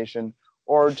representation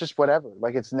or just whatever.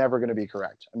 Like it's never going to be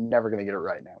correct. I'm never going to get it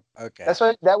right now. Okay. That's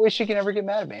why that way she can never get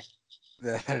mad at me.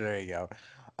 There you go.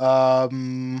 I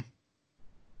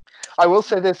will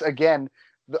say this again.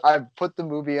 I put the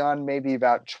movie on maybe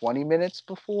about 20 minutes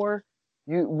before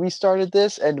we started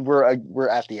this, and we're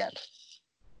at the end.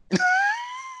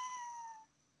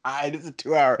 It is a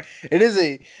 2 hour. It is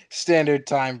a standard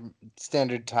time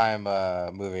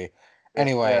movie.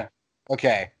 Anyway, Yeah.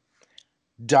 okay.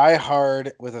 Die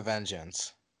Hard with a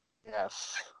Vengeance.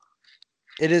 Yes.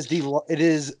 It is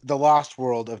the Lost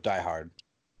World of Die Hard.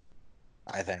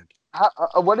 I think.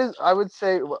 I would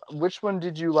say, which one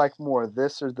did you like more,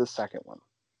 this or the second one?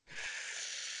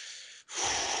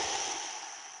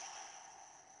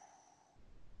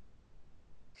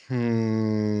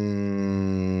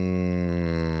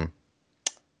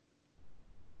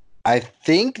 I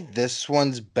think this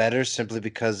one's better simply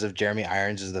because of Jeremy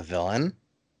Irons as the villain,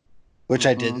 which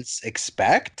I didn't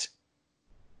expect.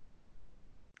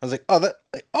 I was like,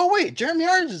 oh wait, Jeremy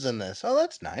Irons is in this. Oh,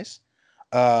 that's nice.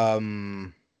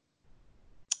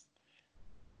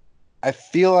 I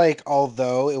feel like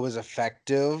although it was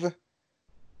effective,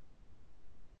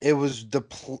 it was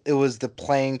the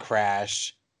plane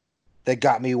crash that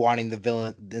got me wanting the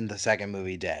villain in the second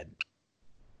movie dead.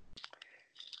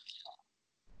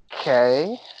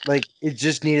 Okay. Like it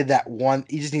just needed that one.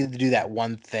 He just needed to do that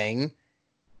one thing,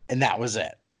 and that was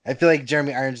it. I feel like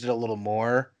Jeremy Irons did a little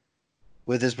more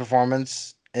with his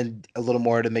performance and a little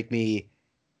more to make me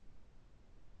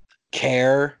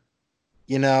care,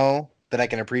 that I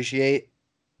can appreciate.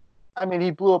 I mean,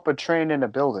 he blew up a train in a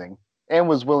building and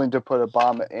was willing to put a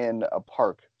bomb in a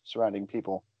park surrounding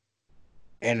people.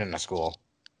 And in a school.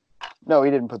 No,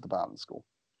 he didn't put the bomb in the school.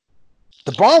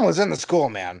 The bomb was in the school,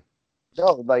 man.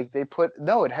 No,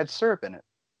 it had syrup in it.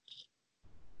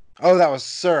 Oh, that was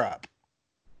syrup.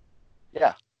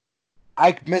 Yeah.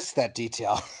 I missed that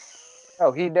detail.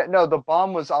 No, the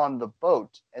bomb was on the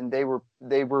boat, and they were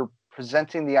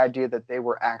presenting the idea that they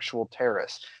were actual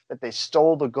terrorists, that they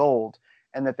stole the gold,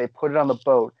 and that they put it on the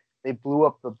boat. They blew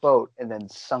up the boat and then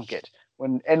sunk it.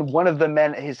 And one of the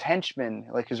men, his henchmen,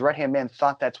 like his right-hand man,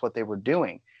 thought that's what they were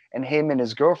doing, and him and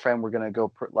his girlfriend were gonna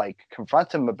go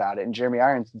confront him about it, and Jeremy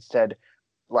Irons instead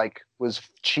was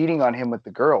cheating on him with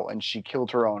the girl, and she killed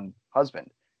her own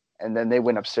husband, and then they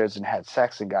went upstairs and had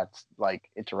sex and got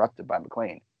interrupted by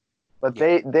McClane. But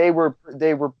Yeah. they were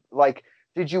like,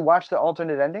 did you watch the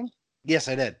alternate ending? Yes,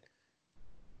 I did.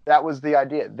 That was the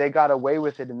idea. They got away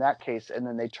with it in that case, and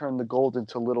then they turned the gold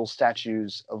into little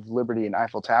statues of Liberty and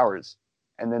Eiffel Towers,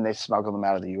 and then they smuggled them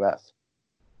out of the U.S.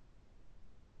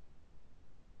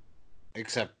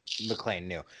 Except McClane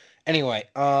knew. Anyway,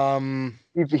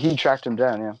 He tracked him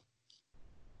down, yeah.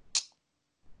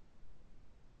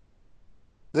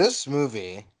 This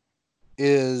movie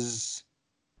is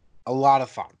a lot of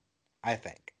fun, I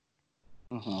think.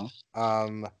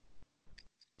 Mm-hmm.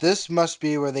 This must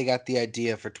be where they got the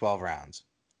idea for 12 rounds.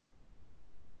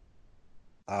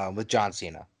 With John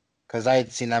Cena, because I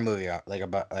had seen that movie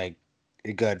about a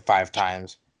good 5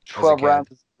 times. 12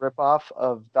 rounds is a ripoff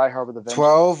of Die Hard with a Vengeance.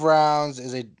 12 rounds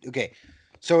is okay.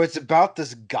 So it's about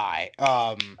this guy.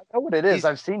 I know what it is.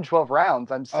 I've seen 12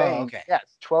 Rounds. I'm saying okay. yes,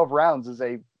 12 Rounds is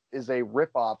a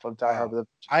ripoff of Die Hard.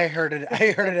 I heard it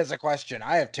as a question.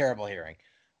 I have terrible hearing.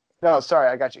 No, sorry,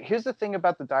 I got you. Here's the thing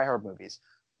about the Die Hard movies.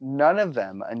 None of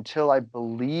them, until I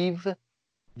believe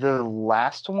the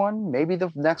last one, maybe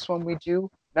the next one we do,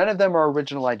 none of them are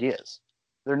original ideas.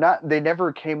 They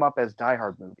never came up as Die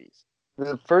Hard movies.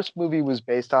 The first movie was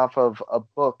based off of a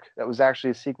book that was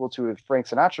actually a sequel to a Frank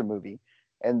Sinatra movie,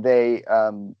 and they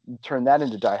turned that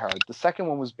into Die Hard. The second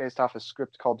one was based off a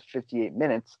script called 58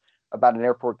 Minutes about an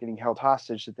airport getting held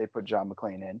hostage that they put John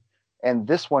McClane in. And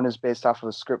this one is based off of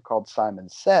a script called Simon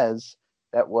Says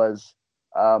that was,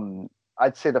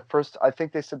 I'd say I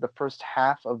think they said the first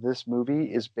half of this movie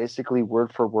is basically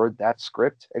word for word that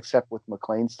script, except with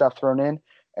McClane stuff thrown in.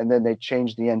 And then they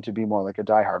changed the end to be more like a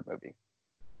Die Hard movie.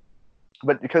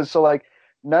 But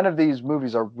none of these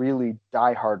movies are really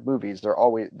Die Hard movies. They're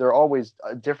always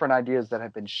different ideas that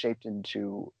have been shaped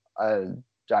into a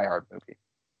Die Hard movie.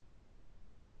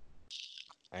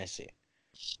 I see.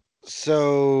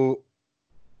 So,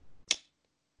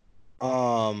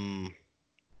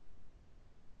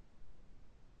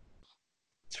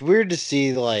 it's weird to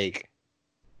see, like,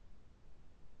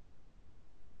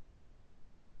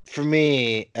 for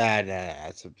me,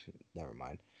 never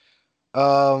mind.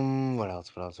 What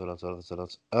else?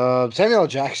 Samuel L.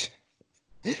 Jackson.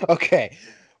 Okay,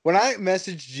 when I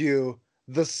messaged you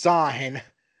the sign,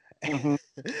 Mm-hmm.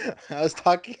 I was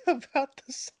talking about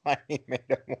the sign he made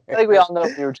him wear. I think we all know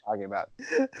what you were talking about.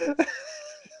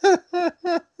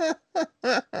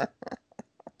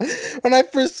 When I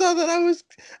first saw that, I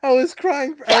was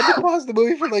crying. I had to pause the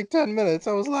movie for like 10 minutes.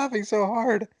 I was laughing so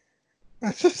hard. I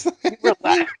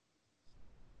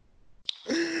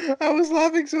was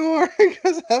laughing so hard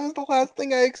because that was the last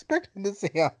thing I expected to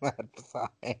see on that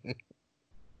sign.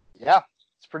 Yeah,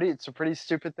 it's a pretty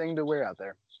stupid thing to wear out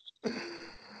there.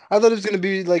 I thought it was gonna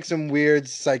be like some weird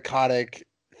psychotic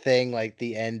thing, like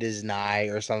the end is nigh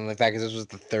or something like that, because this was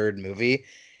the third movie,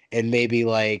 and maybe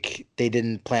like they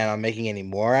didn't plan on making any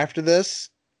more after this,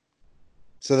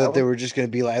 so that they were just gonna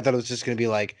be like, I thought it was just gonna be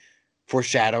like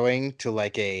foreshadowing to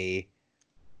like an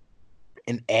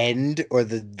end, or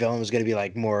the villain was gonna be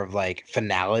like more of like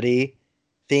finality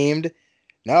themed.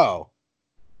 No,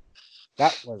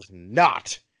 that was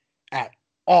not at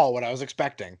all what I was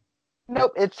expecting.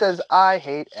 Nope, it says I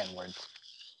hate N-words.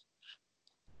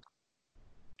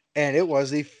 And it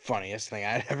was the funniest thing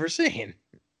I'd ever seen.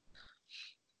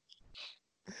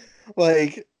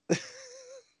 Like,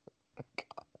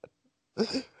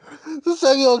 God.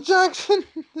 Samuel Jackson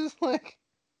is like,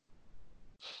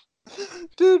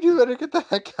 dude, you better get the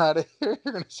heck out of here.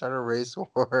 You're gonna start a race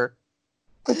war.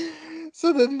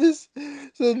 So then this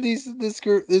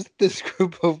group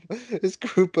of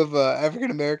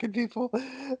African American people,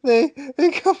 they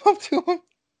come up to him,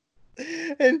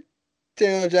 and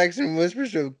Samuel Jackson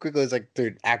whispers to him quickly, "It's like,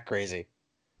 dude, act crazy."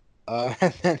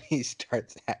 And then he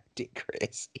starts acting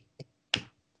crazy.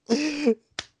 Yeah.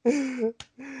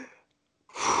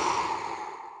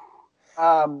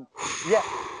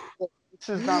 This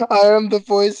is not. I am the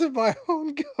voice of my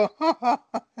own God.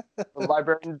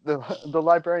 The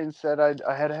librarian said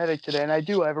I had a headache today, and I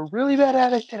do. I have a really bad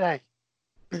headache today.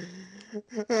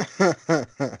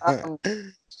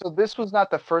 So this was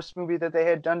not the first movie that they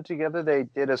had done together. They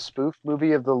did a spoof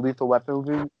movie of the Lethal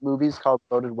Weapon movies called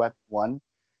Loaded Weapon 1.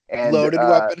 And Loaded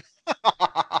Weapon.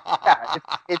 Yeah,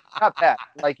 it's not bad.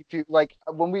 Like if you like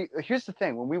here's the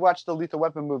thing, when we watch the Lethal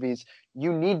Weapon movies,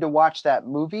 you need to watch that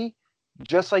movie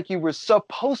just like you were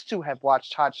supposed to have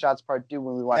watched Hot Shots Part 2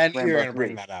 when we watched And Rambo you're gonna 3.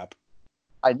 bring that up.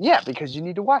 Yeah, because you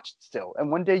need to watch it still.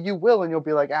 And one day you will, and you'll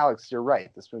be like, Alex, you're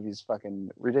right. This movie's fucking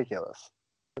ridiculous.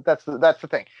 But that's the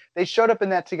thing. They showed up in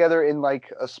that together in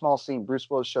like a small scene. Bruce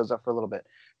Willis shows up for a little bit.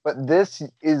 But this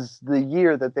is the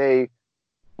year that they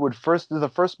would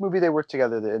the first movie they worked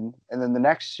together in, and then the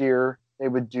next year they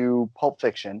would do Pulp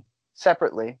Fiction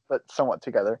separately, but somewhat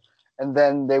together. And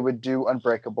then they would do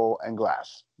Unbreakable and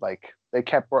Glass. Like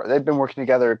they've been working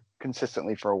together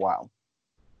consistently for a while.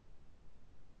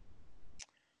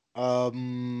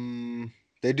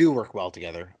 They do work well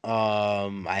together.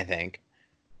 I think.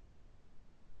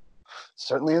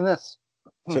 Certainly in this.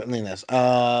 Certainly in this.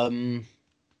 Oh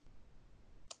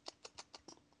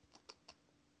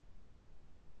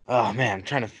man, I'm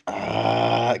trying to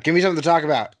give me something to talk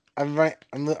about. I'm running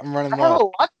I have a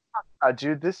low. lot to talk about,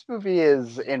 dude. This movie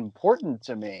is important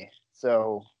to me.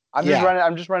 So I'm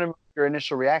just running your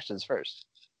initial reactions first.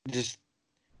 Just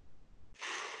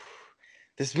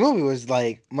this movie was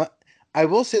like, I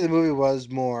will say the movie was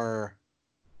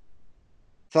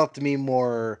felt to me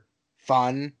more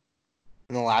fun,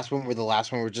 And the last one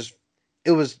were just,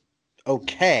 it was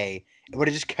okay, but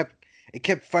it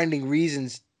kept finding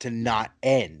reasons to not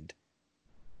end.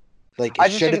 Like I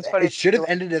just think it's funny. it should have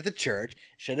ended at the church.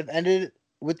 Should have ended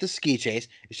with the ski chase.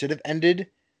 It should have ended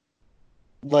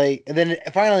like, and then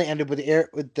it finally ended with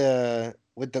the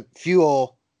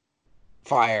fuel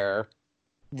fire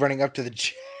running up to the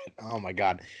jet. Oh my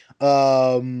god.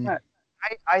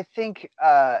 I think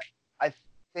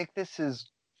this is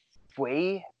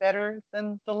way better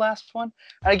than the last one.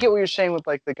 And I get what you're saying with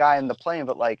like the guy in the plane,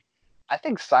 but like I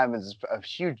think Simon's a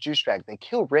huge douchebag. They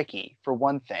kill Ricky for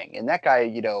one thing, and that guy,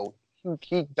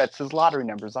 he bets his lottery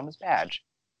numbers on his badge.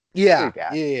 Yeah, Pretty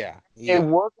bad. yeah. It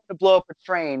worked to blow up a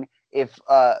train if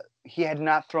he had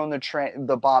not thrown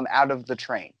the bomb out of the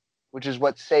train, which is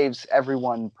what saves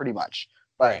everyone pretty much.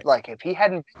 But Right. like if he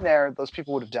hadn't been there, those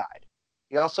people would have died.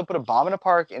 He also put a bomb in a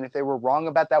park, and if they were wrong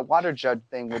about that water jug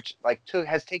thing, which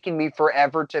has taken me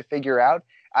forever to figure out,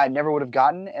 I never would have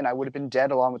gotten, and I would have been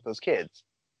dead along with those kids.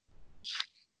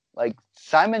 Like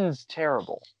Simon's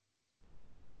terrible.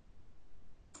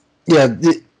 Yeah.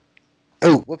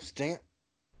 Whoops, dang it.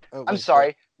 Oh, I'm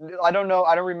sorry. I don't know.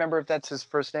 I don't remember if that's his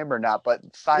first name or not, but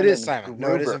Simon. It is Simon. Gruber.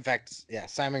 No, it is in fact,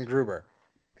 Simon Gruber.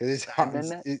 Because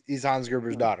he's Hans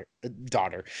Gruber's daughter.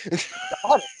 Daughter.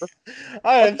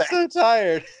 I'm so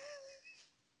tired.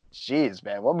 Jeez,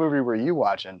 man, what movie were you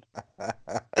watching?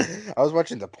 I was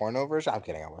watching the porno version. I'm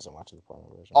kidding. I wasn't watching the porno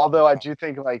version. Although I do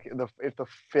think like if the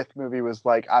fifth movie was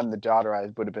like I'm the daughter, I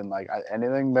would have been like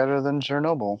anything better than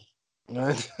Chernobyl.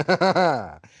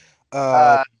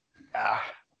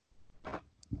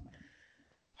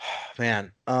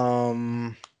 Man.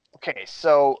 Okay,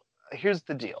 so here's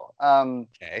the deal.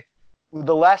 Okay.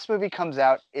 The last movie comes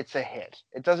out, it's a hit.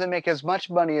 It doesn't make as much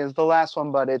money as the last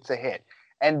one, but it's a hit.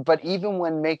 But even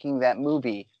when making that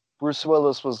movie, Bruce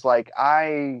Willis was like,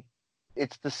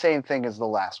 it's the same thing as the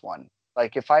last one.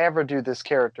 Like if I ever do this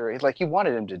character, like he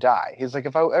wanted him to die. He's like,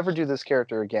 if I ever do this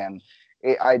character again,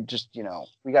 I just,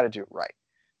 we got to do it right.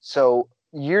 So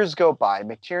years go by.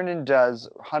 McTiernan does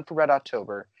Hunt for Red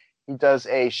October. He does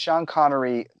a Sean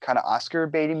Connery kind of Oscar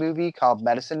baity movie called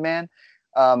Medicine Man.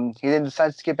 He then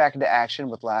decides to get back into action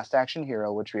with Last Action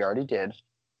Hero, which we already did.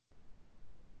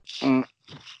 And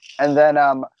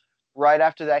then right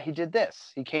after that, he did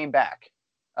this. He came back.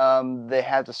 They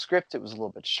had the script. It was a little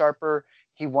bit sharper.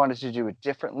 He wanted to do it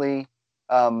differently.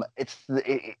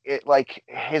 Like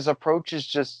his approach is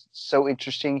just so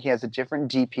interesting. He has a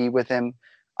different DP with him.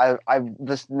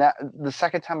 The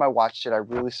second time I watched it, I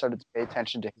really started to pay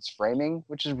attention to his framing,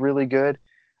 which is really good.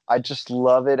 I just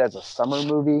love it as a summer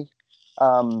movie.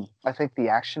 I think the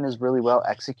action is really well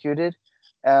executed.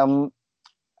 And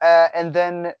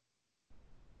then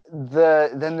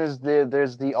there's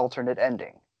the alternate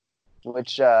ending.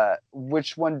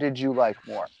 Which one did you like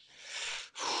more?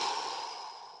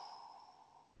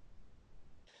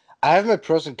 I have my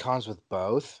pros and cons with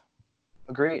both.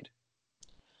 Agreed.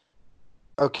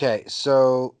 Okay,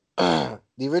 so the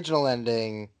original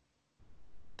ending,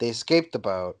 they escape the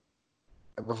boat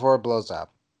before it blows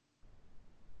up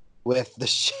with the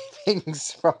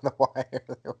shavings from the wire.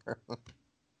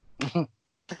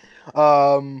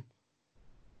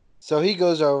 So he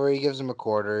goes over, he gives him a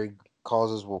quarter, he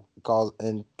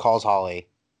calls Holly.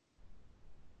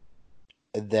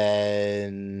 And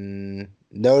then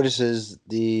notices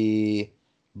the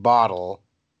bottle,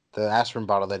 the aspirin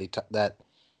bottle that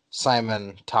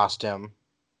Simon tossed him.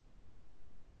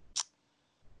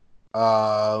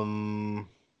 And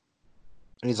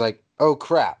he's like, "Oh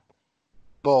crap!"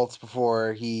 Bolts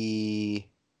before he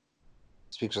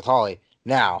speaks with Holly.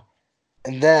 Now,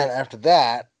 and then after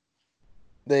that,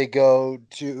 they go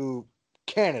to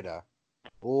Canada.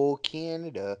 Oh,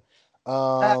 Canada.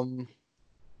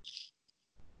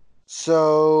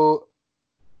 So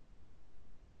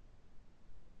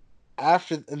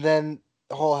then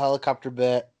the whole helicopter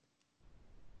bit,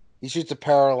 he shoots a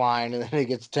power line and then he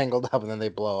gets tangled up and then they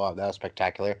blow up. That was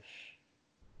spectacular.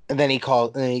 And then he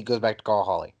goes back to call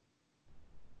Holly.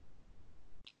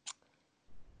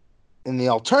 In the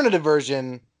alternative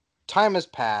version, time has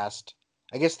passed.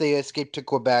 I guess they escaped to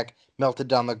Quebec, melted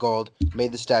down the gold,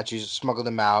 made the statues, smuggled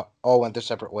them out, all went their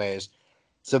separate ways.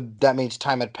 So that means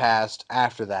time had passed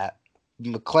after that.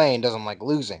 McClane doesn't like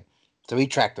losing, so he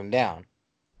tracked them down.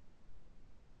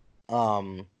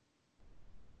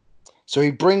 So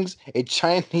he brings a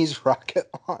Chinese rocket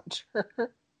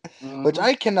launcher, which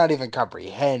I cannot even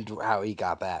comprehend how he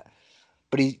got that.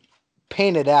 But he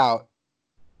painted out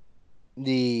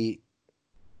the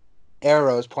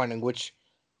arrows pointing which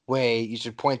way you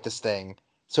should point this thing,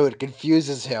 so it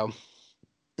confuses him.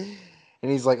 And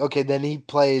he's like, okay, then he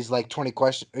plays like 20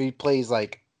 questions, or he plays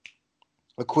like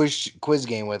a quiz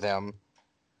game with him,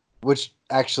 which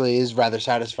actually is rather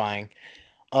satisfying.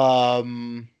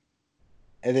 And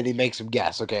then he makes him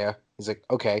guess. Okay, he's like,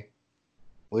 okay,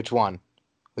 which one?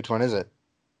 Which one is it?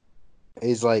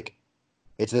 He's like,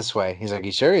 it's this way. He's like,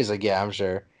 you sure? He's like, yeah, I'm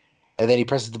sure. And then he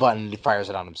presses the button and he fires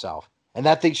it on himself. And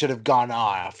that thing should have gone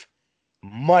off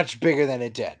much bigger than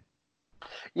it did.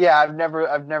 Yeah, I've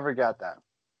never got that.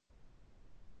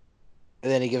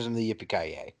 And then he gives him the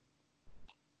yippee-ki-yay.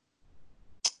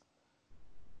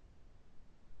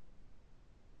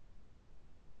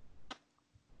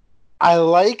 I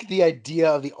like the idea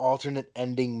of the alternate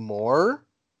ending more,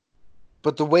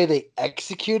 but the way they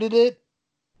executed it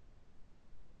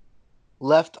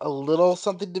left a little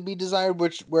something to be desired.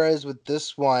 Whereas with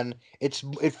this one, it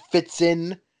fits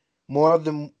in more of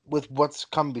them with what's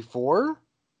come before.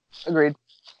 Agreed.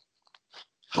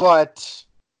 But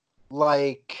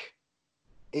like,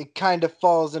 it kind of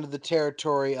falls into the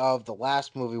territory of the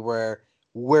last movie, where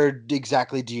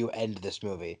exactly do you end this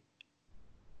movie?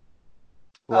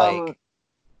 Like,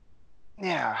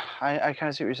 yeah, I kind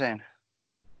of see what you're saying.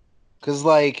 because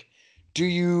like, do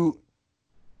you?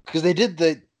 Because they did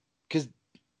because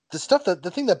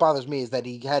the thing that bothers me is that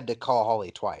he had to call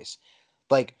Holly twice.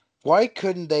 Like, why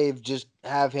couldn't they just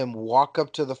have him walk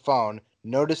up to the phone,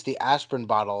 notice the aspirin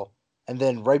bottle, and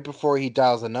then right before he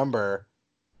dials the number,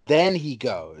 then he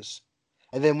goes,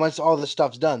 and then once all the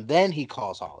stuff's done, then he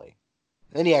calls Holly.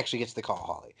 Then he actually gets to call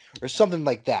Holly, or something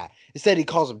like that. Instead, he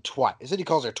calls him twice. Instead, he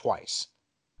calls her twice.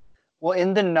 Well,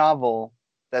 in the novel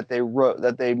that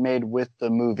they made with the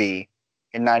movie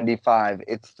in '95,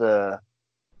 it's the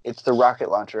rocket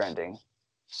launcher ending.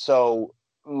 So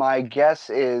my guess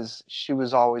is she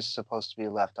was always supposed to be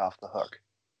left off the hook.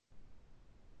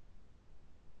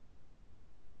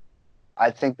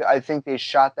 I think they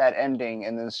shot that ending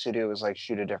and then the studio was like,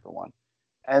 shoot a different one.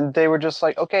 And they were just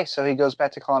like, okay, so he goes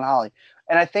back to calling Holly.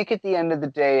 And I think at the end of the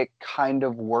day, it kind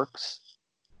of works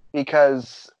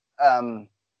because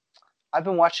I've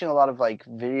been watching a lot of like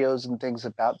videos and things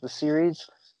about the series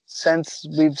since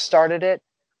we've started it.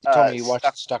 You told me you watched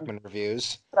Stuckman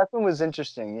reviews. Stuckman was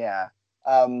interesting, yeah.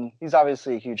 He's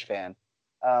obviously a huge fan.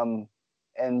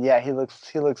 And yeah, he looks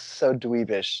so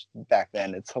dweebish back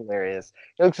then. It's hilarious.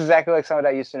 He looks exactly like somebody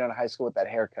I used to know in high school with that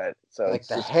haircut. So like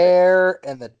the hair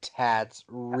and the tats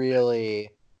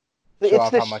really show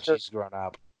off how much he's grown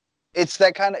up. It's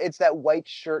that white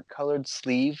shirt colored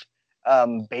sleeve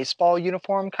baseball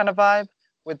uniform kind of vibe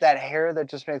with that hair that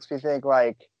just makes me think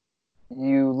like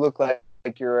you look like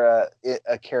you're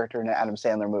a character in an Adam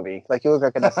Sandler movie. Like you look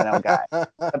like an SNL guy.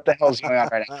 What the hell's going on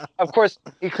right now? Of course,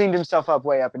 he cleaned himself up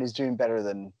way up and he's doing better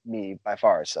than me by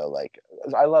far. So like,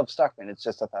 I love Stuckman. It's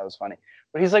just that was funny.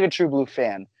 But he's like a True Blue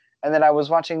fan. And then I was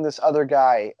watching this other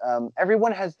guy.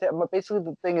 Everyone has basically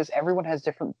the thing is everyone has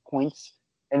different points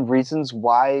and reasons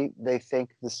why they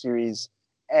think the series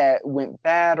went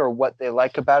bad or what they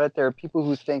like about it. There are people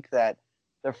who think that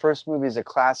the first movie is a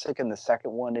classic and the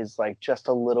second one is like just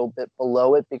a little bit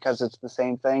below it because it's the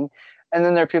same thing. And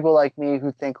then there are people like me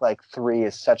who think like 3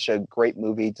 is such a great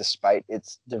movie despite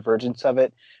its divergence of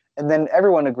it. And then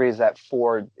everyone agrees that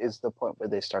 4 is the point where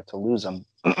they start to lose them.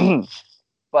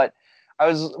 But I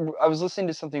was listening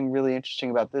to something really interesting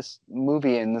about this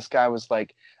movie, and this guy was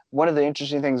like, one of the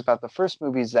interesting things about the first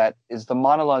movie is the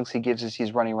monologues he gives as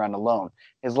he's running around alone.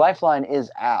 His lifeline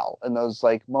is Al, and those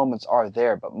like moments are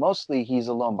there, but mostly he's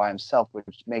alone by himself,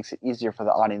 which makes it easier for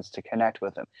the audience to connect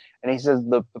with him. And he says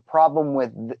the problem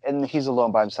with, and he's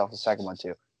alone by himself the second one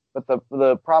too, but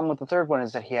the problem with the third one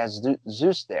is that he has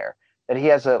Zeus there, that he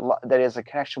has a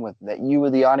connection with, that you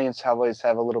the audience always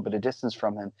have a little bit of distance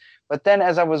from him. But then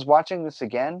as I was watching this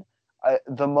again,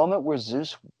 the moment where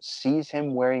Zeus sees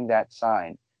him wearing that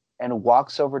sign and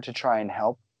walks over to try and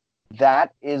help,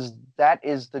 that is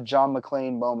the John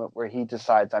McClane moment where he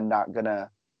decides I'm not gonna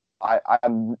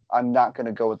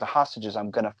go with the hostages.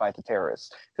 I'm gonna fight the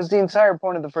terrorists. Because the entire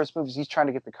point of the first movie is he's trying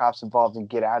to get the cops involved and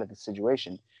get out of the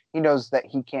situation. He knows that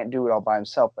he can't do it all by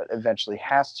himself, but eventually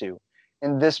has to.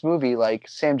 In this movie, like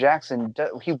Sam Jackson,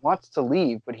 he wants to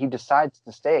leave, but he decides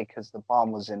to stay because the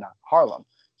bomb was in Harlem.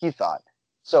 He thought.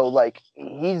 So like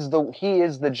he is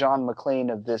the John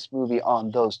McClane of this movie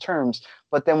on those terms,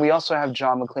 but then we also have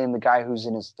John McClane, the guy who's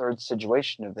in his third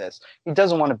situation of this. He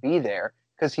doesn't want to be there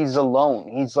because he's alone.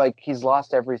 He's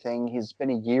lost everything. He's been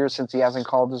a year since he hasn't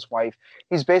called his wife.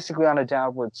 He's basically on a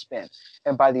downward spin.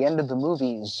 And by the end of the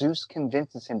movie, Zeus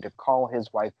convinces him to call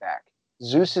his wife back.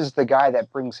 Zeus is the guy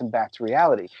that brings him back to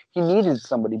reality. He needed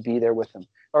somebody to be there with him,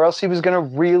 or else he was going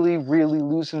to really, really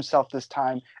lose himself this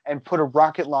time and put a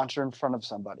rocket launcher in front of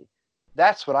somebody.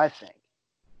 That's what I think.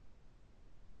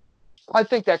 I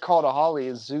think that call to Holly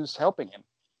is Zeus helping him,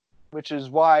 which is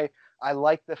why I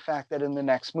like the fact that in the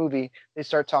next movie they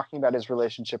start talking about his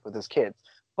relationship with his kids.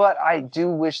 But I do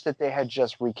wish that they had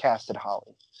just recasted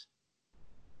Holly.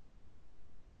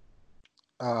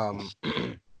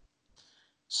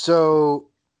 So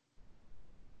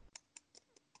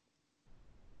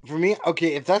for me,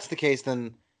 okay, if that's the case,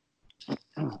 then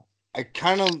I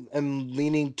kind of am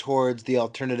leaning towards the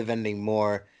alternative ending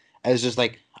more as just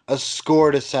like a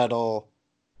score to settle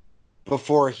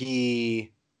before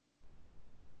he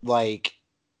like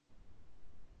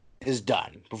is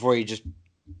done, before he just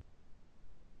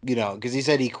because he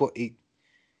said he quit.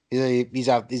 He's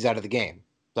out of the game.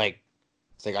 Like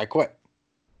it's like I quit.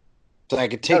 So I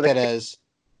could take that as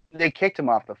they kicked him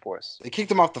off the force. They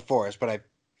kicked him off the force, but I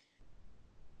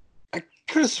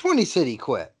could have sworn he said he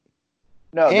quit.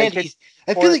 No, and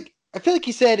I feel like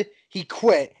he said he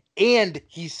quit, and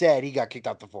he said he got kicked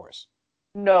off the force.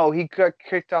 No, he got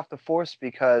kicked off the force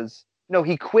because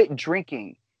he quit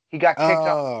drinking. He got kicked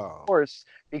off the force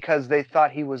because they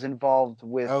thought he was involved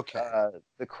with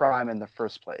the crime in the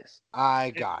first place.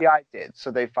 I got it. FBI did,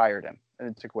 so they fired him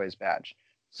and took away his badge.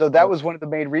 So that was one of the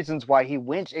main reasons why he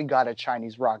went and got a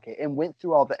Chinese rocket and went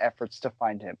through all the efforts to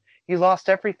find him. He lost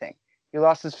everything. He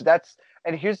lost his.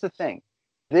 And here's the thing: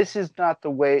 this is not the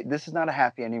way. This is not a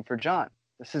happy ending for John.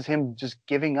 This is him just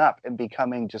giving up and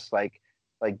becoming just like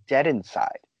dead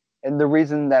inside. And the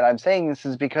reason that I'm saying this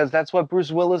is because that's what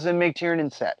Bruce Willis and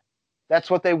McTiernan said. That's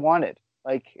what they wanted.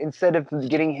 Like, instead of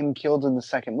getting him killed in the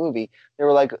second movie, they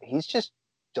were like, he's just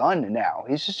done now.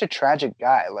 He's just a tragic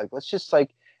guy. Like, let's just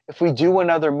if we do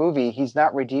another movie, he's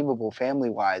not redeemable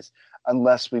family-wise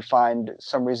unless we find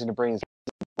some reason to bring his.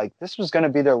 Like, this was going to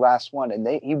be their last one, and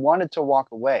he wanted to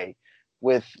walk away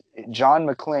with John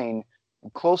McClane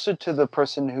closer to the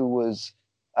person who was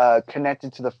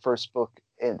connected to the first book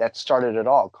that started it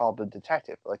all, called The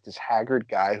Detective. Like, this haggard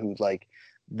guy who,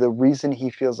 the reason he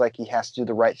feels like he has to do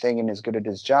the right thing and is good at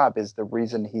his job is the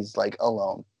reason he's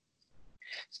alone.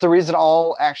 It's the reason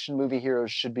all action movie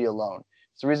heroes should be alone.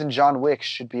 It's the reason John Wick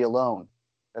should be alone.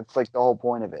 That's the whole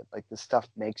point of it. This stuff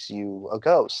makes you a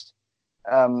ghost.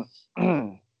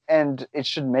 And it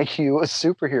should make you a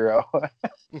superhero.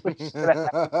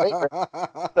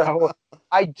 So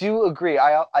I do agree.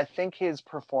 I think his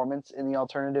performance in the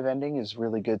alternative ending is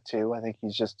really good too. I think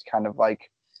he's just kind of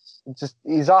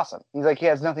he's awesome. He's he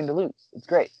has nothing to lose. It's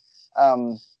great.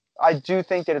 I do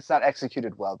think that it's not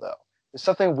executed well though. There's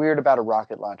something weird about a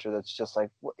rocket launcher that's just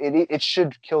it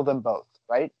should kill them both,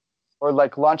 right? Or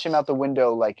launch him out the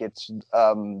window like it's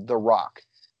The Rock,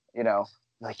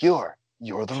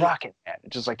 you're the Rocket Man.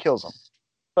 It just kills him.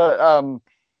 But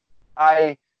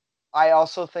I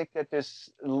also think that there's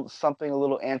something a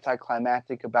little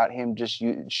anticlimactic about him just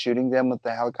shooting them with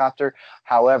the helicopter.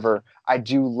 However, I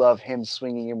do love him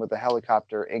swinging in with the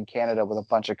helicopter in Canada with a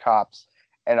bunch of cops,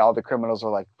 and all the criminals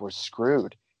are we're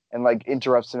screwed, and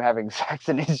interrupts him having sex,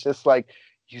 and he's just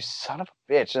you son of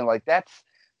a bitch, and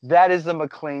that is the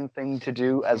McClane thing to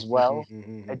do as well.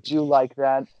 I do like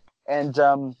that, and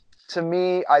to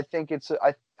me, I think it's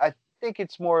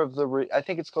more of I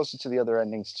think it's closer to the other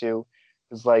endings too.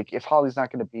 Is if Holly's not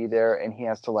going to be there and he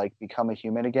has to become a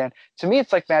human again. To me,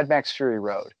 it's like Mad Max Fury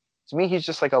Road. To me, he's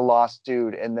just a lost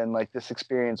dude, and then this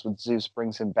experience with Zeus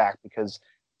brings him back because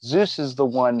Zeus is the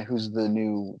one who's the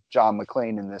new John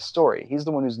McClane in this story. He's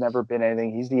the one who's never been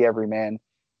anything. He's the everyman.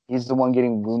 He's the one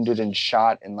getting wounded and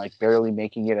shot and barely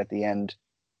making it at the end.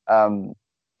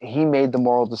 He made the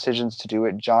moral decisions to do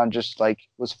it. John just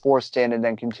was forced in and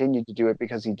then continued to do it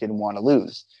because he didn't want to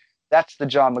lose. That's the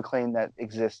John McClane that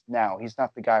exists now. He's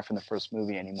not the guy from the first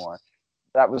movie anymore.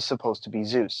 That was supposed to be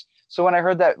Zeus. So when I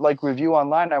heard that review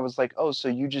online, I was oh, so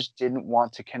you just didn't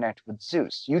want to connect with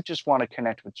Zeus. You just want to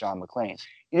connect with John McClane.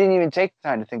 You didn't even take the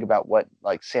time to think about what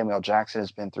Samuel Jackson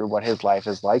has been through, what his life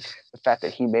is like, the fact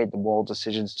that he made the moral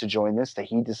decisions to join this, that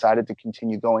he decided to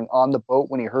continue going on the boat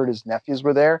when he heard his nephews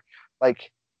were there.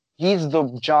 He's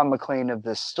the John McClane of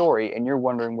this story, and you're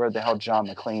wondering where the hell John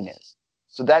McClane is.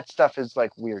 So that stuff is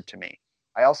weird to me.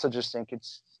 I also just think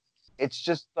it's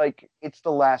just it's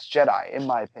the Last Jedi, in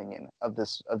my opinion, of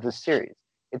this series.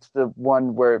 It's the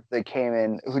one where they came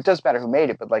in. It doesn't matter who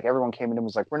made it, but everyone came in and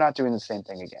was we're not doing the same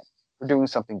thing again. We're doing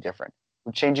something different.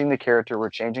 We're changing the character. We're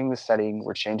changing the setting.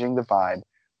 We're changing the vibe,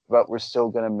 but we're still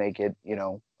gonna make it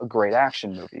a great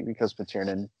action movie because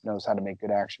McTiernan knows how to make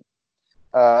good action.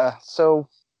 So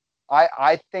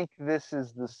I think this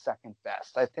is the second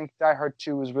best. I think Die Hard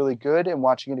 2 was really good, and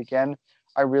watching it again,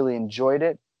 I really enjoyed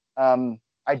it.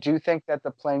 I do think that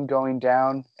the plane going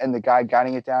down and the guy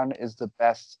guiding it down is the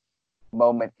best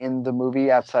moment in the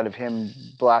movie outside of him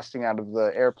blasting out of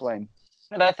the airplane.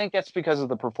 And I think that's because of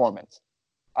the performance.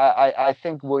 I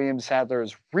think William Sadler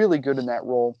is really good in that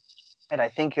role, and I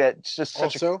think that's just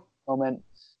such Also, a moment.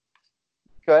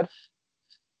 Good.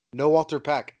 no Walter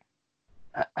Peck.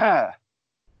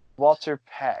 Walter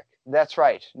Peck. That's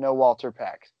right. No Walter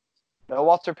Peck. No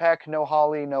Walter Peck, no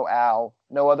Holly, no Al,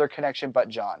 no other connection but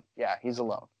John. Yeah, he's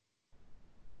alone.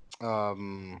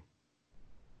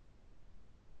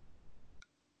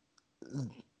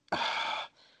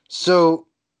 So,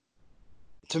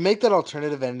 to make that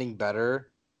alternative ending better,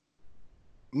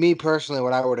 me personally,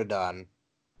 what I would have done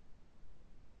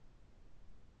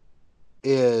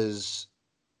is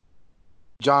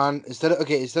John, instead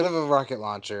of a rocket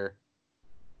launcher,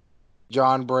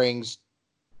 John brings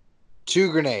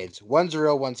 2 grenades. One's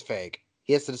real, one's fake.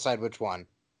 He has to decide which one.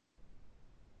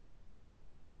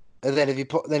 And then he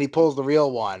pulls the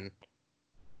real one,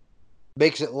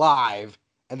 makes it live,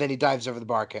 and then he dives over the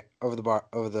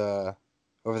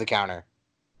counter.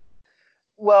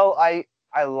 Well, I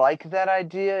like that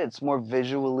idea. It's more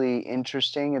visually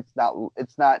interesting. It's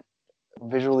not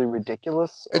visually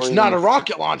ridiculous. It's not a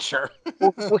rocket launcher.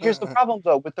 Well, here's the problem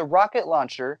though. With the rocket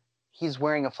launcher, he's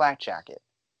wearing a flak jacket.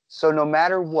 So no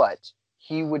matter what,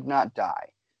 he would not die.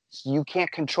 So you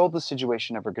can't control the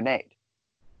situation of a grenade.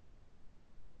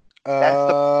 That's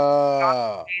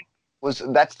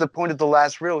the point of the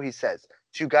last reel, he says.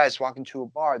 2 guys walk into a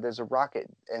bar, there's a rocket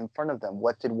in front of them.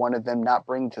 What did one of them not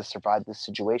bring to survive this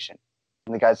situation?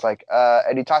 And the guy's like,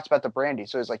 and he talks about the brandy.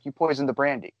 So he's like, you poisoned the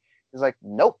brandy. He's like,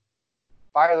 nope,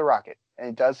 fire the rocket. And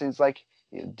he does, and he's like,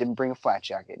 he didn't bring a flat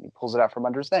jacket. And he pulls it out from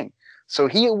under his thing. So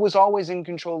he was always in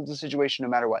control of the situation no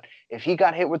matter what. If he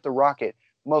got hit with the rocket,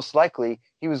 most likely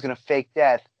he was going to fake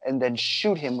death and then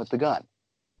shoot him with the gun.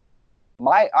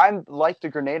 I like the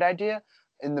grenade idea.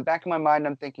 In the back of my mind,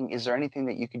 I'm thinking, is there anything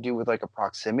that you could do with like a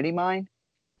proximity mine?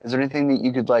 Is there anything that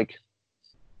you could like,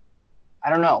 I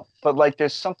don't know, but like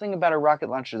there's something about a rocket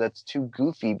launcher that's too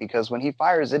goofy because when he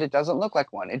fires it, it doesn't look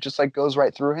like one. It just like goes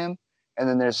right through him and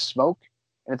then there's smoke.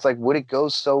 And it's like, would it go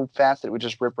so fast that it would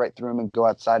just rip right through him and go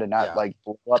outside and not like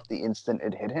blow up the instant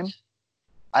it hit him?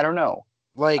 I don't know.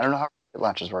 I don't know how rocket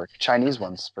launchers work. Chinese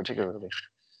ones particularly.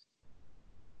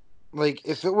 Like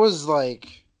if it was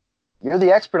like, you're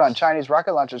the expert on Chinese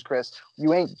rocket launchers, Chris.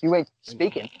 You ain't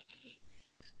speaking.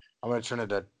 I'm gonna turn it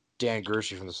to Dan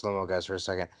Grushi from the Slow Mo Guys for a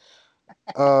second.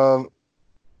 So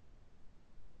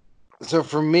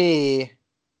for me,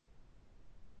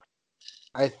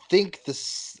 I think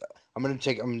this. I'm gonna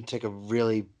take a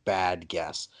really bad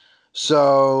guess.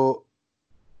 So,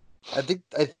 I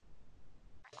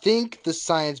think the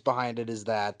science behind it is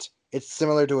that it's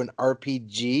similar to an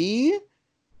RPG,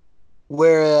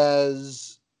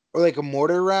 whereas or like a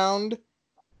mortar round,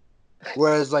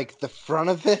 whereas like the front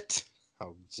of it.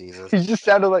 Oh Jesus! You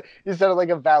sounded like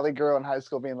a Valley girl in high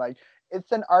school, being like,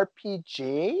 "It's an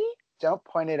RPG. Don't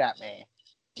point it at me."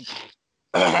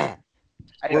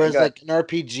 Whereas like an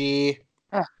RPG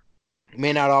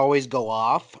may not always go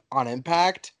off on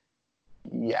impact.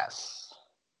 Yes.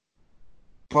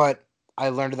 But I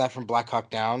learned that from Black Hawk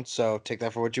Down, so take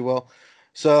that for what you will.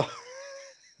 So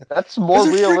that's more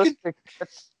realistic.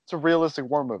 It's a realistic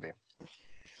war movie.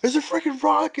 There's a freaking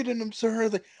rocket in him, sir.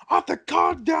 Like, off the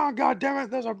calm down, goddammit.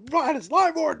 There's a it's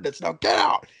live ordnance. Now get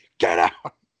out. Get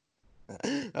out.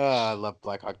 I love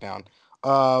Black Hawk Down.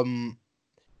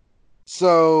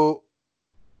 So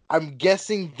I'm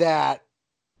guessing that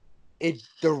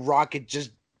the rocket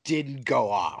just didn't go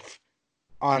off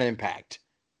on impact.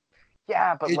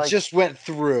 Yeah, but it just went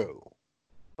through.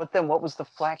 But then what was the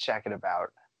flak jacket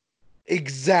about?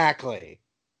 Exactly.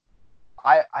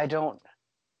 I don't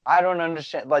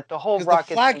understand. Like the whole rocket.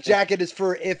 The flak jacket is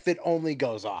for if it only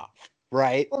goes off,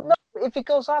 right? Well, no. If it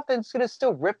goes off, then it's gonna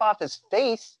still rip off his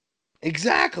face.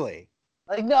 Exactly.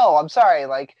 Like no, I'm sorry.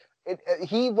 Like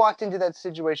he walked into that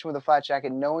situation with a flat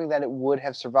jacket, knowing that it would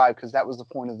have survived because that was the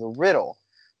point of the riddle.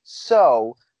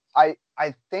 So I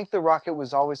think the rocket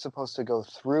was always supposed to go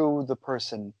through the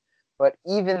person. But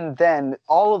even then,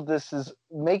 all of this is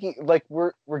making like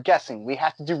we're guessing. We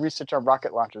have to do research on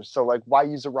rocket launchers. So like, why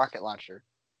use a rocket launcher?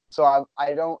 So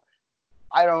I don't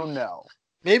know.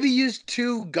 Maybe use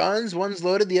 2 guns. One's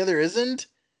loaded, the other isn't,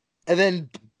 and then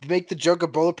make the joke a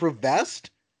bulletproof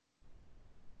vest.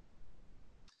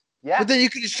 Yeah. But then you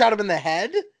could just shot him in the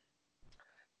head.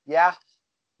 Yeah.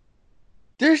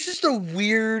 There's just a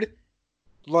weird,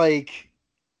 like,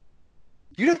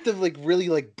 you'd have to like really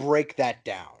like break that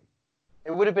down.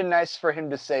 It would have been nice for him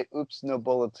to say, "Oops, no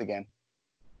bullets again."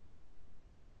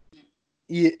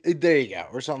 Yeah, there you go,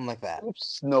 or something like that.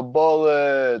 Oops, no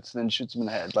bullets, and then shoots him in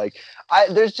the head. Like,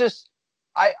 there's just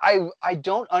I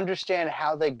don't understand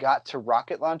how they got to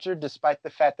rocket launcher, despite the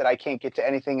fact that I can't get to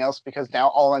anything else because now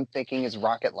all I'm thinking is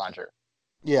rocket launcher.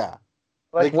 Yeah.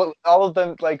 Like Like- what? All of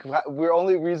them. Like we're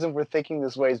only reason we're thinking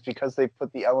this way is because they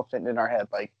put the elephant in our head.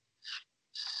 Like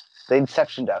they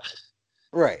inceptioned us.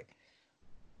 Right.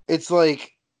 It's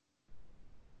like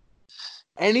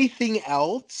anything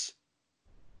else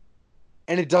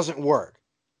and it doesn't work.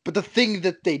 But the thing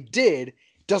that they did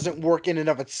doesn't work in and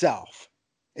of itself.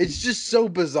 It's just so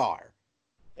bizarre.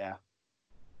 Yeah.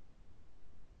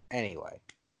 Anyway,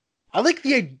 I like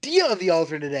the idea of the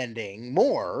alternate ending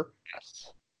more,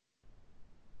 Yes.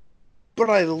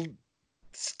 but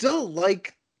still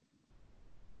like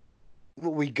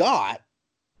what we got.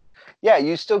 Yeah,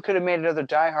 you still could have made another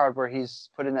Die Hard where he's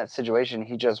put in that situation.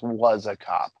 He just was a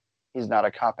cop. He's not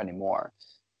a cop anymore.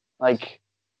 Like,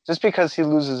 just because he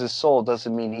loses his soul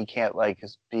doesn't mean he can't like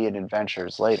be in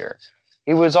adventures later.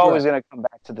 He was always going to come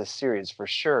back to this series for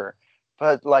sure.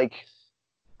 But like,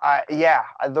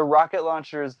 the rocket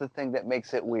launcher is the thing that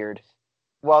makes it weird.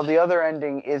 While the other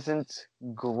ending isn't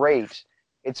great,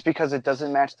 it's because it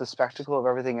doesn't match the spectacle of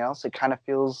everything else. It kind of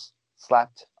feels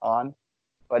slapped on,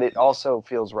 but it also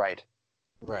feels right.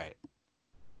 Right.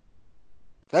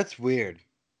 That's weird.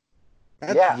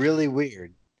 That's Yeah. really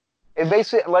weird. It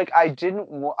basically, like, I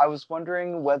was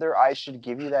wondering whether I should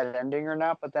give you that ending or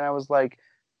not, but then I was like,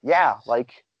 yeah,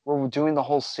 like, we're doing the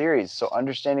whole series, so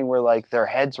understanding where, like, their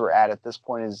heads were at this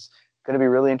point is going to be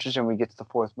really interesting when we get to the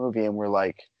fourth movie, and we're,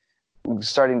 like,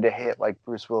 starting to hit, like,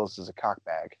 Bruce Willis is a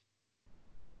cockbag.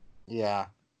 Yeah.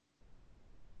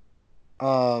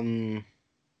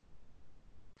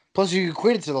 Plus, you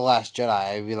equate it to The Last Jedi.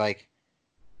 I'd be like,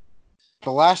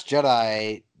 The Last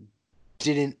Jedi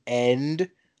didn't end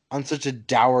on such a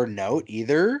dour note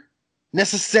either,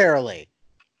 necessarily.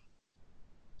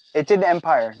 It did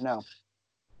Empire, no.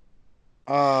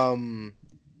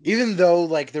 Even though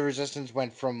like the Resistance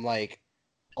went from like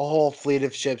a whole fleet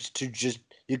of ships to just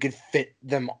you could fit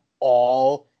them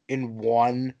all in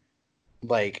one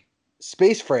like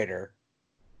space freighter.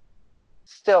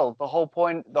 Still, the whole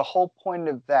point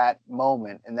of that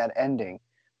moment and that ending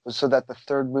was so that the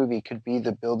third movie could be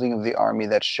the building of the army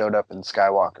that showed up in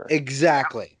Skywalker.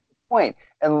 Exactly. Point.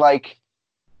 And like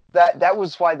that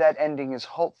was why that ending is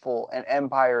hopeful and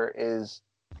Empire is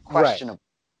questionable.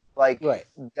 Like Right.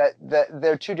 that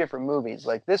they're two different movies.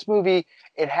 Like this movie,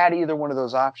 it had either one of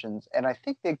those options, and I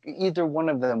think that either one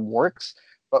of them works,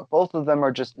 but both of them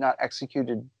are just not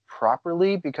executed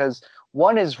properly because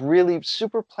one is really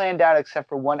super planned out except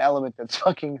for one element that's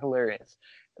fucking hilarious,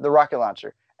 the rocket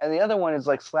launcher, and the other one is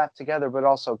like slapped together but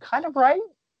also kind of right.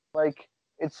 Like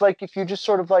it's like if you just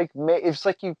sort of like it's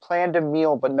like you planned a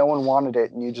meal but no one wanted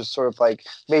it and you just sort of like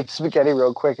made spaghetti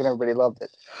real quick and everybody loved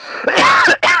it.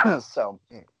 So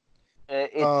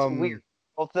it's weird.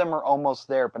 Both of them are almost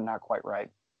there, but not quite right.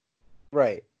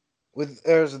 Right.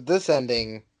 There's this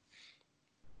ending.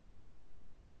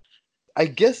 I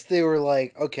guess they were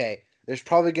like, okay, there's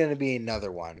probably going to be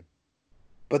another one,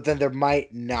 but then there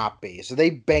might not be. So they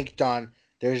banked on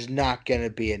there's not going to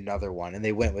be another one, and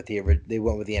they went with the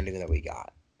ending that we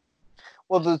got.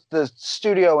 Well, the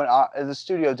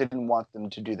studio didn't want them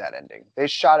to do that ending. They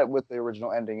shot it with the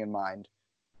original ending in mind,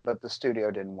 but the studio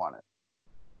didn't want it.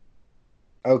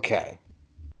 Okay.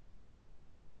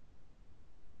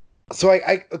 So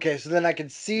so then I can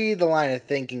see the line of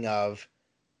thinking of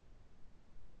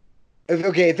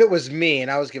if it was me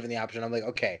and I was given the option, I'm like,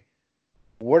 okay,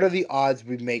 what are the odds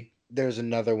there's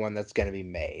another one that's going to be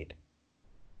made?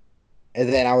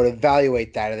 And then I would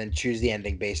evaluate that and then choose the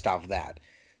ending based off of that.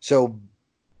 So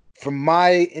from my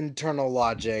internal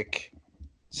logic,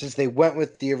 since they went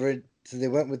with the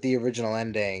original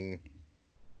ending,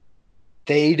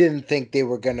 they didn't think they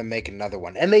were going to make another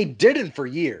one. And they didn't for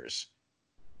years.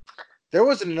 There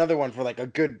wasn't another one for like a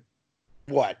good,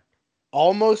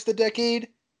 almost a decade?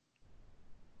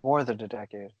 More than a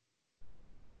decade.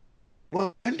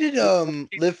 When did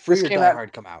Live Free or Die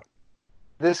Hard come out?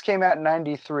 This came out in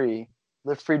 93.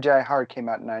 Live Free, Die Hard came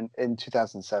out in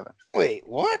 2007. Wait,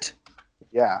 what?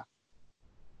 Yeah.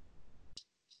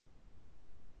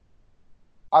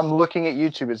 I'm looking at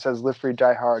YouTube. It says Live Free,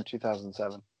 Die Hard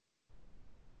 2007.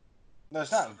 No,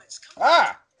 it's not.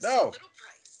 Ah, no.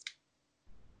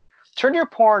 Turn your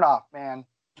porn off, man.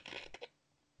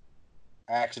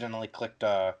 I accidentally clicked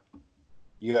UFC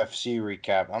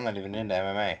recap. I'm not even into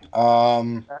MMA.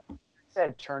 I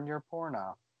said turn your porn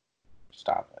off.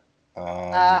 Stop it.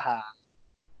 Aha.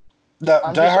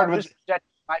 Die Hard was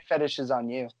my fetish is on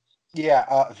you.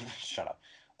 Yeah. Shut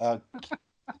up.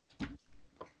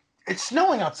 It's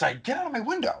snowing outside. Get out of my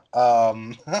window.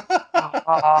 God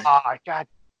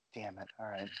damn it! All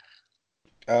right.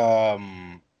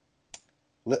 Okay,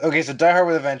 so Die Hard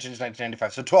with a Vengeance,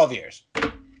 1995. So 12 years.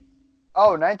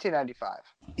 Oh, 1995.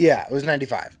 Yeah, it was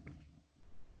 95.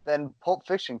 Then Pulp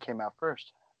Fiction came out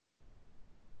first.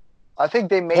 I think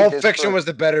they made Pulp this Fiction first. was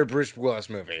the better Bruce Willis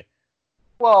movie.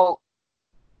 Well,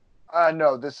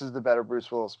 no, this is the better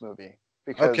Bruce Willis movie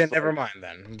because Okay, never mind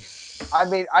then. I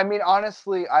mean,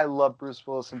 honestly, I love Bruce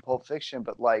Willis in Pulp Fiction,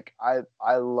 but like,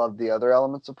 I love the other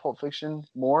elements of Pulp Fiction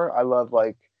more. I love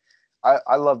like,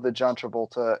 I love the John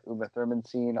Travolta Uma Thurman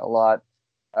scene a lot,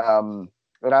 and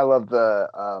I love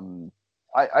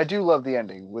I do love the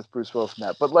ending with Bruce Willis in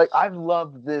that. But like, I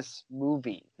love this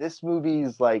movie. This movie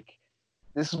is like,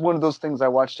 this is one of those things I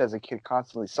watched as a kid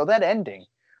constantly. So that ending,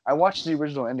 I watched the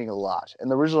original ending a lot, and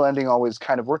the original ending always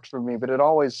kind of worked for me, but it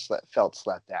always felt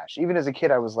slapdash. Even as a kid,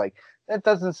 I was like, that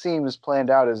doesn't seem as planned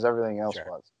out as everything else Sure.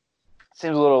 was.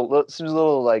 Seems a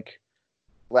little like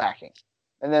lacking.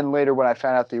 And then later, when I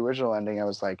found out the original ending, I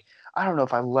was like, I don't know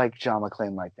if I like John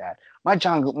McClane like that. My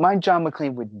John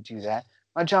McClane wouldn't do that.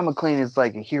 My John McClane is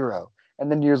like a hero. And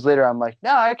then years later, I'm like,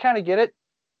 no, I kind of get it.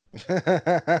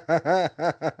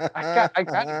 I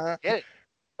kind of get it.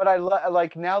 But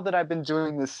like now that I've been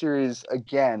doing this series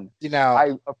again, You know,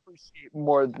 I appreciate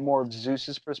more of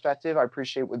Zeus's perspective. I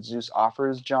appreciate what Zeus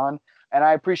offers John, and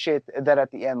I appreciate that at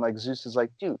the end, like Zeus is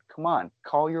like, dude, come on,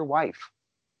 call your wife.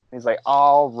 And he's like,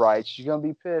 all right, she's gonna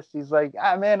be pissed. He's like,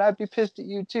 ah, man, I'd be pissed at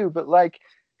you too, but like,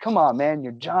 come on, man,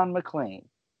 you're John McClane.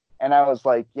 And I was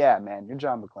like, yeah, man, you're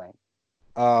John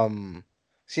McClane.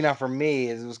 see now for me,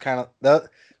 it was kind of that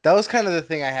was kind of the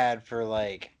thing I had for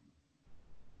like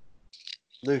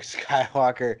Luke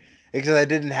Skywalker, because I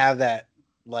didn't have that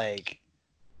like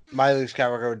my Luke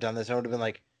Skywalker would have done this. I would have been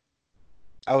like,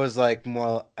 I was like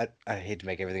more. I hate to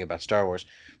make everything about Star Wars,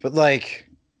 but like,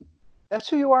 That's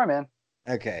who you are, man.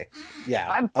 okay,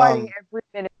 yeah. I'm fighting every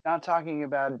minute, not talking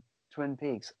about Twin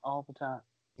Peaks all the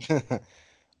time.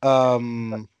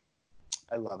 um,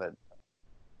 I love it.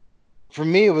 for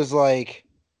me, it was like,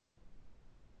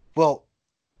 well,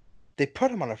 they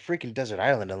put him on a freaking desert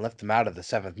island and left him out of the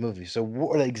seventh movie. So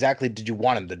what exactly did you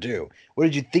want him to do? What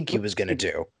did you think he was gonna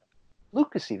do?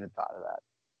 Lucas even thought of that.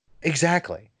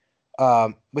 Exactly.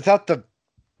 Without the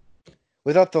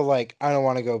like, I don't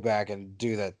want to go back and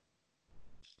do that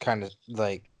kind of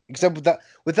like, except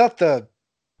without the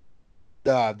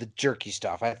jerky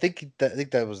stuff. I think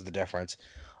that was the difference.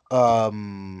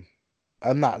 I'm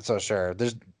not so sure.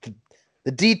 There's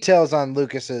the details on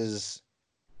Lucas's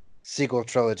sequel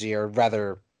trilogy are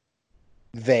rather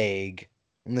vague,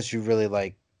 unless you really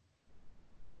like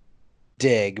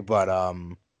dig. But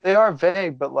They are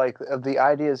vague, but like of the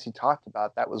ideas he talked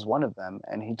about, that was one of them.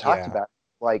 And he talked yeah, about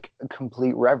like a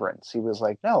complete reverence. He was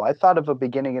like, no, I thought of a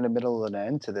beginning and a middle and an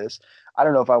end to this. I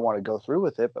don't know if I want to go through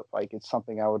with it, but like it's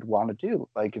something I would want to do.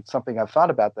 Like it's something I've thought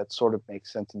about that sort of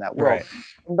makes sense in that world. right.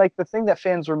 And like the thing that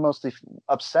fans were mostly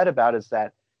upset about is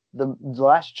that the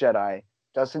Last Jedi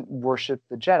doesn't worship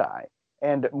the Jedi.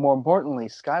 And more importantly,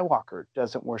 Skywalker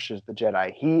doesn't worship the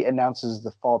Jedi. He announces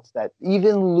the faults that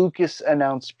even Lucas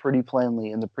announced pretty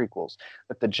plainly in the prequels,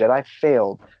 that the Jedi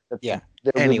failed, that Yeah.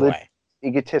 they're Anyway,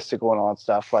 egotistical and all that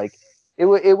stuff. Like it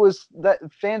was that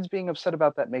fans being upset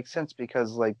about that makes sense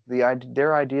because like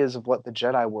their ideas of what the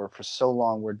Jedi were for so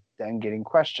long were then getting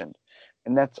questioned,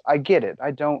 and that's I get it.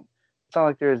 I don't. It's not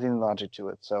like there is any logic to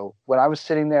it. So when I was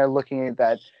sitting there looking at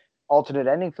that alternate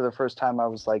ending for the first time, I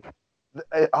was like,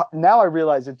 now I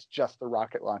realize it's just the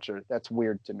rocket launcher. That's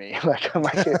weird to me. Like I'm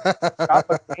like, John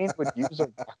McClane would use a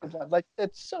rocket launcher. Like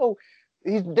it's so.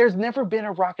 There's never been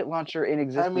a rocket launcher in I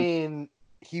existence. mean,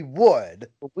 he would.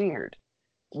 Weird.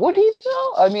 Would he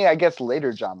though? I mean, I guess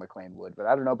later John McClane would, but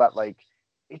I don't know about like.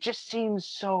 It just seems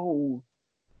so.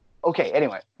 Okay.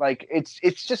 Anyway, like it's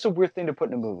just a weird thing to put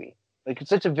in a movie. Like it's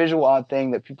such a visual odd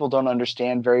thing that people don't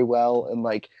understand very well, and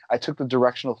like I took the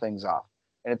directional things off,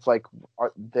 and it's like,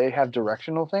 they have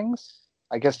directional things?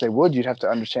 I guess they would. You'd have to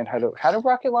understand how do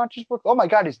rocket launchers work. Oh my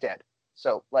God, he's dead.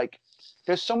 So like,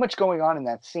 there's so much going on in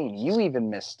that scene. You even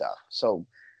miss stuff. So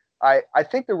I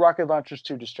think the rocket launcher is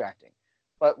too distracting.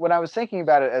 But when I was thinking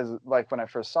about it as like when I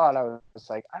first saw it, I was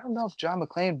like, I don't know if John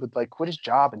McClane would like quit his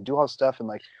job and do all this stuff and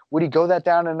like would he go that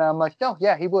down? And I'm like, no,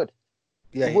 yeah, he would.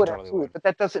 Yeah, He he would totally absolutely. would. But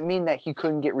that doesn't mean that he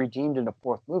couldn't get redeemed in a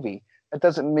fourth movie. That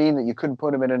doesn't mean that you couldn't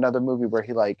put him in another movie where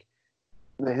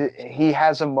he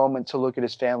has a moment to look at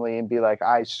his family and be like,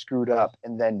 I screwed up,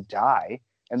 and then die,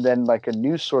 and then like a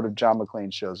new sort of John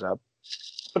McClane shows up.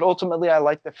 But ultimately, I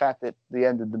like the fact that they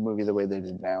ended the movie the way they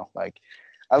did now. Like,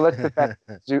 I like the fact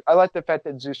I like the fact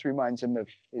that Zeus reminds him of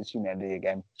his humanity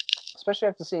again, especially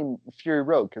after seeing Fury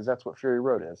Road, because that's what Fury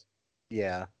Road is.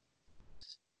 Yeah.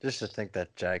 Just to think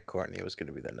that Jack Courtney was going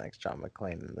to be the next John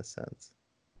McClane in a sense.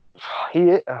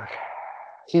 He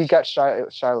got Shia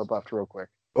LaBeouf real quick.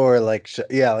 Or like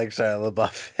Shia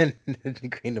LaBeouf in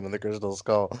Kingdom of the Crystal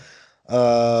Skull.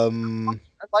 I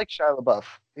like Shia LaBeouf.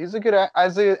 He's a good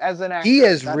as an actor. He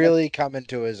has Not really come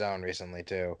into his own recently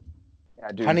too.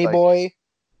 yeah, dude. Honey like, Boy.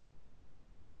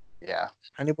 Yeah.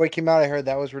 Honey Boy came out. I heard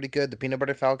that was really good. The Peanut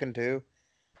Butter Falcon too.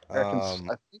 I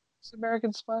think it's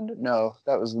American Splendor. No,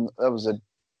 that was a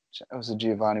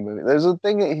Giovanni movie. There's a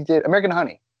thing that he did. American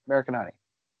Honey. American Honey.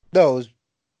 Those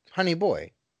Honey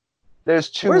Boy. There's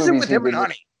two What is it movies with he him did. and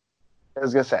Honey? I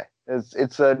was gonna say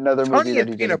it's another movie Honey that and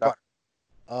he did peanut about.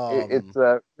 butter. It's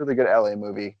a really good LA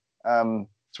movie.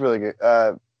 It's really good.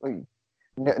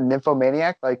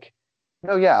 Nymphomaniac. Like,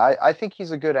 no, yeah, I think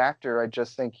he's a good actor. I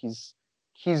just think he's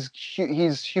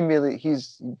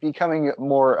becoming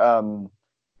more.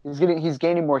 He's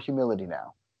gaining more humility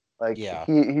now. Like Yeah.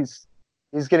 he's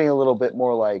getting a little bit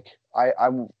more like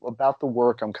I'm about the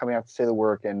work. I'm coming out to say the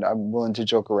work, and I'm willing to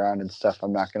joke around and stuff.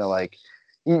 I'm not gonna like.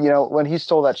 When he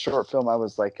stole that short film, I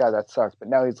was like, God, that sucks. But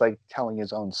now he's like telling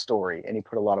his own story, and he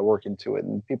put a lot of work into it,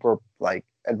 and people are like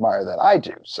admire that. I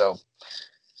do. So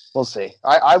we'll see.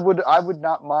 I would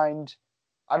not mind.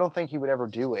 I don't think he would ever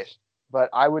do it,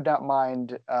 but I would not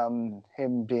mind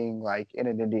him being like in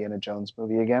an Indiana Jones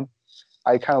movie again.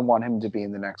 I kind of want him to be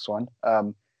in the next one.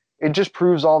 It just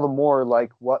proves all the more I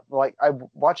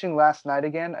watching last night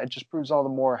again. It just proves all the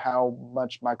more how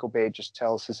much Michael Bay just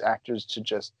tells his actors to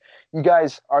just, you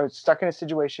guys are stuck in a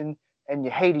situation and you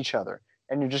hate each other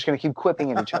and you're just gonna keep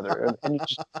quipping at each other and you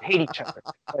just hate each other.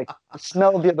 Like the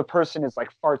smell of the other person is like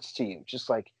farts to you. Just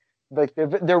like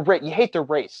you hate their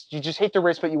race. You just hate their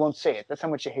race, but you won't say it. That's how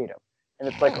much you hate them. And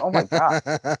it's like, oh my god.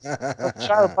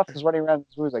 Shia LaBeouf is running around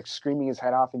this movie like screaming his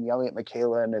head off and yelling at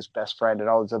Michaela and his best friend and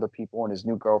all these other people and his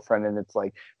new girlfriend. And it's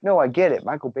like, no, I get it.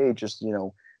 Michael Bay just,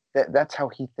 that's how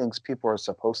he thinks people are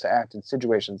supposed to act in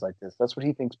situations like this. That's what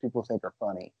he thinks people think are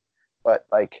funny. But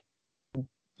like,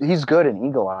 he's good in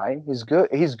Eagle Eye. He's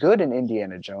good in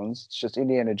Indiana Jones. It's just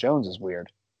Indiana Jones is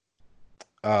weird.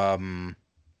 Anyway,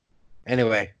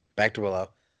 back to Willow.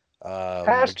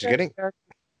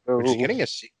 Which is getting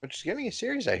a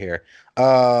series, I hear.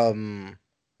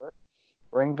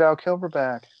 Bring Val Kilmer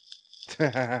back.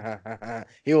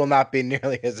 He will not be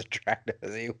nearly as attractive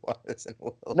as he was in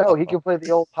Willow. No, he can play the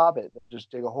old hobbit.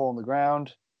 Just dig a hole in the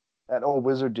ground. That old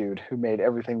wizard dude who made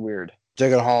everything weird.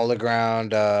 Dig a hole in the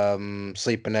ground,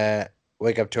 sleep in it,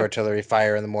 wake up to artillery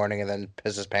fire in the morning, and then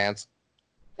piss his pants.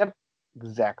 Yep,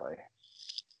 exactly.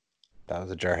 That was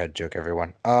a Jarhead joke,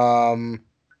 everyone.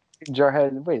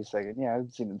 Jarhead, wait a second. Yeah, I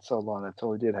haven't seen it in so long. That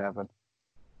totally did happen.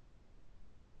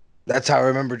 That's how I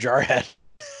remember Jarhead.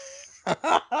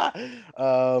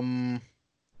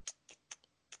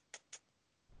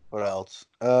 What else?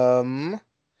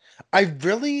 I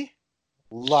really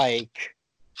like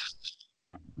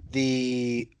for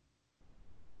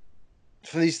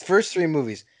these first three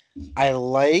movies. I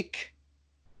like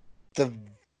the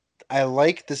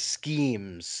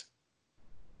schemes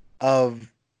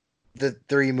of the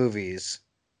three movies.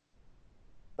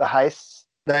 The heists.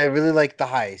 I really like the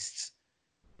heists.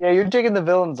 Yeah, you're digging the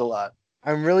villains a lot.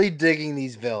 I'm really digging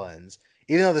these villains.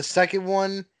 Even though the second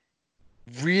one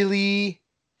really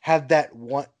had that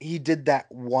one, he did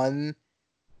that one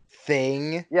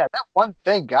thing. Yeah, that one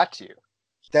thing got you.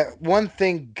 That one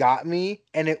thing got me,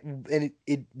 and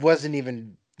it wasn't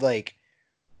even like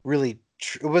really.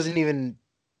 It wasn't even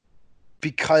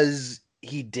because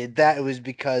he did that. It was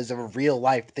because of a real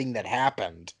life thing that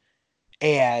happened,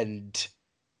 and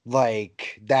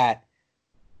like that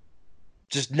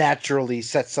just naturally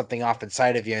sets something off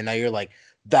inside of you, and now you're like,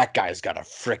 that guy's gotta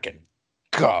frickin'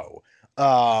 go.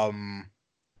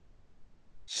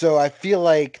 So I feel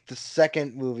like the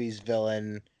second movie's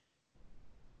villain,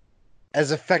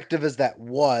 as effective as that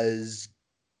was,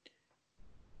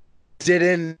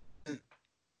 didn't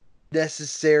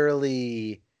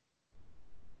necessarily,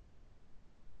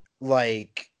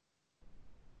 like,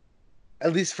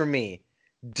 at least for me,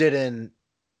 didn't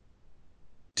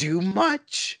do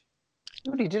much.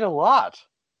 Dude, he did a lot.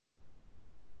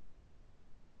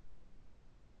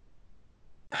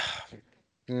 I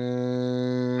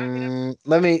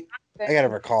gotta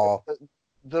recall.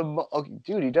 Okay,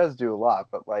 dude, he does do a lot,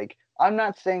 but like, I'm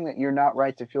not saying that you're not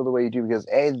right to feel the way you do because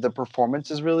the performance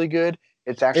is really good.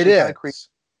 It's actually kind of creepy,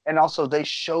 and also they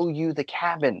show you the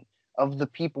cabin of the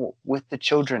people with the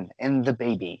children and the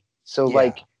baby. So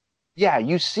like, yeah,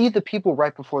 you see the people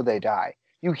right before they die.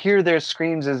 You hear their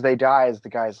screams as they die, as the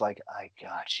guy's like, "I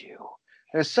got you."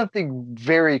 There's something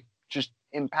very just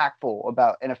impactful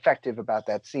about and effective about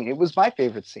that scene. It was my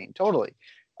favorite scene, totally.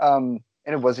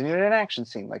 and it wasn't even an action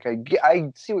scene. Like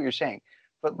I see what you're saying,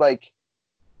 but like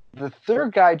the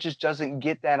third guy just doesn't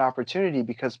get that opportunity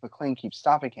because McClane keeps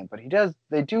stopping him. But he does.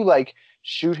 They do like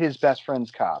shoot his best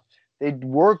friend's cop. They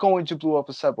were going to blow up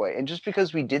a subway, and just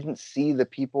because we didn't see the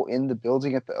people in the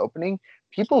building at the opening,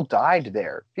 people died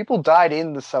there. People died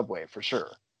in the subway for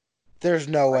sure. There's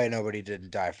no way nobody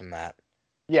didn't die from that.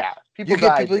 Yeah, people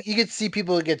died. You get see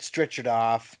people get stretchered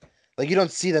off. Like you don't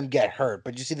see them get hurt,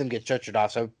 but you see them get stretchered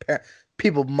off. So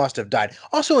people must have died.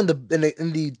 Also in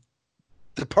the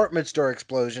department store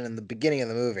explosion in the beginning of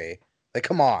the movie. Like,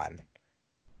 come on.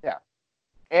 Yeah,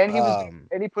 and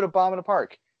he put a bomb in a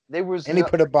park. He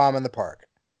put a bomb in the park.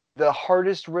 The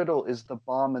hardest riddle is the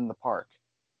bomb in the park.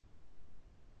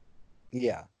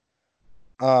 Yeah.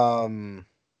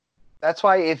 That's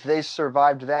why if they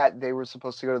survived that, they were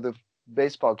supposed to go to the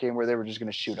baseball game where they were just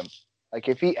going to shoot him. Like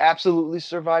if he absolutely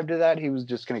survived to that, he was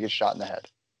just going to get shot in the head.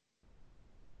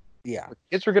 Yeah. The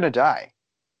kids were going to die.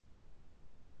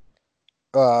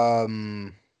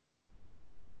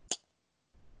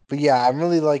 But yeah, I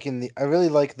really like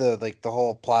the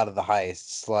whole plot of the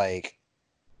heists. Like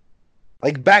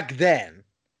back then,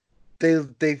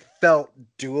 they felt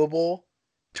doable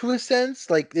to a sense.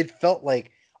 Like it felt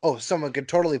like, oh, someone could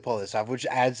totally pull this off, which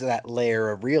adds that layer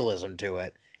of realism to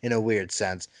it in a weird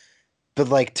sense. But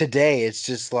like today, it's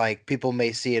just like people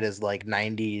may see it as like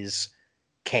 90s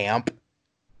camp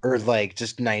or like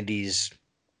just 90s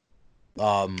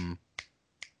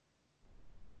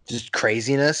just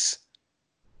craziness.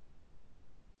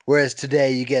 Whereas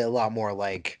today you get a lot more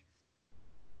like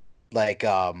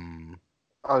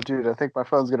Oh dude, I think my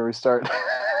phone's going to restart.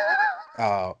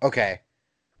 oh, okay.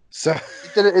 So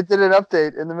it did an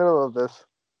update in the middle of this.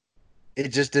 It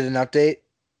just did an update.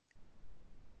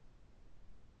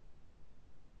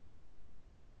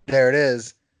 There it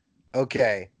is.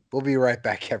 Okay. We'll be right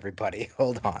back, everybody.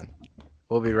 Hold on.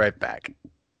 We'll be right back.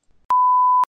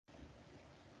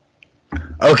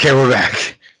 Okay, we're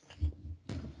back.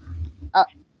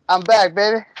 I'm back,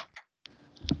 baby.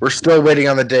 We're still waiting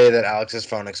on the day that Alex's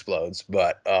phone explodes,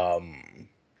 but I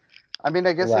mean,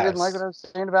 I guess I didn't like what I was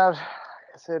saying about. I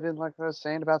guess I didn't like what I was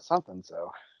saying about something.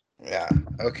 So. Yeah.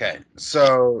 Okay.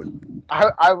 So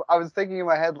I was thinking in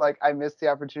my head like I missed the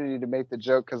opportunity to make the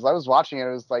joke because I was watching it. I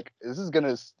was like, this is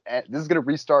gonna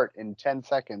restart in 10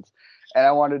 seconds, and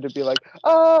I wanted to be like,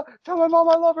 tell my mom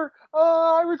I love her.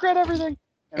 I regret everything,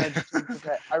 and I just didn't do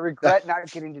that. I regret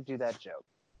not getting to do that joke.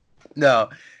 No,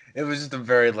 it was just a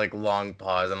very like long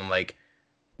pause, and I'm like,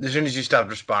 as soon as you stopped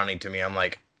responding to me, I'm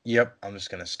like, yep, I'm just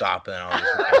gonna stop, and then I'll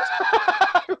just.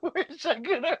 I wish I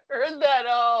could have heard that.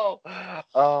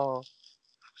 Oh.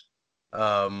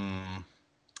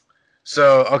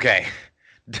 So okay,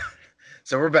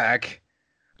 so we're back.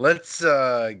 Let's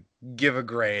give a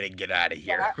grade and get out of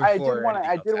here. I did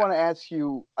want to ask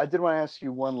you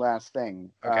one last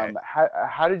thing. Okay.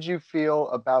 How did you feel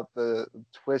about the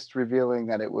twist revealing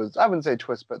that it was, I wouldn't say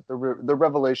twist, but the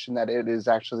revelation that it is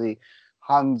actually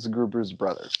Hans Gruber's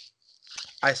brother?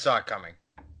 I saw it coming.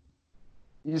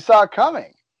 You saw it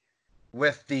coming?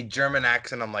 With the German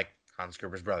accent, I'm like, Hans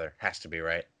Gruber's brother. Has to be,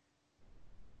 right?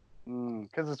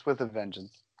 Because it's with a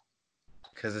vengeance.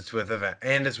 Because it's with a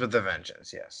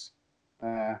vengeance, yes.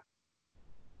 I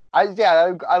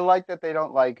like that they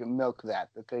don't like milk that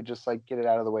they just like get it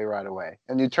out of the way right away.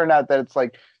 And you turn out that it's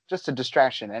like just a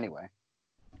distraction anyway.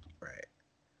 Right.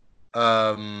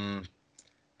 I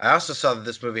also saw that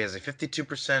this movie has a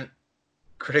 52%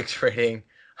 critics rating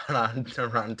on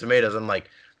Rotten Tomatoes. I'm like,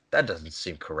 that doesn't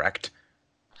seem correct.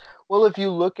 Well, if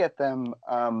you look at them,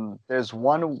 there's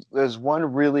one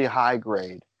really high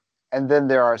grade, and then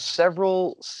there are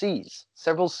several C's,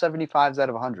 several 75s out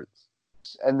of 100s,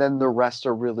 and then the rest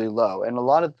are really low. And a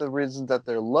lot of the reasons that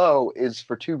they're low is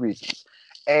for two reasons.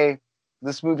 A,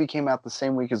 this movie came out the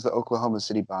same week as the Oklahoma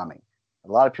City bombing.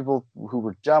 A lot of people who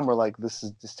were dumb were like, "This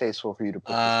is distasteful for you to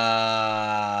put this."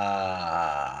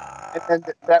 And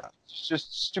that's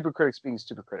just stupid critics being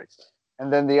stupid critics.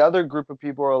 And then the other group of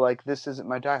people are like, "This isn't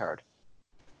my Die Hard."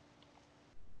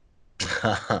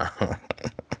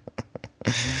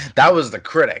 That was the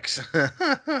critics.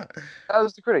 That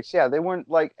was the critics. Yeah, they weren't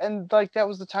like, and like that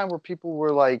was the time where people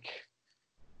were like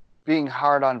being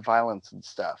hard on violence and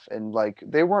stuff, and like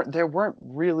there weren't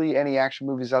really any action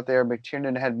movies out there.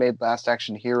 McTiernan had made Last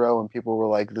Action Hero, and people were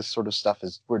like, "This sort of stuff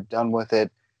we're done with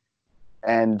it."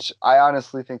 And I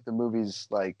honestly think the movie's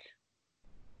like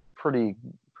pretty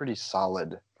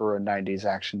solid for a 90s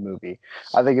action movie.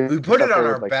 I think we put it on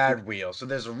our bad wheel, so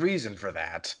there's a reason for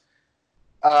that.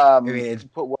 I mean,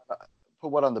 put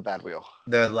what on the bad wheel?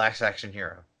 The Last Action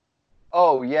Hero.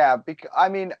 Oh yeah, because I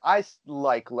mean,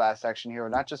 like Last Action Hero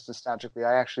not just nostalgically.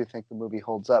 I actually think the movie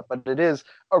holds up, but it is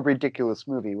a ridiculous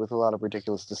movie with a lot of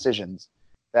ridiculous decisions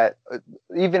that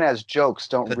even as jokes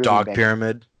don't The really dog make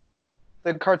pyramid,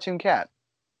 the cartoon cat.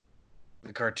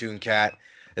 the cartoon cat,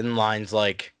 and lines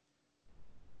like,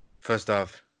 first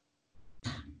off,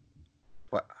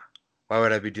 what? Why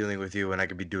would I be dealing with you when I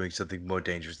could be doing something more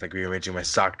dangerous, like rearranging my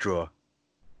sock drawer?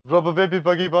 Rubber baby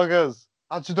buggy buggers.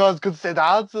 Aren't you not good say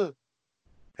that?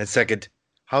 And second,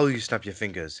 how will you snap your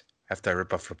fingers after I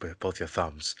rip off both your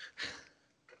thumbs?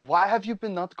 Why have you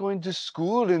been not going to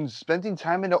school and spending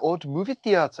time in the old movie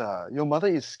theater? Your mother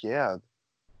is scared.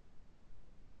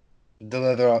 The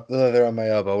leather on my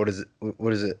elbow. What is it?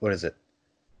 What is it? What is it?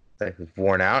 Like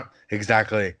worn out?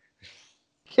 Exactly.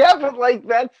 Yeah, but like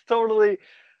that's totally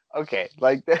okay.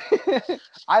 Like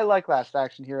I like Last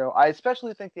Action Hero. I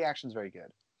especially think the action's very good.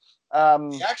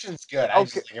 The action's good. I Okay.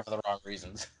 just like it for the wrong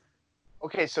reasons.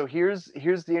 Okay, so here's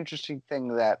the interesting thing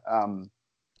that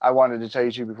I wanted to tell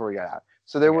you two before we got out.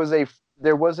 So there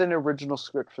was an original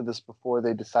script for this before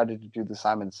they decided to do the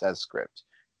Simon Says script.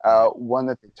 One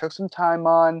that they took some time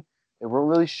on. They weren't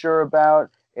really sure about.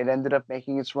 It ended up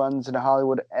making its runs in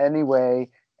Hollywood anyway,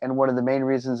 and one of the main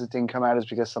reasons it didn't come out is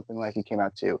because something like it came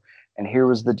out too. And here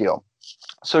was the deal.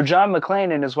 So John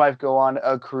McClane and his wife go on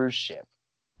a cruise ship.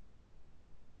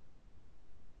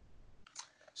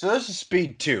 So this is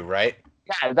Speed 2, right?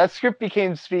 Yeah, that script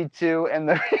became Speed 2, and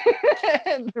the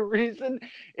and the reason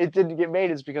it didn't get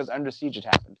made is because Under Siege had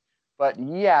happened. But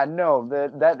yeah, no,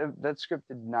 that script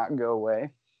did not go away.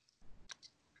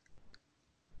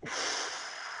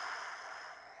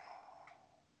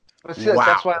 But see, Wow.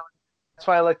 that's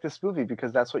why I like this movie,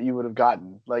 because that's what you would have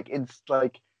gotten. Like it's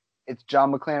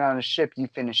John McClane on a ship. You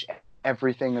finish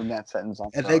everything in that sentence on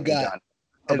And the they road, you're got done.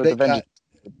 and But they the Vengeance.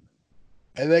 got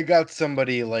and they got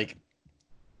somebody like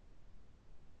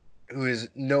who is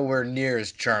nowhere near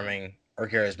as charming or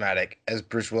charismatic as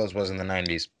Bruce Willis was in the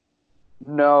 90s.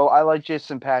 No, I like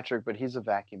Jason Patrick, but he's a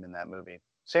vacuum in that movie.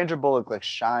 Sandra Bullock like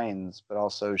shines, but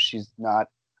also she's not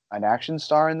an action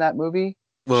star in that movie.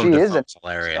 Willem She is an Dafoe's star.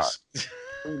 hilarious.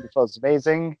 Willem Dafoe's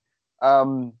amazing.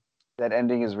 Um, that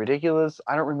ending is ridiculous.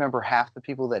 I don't remember half the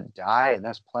people that die, and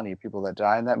there's plenty of people that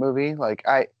die in that movie.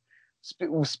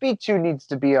 Speed 2 needs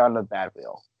to be on the bad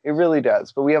wheel. It really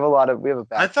does. But we have a I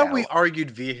bad thought we catalog.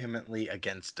 argued vehemently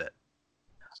against it.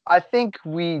 I think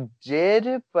we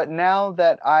did, but now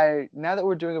that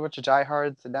we're doing a bunch of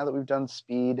diehards, and now that we've done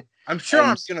Speed, I'm sure I'm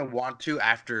and gonna want to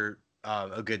after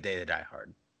A Good Day to Die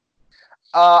Hard.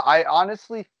 I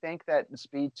honestly think that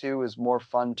Speed 2 is more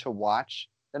fun to watch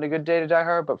than A Good Day to Die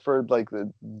Hard, but for like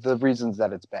the reasons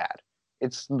that it's bad.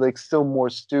 It's like still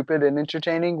more stupid and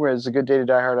entertaining, whereas A Good Day to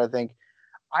Die Hard, I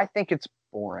think it's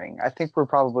boring. I think we're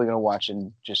probably gonna watch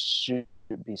and just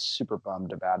be super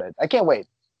bummed about it. I can't wait.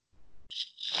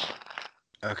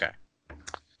 Okay.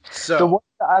 So So what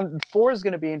 4 is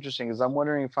gonna be interesting, is I'm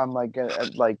wondering if I'm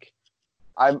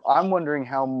I'm wondering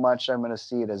how much I'm gonna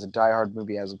see it as a Die Hard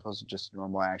movie as opposed to just a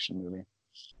normal action movie.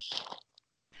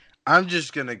 I'm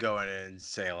just gonna go in and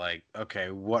say like, okay,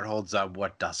 what holds up,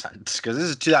 what doesn't? Because this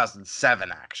is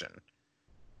 2007 action.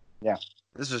 Yeah.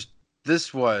 This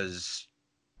was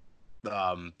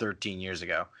 13 years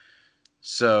ago.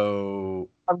 So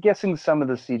I'm guessing some of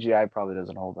the CGI probably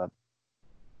doesn't hold up.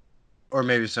 or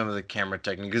maybe some of the camera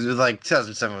technique, because it was like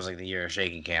 2007 was like the year of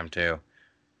shaking cam too.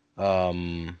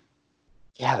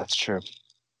 Yeah, that's true.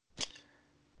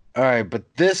 All right,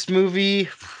 but this movie,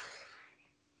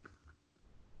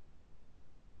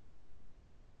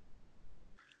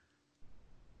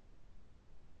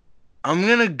 I'm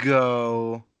gonna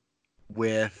go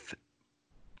with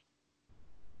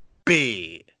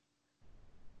B.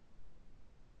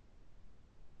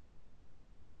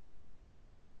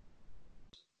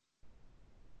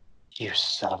 You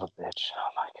son of a bitch. Oh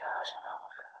my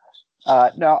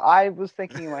gosh. No, I was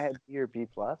thinking in my head B or B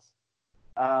plus.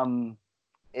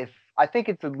 If I think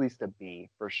it's at least a B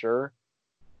for sure.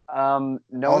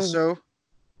 Also,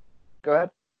 Go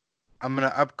ahead. I'm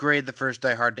gonna upgrade the first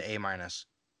Die Hard to A minus.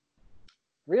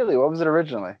 Really? What was it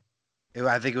originally?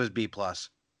 I think it was B plus.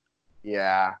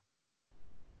 Yeah.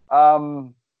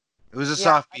 It was a Yeah.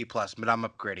 soft B plus, but I'm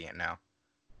upgrading it now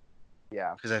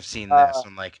Yeah. because I've seen this.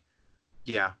 I'm like,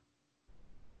 yeah.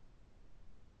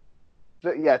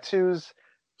 Yeah, two's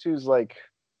like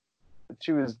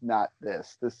 2 is not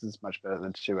this. This is much better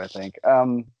than 2, I think.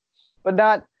 But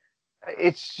not.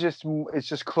 It's just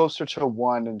closer to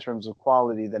 1 in terms of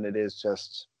quality than it is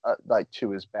just like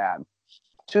 2 is bad.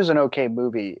 2 is an okay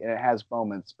movie and it has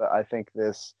moments, but I think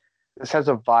this has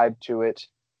a vibe to it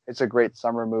It's a great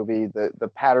summer movie.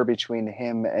 The patter between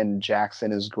him and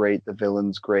Jackson is great. The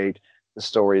villain's great. The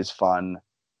story is fun.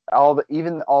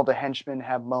 Even all the henchmen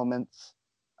have moments.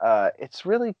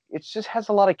 It just has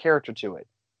a lot of character to it,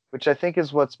 which I think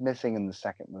is what's missing in the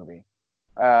second movie.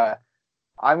 I'm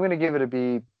gonna give it a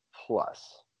B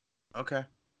plus. Okay.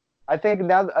 I think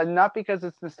now, not because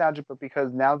it's nostalgic, but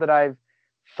because now that I've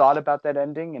thought about that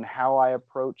ending and how I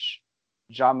approach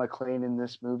John McClane in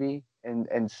this movie,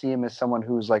 and see him as someone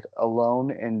who's like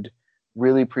alone and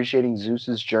really appreciating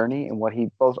Zeus's journey and what he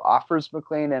both offers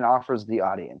McClane and offers the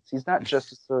audience. He's not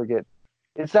just a surrogate.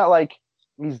 It's not like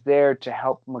he's there to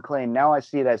help McClane. Now I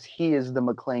see it as he is the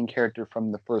McClane character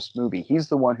from the first movie. He's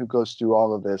the one who goes through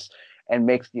all of this and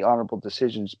makes the honorable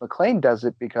decisions. McClane does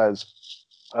it because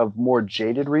of more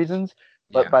jaded reasons.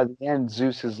 But by the end,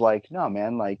 Zeus is like, no,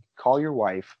 man, like, call your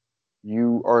wife.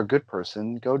 You are a good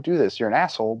person. Go do this. You're an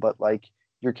asshole, but like,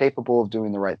 you're capable of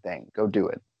doing the right thing. Go do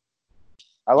it.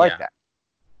 I like that.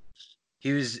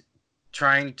 He was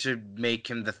trying to make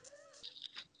him the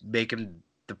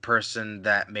person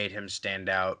that made him stand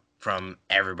out from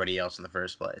everybody else in the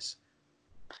first place.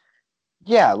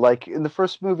 Yeah, like in the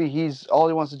first movie, all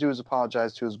he wants to do is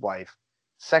apologize to his wife.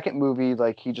 Second movie,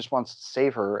 like he just wants to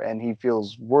save her, and he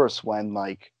feels worse when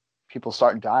like people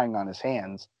start dying on his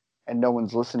hands and no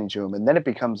one's listening to him, and then it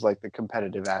becomes like the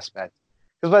competitive aspect.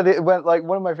 Because like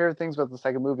one of my favorite things about the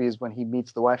second movie is when he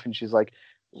meets the wife and she's like,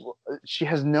 she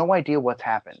has no idea what's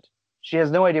happened. She has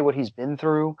no idea what he's been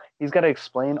through. He's got to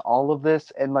explain all of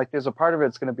this, and like there's a part of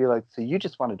it's going to be like, so you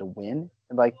just wanted to win,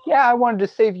 and like, yeah, I wanted to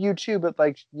save you too, but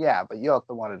like, yeah, but you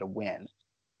also wanted to win.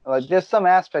 Like there's some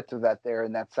aspect of that there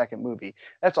in that second movie.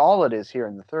 That's all it is here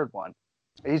in the third one.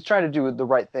 He's trying to do the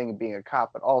right thing and being a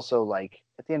cop, but also like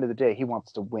at the end of the day, he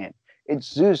wants to win.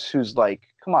 It's Zeus who's like,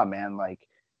 come on, man, like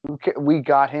we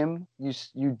got him.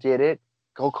 You did it.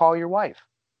 Go call your wife.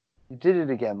 You did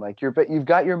it again. Like you've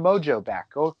got your mojo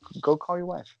back. Go call your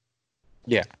wife.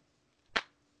 Yeah.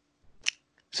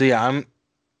 So yeah, I'm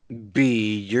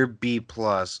B. You're B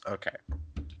plus. Okay.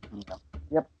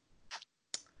 Yep.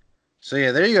 So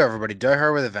yeah, there you go, everybody. Die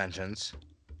Hard with a Vengeance.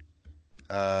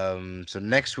 So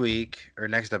next week or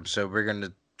next episode, we're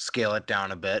gonna scale it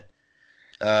down a bit.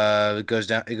 It goes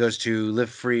to Live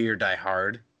Free or Die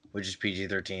Hard, which is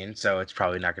PG-13, so it's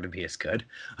probably not going to be as good.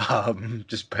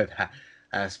 Just by that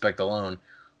aspect alone.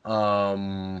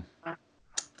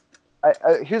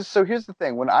 Here's the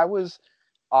thing. When I was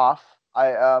off,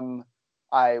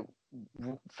 I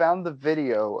found the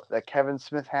video that Kevin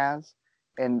Smith has,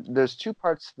 and there's two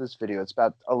parts to this video. It's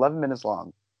about 11 minutes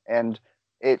long, and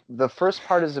the first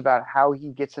part is about how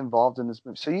he gets involved in this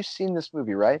movie. So you've seen this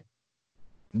movie, right?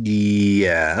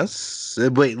 Yes.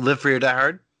 Wait, Live Free or Die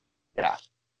Hard? Yeah.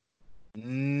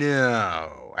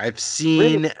 No, I've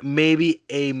seen maybe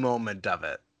a moment of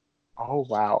it. Oh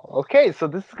wow. Okay, so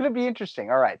this is going to be interesting.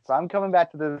 All right, so I'm coming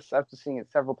back to this after seeing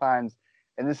it several times,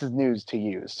 and this is news to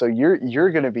you. So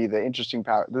you're going to be the interesting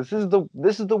power. This is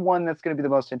the one that's going to be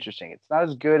the most interesting. It's not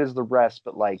as good as the rest,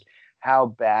 but like, how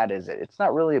bad is it? It's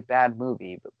not really a bad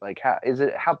movie, but like,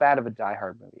 how bad of a Die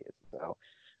Hard movie is it? So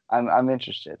I'm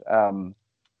interested.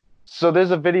 So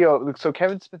there's a video. So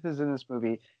Kevin Smith is in this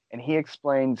movie, and he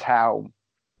explains how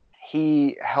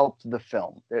he helped the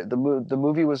film. The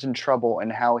movie was in trouble,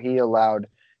 and how he allowed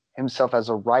himself as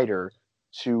a writer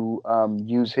to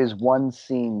use his one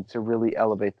scene to really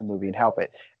elevate the movie and help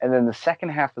it. And then the second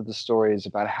half of the story is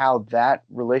about how that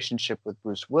relationship with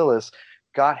Bruce Willis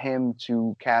got him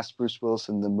to cast Bruce Willis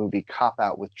in the movie Cop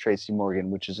Out with Tracy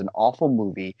Morgan, which is an awful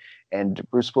movie. And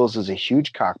Bruce Willis is a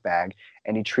huge cockbag,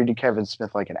 and he treated Kevin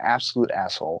Smith like an absolute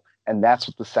asshole. And that's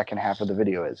what the second half of the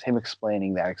video is, him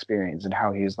explaining that experience and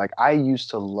how he's like, I used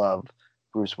to love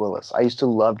Bruce Willis. I used to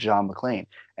love John McClane.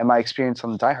 And my experience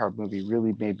on the Die Hard movie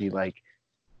really made me like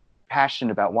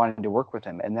passionate about wanting to work with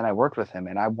him. And then I worked with him,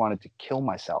 and I wanted to kill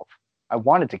myself.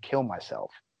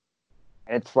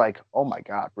 And it's like, oh my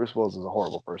God, Bruce Willis is a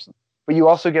horrible person. But you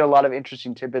also get a lot of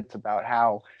interesting tidbits about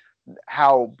how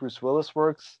Bruce Willis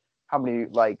works, how many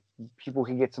like people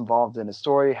he gets involved in a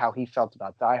story, how he felt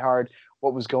about Die Hard,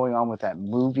 what was going on with that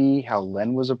movie, how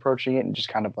Len was approaching it, and just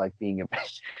kind of like being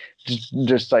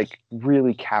just like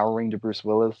really cowering to Bruce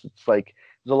Willis. It's like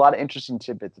there's a lot of interesting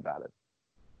tidbits about it.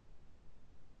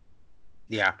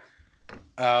 Yeah.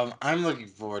 I'm looking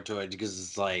forward to it because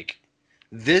it's like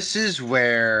this is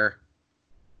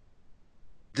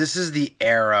the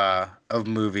era of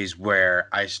movies where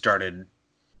I started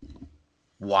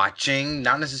watching,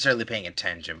 not necessarily paying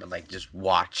attention, but like just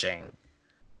watching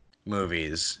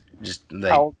movies. Just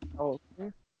like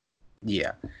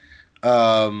yeah.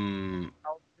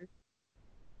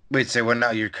 Wait, say what now?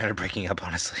 You're kind of breaking up,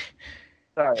 honestly.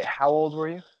 Sorry, how old were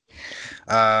you?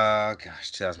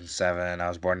 Gosh, 2007. I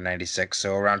was born in 96,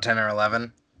 so around 10 or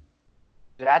 11.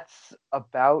 That's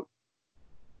about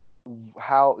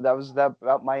how that was that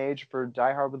about my age for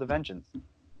Die Hard with a Vengeance.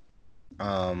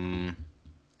 Um,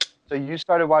 So you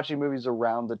started watching movies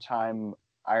around the time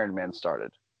Iron Man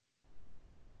started.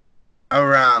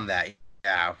 Around that,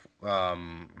 yeah.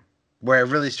 Where I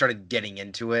really started getting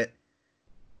into it.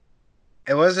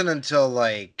 It wasn't until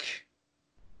like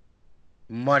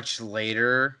much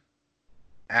later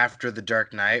after The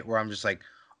Dark Knight where I'm just like,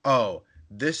 oh,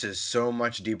 this is so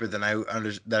much deeper than I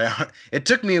under that I. It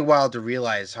took me a while to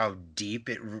realize how deep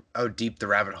the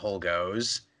rabbit hole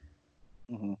goes.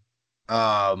 Mm-hmm.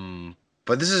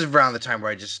 But this is around the time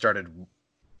where I just started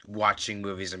watching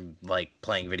movies and like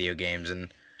playing video games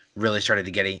and really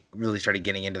started getting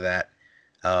into that.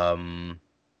 Um,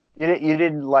 You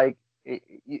didn't like it.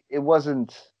 It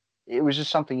wasn't. It was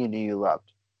just something you knew you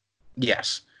loved.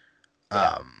 yes.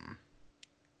 Yeah.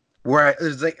 Where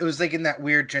it was like in that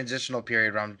weird transitional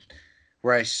period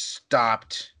where I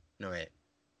stopped. No wait.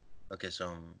 Okay,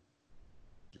 so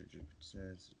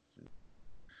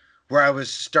where I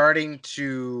was starting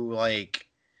to like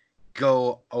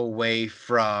go away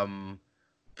from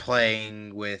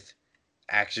playing with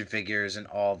action figures and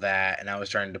all that, and I was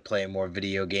starting to play more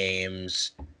video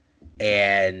games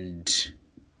and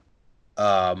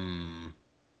um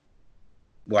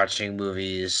watching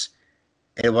movies.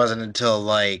 It wasn't until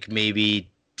like maybe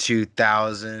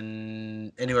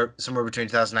 2000, anywhere somewhere between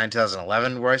 2009 and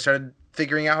 2011, where I started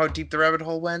figuring out how deep the rabbit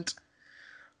hole went.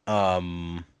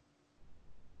 Um,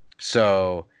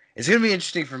 so it's gonna be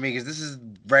interesting for me because this is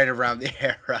right around the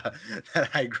era that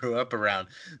I grew up around.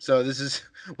 So this is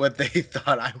what they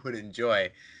thought I would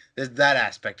enjoy. There's that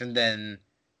aspect, and then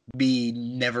me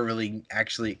never really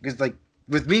actually because like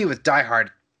with me with Die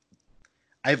Hard,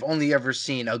 I've only ever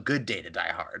seen A Good Day to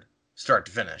Die Hard, start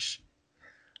to finish.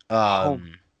 Oh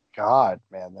Um, God,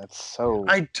 man, that's so.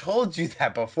 I told you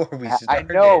that before we I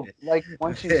know. started Like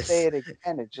once you say this. it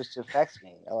again, it just affects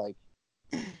me. Like,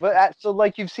 but so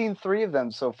like you've seen three of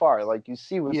them so far. Like you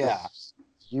see what Yeah. this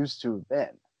used to have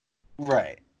been.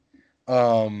 Right.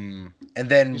 And You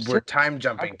then see, we're time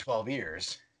jumping 12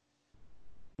 years.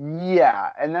 yeah,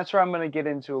 and that's where I'm going to get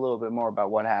into a little bit more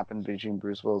about what happened between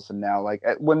Bruce Willis and now. Like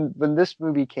when this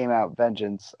movie came out,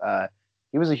 Vengeance,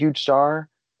 he was a huge star.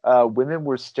 Women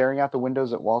were staring out the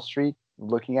windows at Wall Street,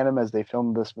 looking at him as they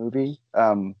filmed this movie.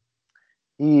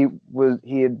 He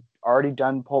had already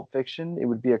done Pulp Fiction. It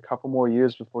would be a couple more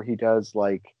years before he does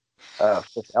like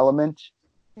Fifth Element,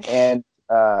 and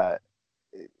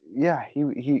yeah, he it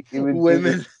would it was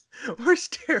Women were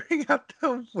staring out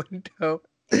the window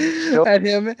still. at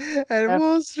him at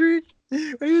Wall Street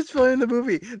when he was filming the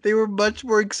movie. They were much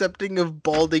more accepting of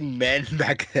balding men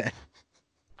back then.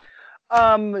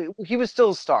 He was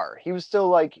still a star. He was still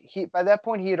like he by that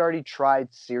point he had already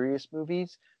tried serious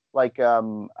movies like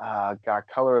God,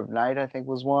 Color of Night I think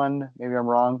was one. Maybe I'm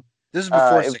wrong. This is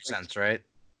before It was Sixth like Sense, right?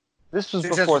 this was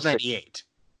Sixth Sense before was 98.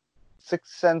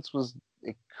 Sixth Sense was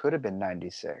it could have been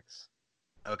 96.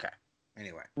 Okay.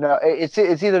 Anyway. No, it's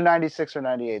either 96 or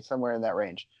 98, somewhere in that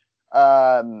range.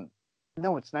 Um,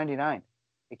 no, it's 99.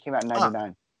 It came out in Ah,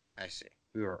 99. I see.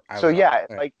 I So was off. yeah,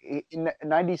 All right. like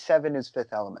 97 is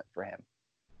Fifth Element for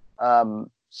him.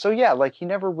 So yeah, like he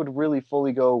never would really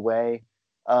fully go away.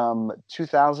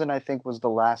 2000, I think, was the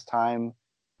last time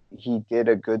he did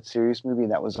a good serious movie,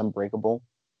 and that was Unbreakable.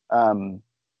 Um,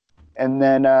 and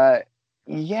then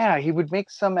yeah, he would make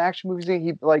some action movies.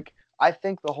 He like I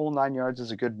think The Whole Nine Yards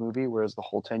is a good movie, whereas The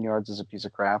Whole 10 Yards is a piece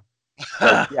of crap.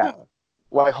 But yeah,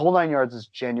 like Whole Nine Yards is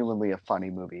genuinely a funny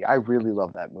movie. I really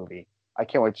love that movie. I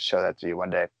can't wait to show that to you one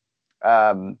day.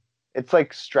 Um, it's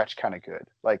like stretch kind of good.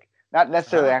 Like not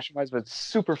necessarily Ah. action wise, but it's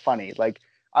super funny. Like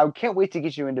I can't wait to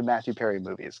get you into Matthew Perry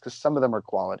movies because some of them are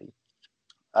quality.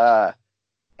 Uh,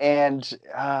 and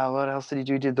what else did he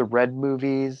do? He did the Red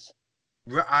movies.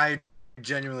 I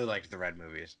genuinely liked the Red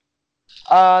movies.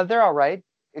 They're all right.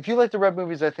 If you like the Red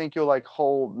movies, I think you'll like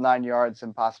Whole 9 Yards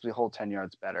and possibly Whole 10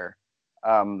 Yards better.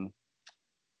 Um,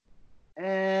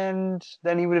 and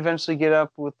then he would eventually get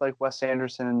up with like Wes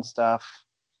Anderson and stuff.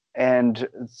 And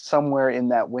somewhere in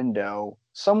that window,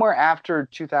 somewhere after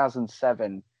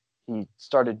 2007, he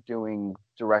started doing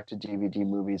direct-to-DVD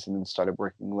movies and then started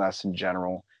working less in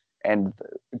general. And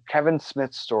Kevin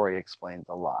Smith's story explains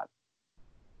a lot.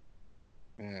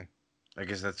 I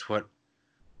guess that's what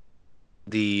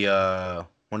the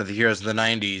one of the heroes of the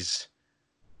 90s.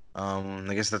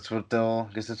 I guess that's what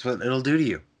it'll do to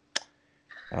you.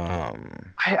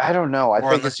 I don't know. I Or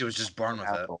think unless he was just born with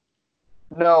it.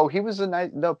 No, he was a nice.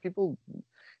 No, people.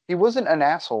 He wasn't an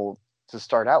asshole to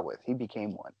start out with. He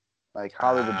became one. Like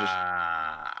Hollywood just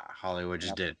Hollywood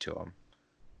just Yep. did it to him.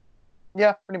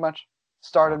 yeah, pretty much.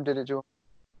 Stardom did it to him.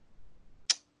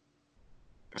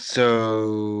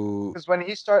 So Because when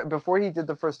before he did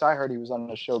the first Die Hard, he was on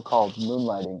a show called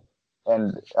Moonlighting,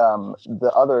 and it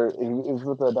was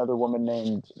with another woman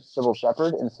named Sybil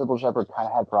Shepherd, and Sybil Shepherd kind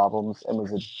of had problems and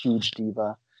was a huge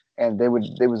diva, and there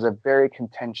was a very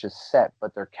contentious set,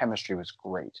 but their chemistry was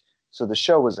great, so the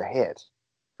show was a hit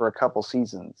for a couple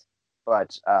seasons.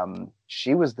 But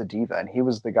she was the diva, and he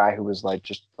was the guy who was like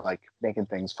just like making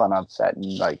things fun on set and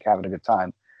like having a good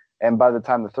time. And by the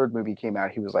time the third movie came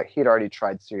out, he'd already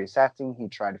tried serious acting.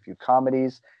 He'd tried a few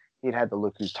comedies. He'd had the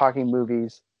Look Who's Talking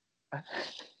movies.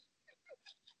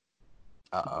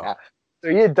 Uh-oh. Yeah. So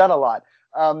he had done a lot.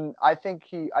 I think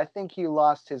he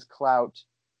lost his clout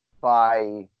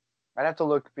by. I'd have to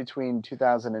look between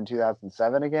 2000 and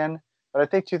 2007 again, but I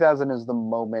think 2000 is the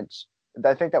moment.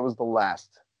 I think that was the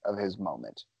last of his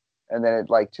moment, and then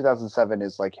 2007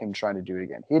 is like him trying to do it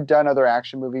again. He had done other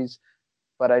action movies.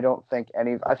 But I don't think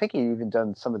I think he even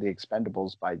done some of the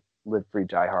Expendables by Live Free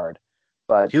Die Hard.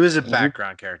 But he was a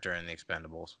background character in the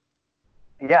Expendables.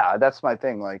 Yeah, that's my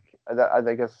thing. Like,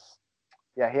 I guess,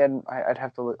 yeah, he hadn't. I'd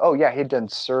have to look. Oh, yeah, he'd done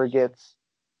Surrogates.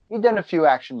 He'd done a few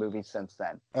action movies since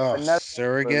then. Oh, But none of them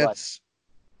were like- Surrogates?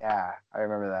 yeah, I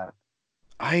remember that.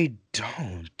 I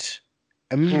don't.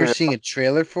 I remember seeing a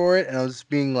trailer for it, and I was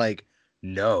being like,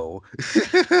 no.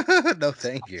 No,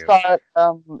 thank you. But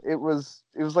it was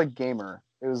like Gamer.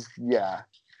 It was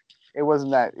It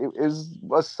wasn't that. It was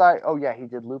a side. Oh yeah, he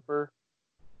did Looper.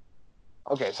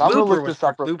 Okay, so I'm gonna look this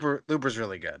up. Looper's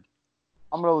really good.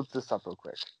 I'm gonna look this up real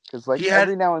quick because like He had-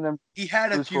 every now and then He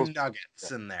had a Bruce few Willis-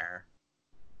 nuggets in there.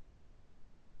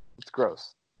 it's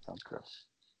gross. Sounds gross.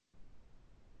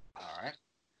 All right.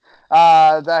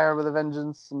 Die Hard with a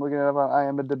Vengeance. I'm looking it up on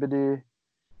IMDb.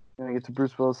 Gonna get to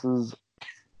Bruce Willis's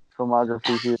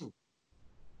filmography here.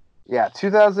 Yeah,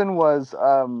 2000 was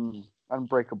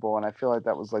Unbreakable, and I feel like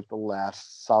that was like the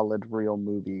last solid real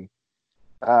movie,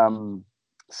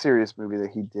 serious movie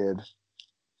that he did.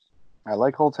 I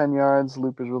like Whole 10 Yards.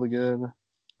 Looper's really good.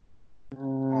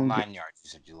 Well, 9 yards. You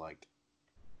said you liked.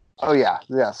 Oh yeah,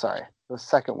 sorry. The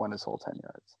second one is Whole 10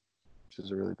 Yards, which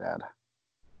is a really bad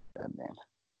name.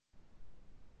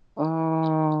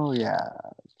 Oh yeah,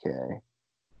 okay.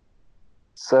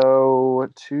 So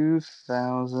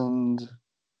 2000.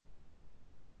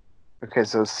 Okay,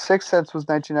 so Sixth Sense was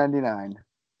 1999.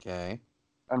 Okay.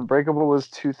 Unbreakable was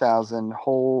 2000.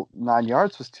 Whole 9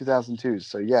 Yards was 2002.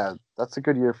 So yeah, that's a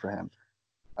good year for him.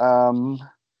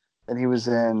 Then he was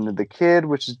in The Kid,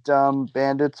 which is dumb.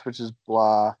 Bandits, which is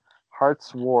blah.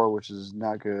 Heart's War, which is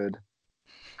not good.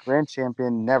 Grand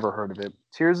Champion, never heard of it.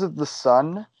 Tears of the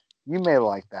Sun, you may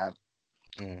like that.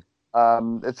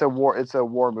 Mm. It's a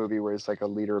war movie where he's like a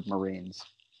leader of Marines.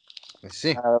 Let's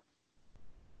see.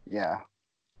 Yeah.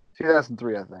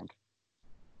 2003, I think.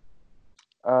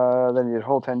 Then you had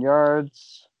Whole 10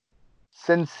 Yards.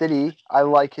 Sin City. I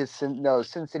like his Sin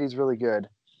City's really good.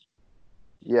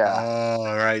 Yeah.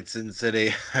 Oh, right, Sin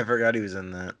City. I forgot he was in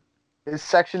that. His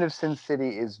section of Sin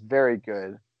City is very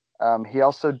good. He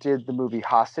also did the movie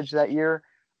Hostage that year.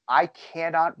 I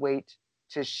cannot wait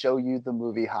to show you the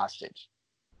movie Hostage.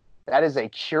 That is a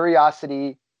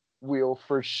curiosity wheel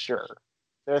for sure.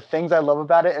 There are things I love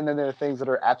about it, and then there are things that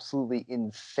are absolutely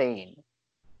insane.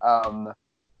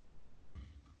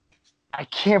 I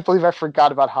can't believe I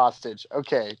forgot about Hostage.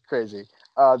 Okay, crazy.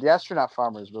 The Astronaut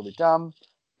Farmer is really dumb.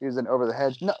 He was in Over the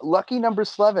Hedge. No, Lucky Number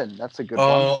 11. That's a good one.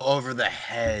 Oh, Over the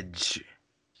Hedge.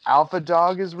 Alpha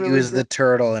Dog is really He was good. the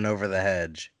turtle in Over the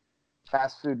Hedge.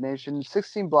 Fast Food Nation.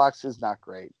 16 Blocks is not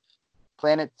great.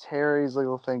 Planet Terry's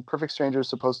Legal Thing. Perfect Stranger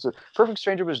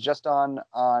was just on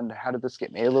How Did This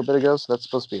Get Made a little bit ago, so that's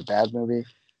supposed to be a bad movie.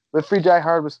 Live Free Die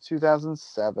Hard was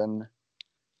 2007.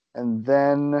 And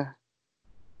then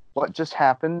What Just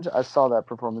Happened, I saw that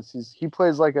performance. He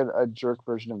plays like a jerk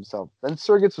version of himself. Then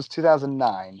Surrogates was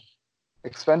 2009.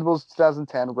 Expendables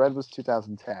 2010. Red was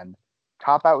 2010.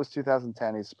 Cop Out was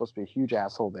 2010. He's supposed to be a huge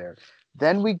asshole there.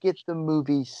 Then we get the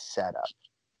movie Setup.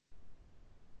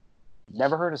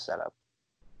 Never heard of Setup.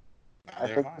 I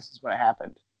think this is when it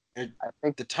happened. I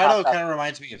think The title Cop Out- kind of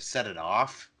reminds me of Set It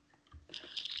Off.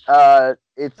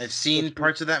 It's. I've seen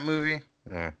parts of that movie.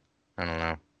 I don't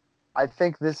know. I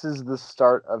think this is the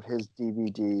start of his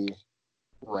DVD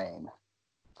reign.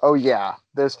 Oh yeah,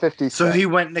 there's 50 So Cent. he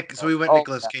went Nicolas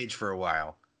yeah. Cage for a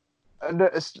while.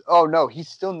 Oh no, he's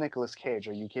still Nicolas Cage.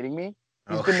 Are you kidding me?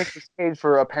 He's been Nicolas Cage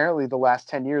for apparently the last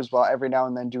 10 years, while every now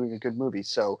and then doing a good movie.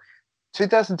 So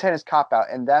 2010 is Cop Out,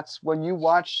 and that's when you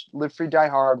watch Live Free Die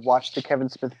Hard, watch the Kevin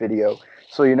Smith video,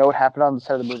 so you know what happened on the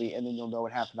side of the movie, and then you'll know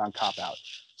what happened on Cop Out.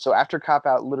 So after Cop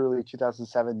Out, literally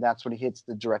 2007, that's when he hits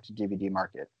the direct-to-DVD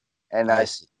market. And I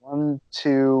see. 1,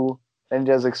 2, then he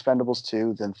does Expendables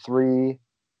 2, then 3,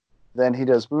 then he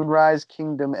does Moonrise,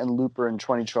 Kingdom, and Looper in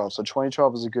 2012. So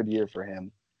 2012 is a good year for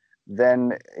him.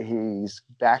 Then he's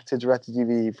back to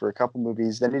direct-to-DVD for a couple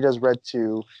movies. Then he does Red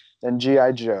 2, then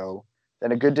G.I. Joe.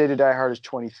 Then A Good Day to Die Hard is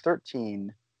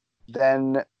 2013.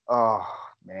 Then, oh,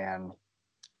 man.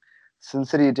 Sin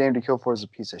City of Dame to Kill For is a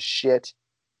piece of shit.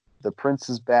 The Prince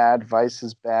is bad. Vice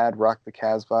is bad. Rock the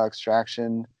Casbah,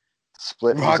 Extraction.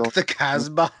 Split. Rock the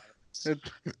Casbah.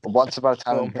 Once Upon a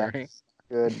Time Bill in Murray. Venice.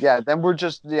 Good. Yeah, then we're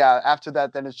just, after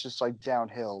that, then it's just like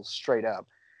downhill, straight up.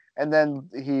 And then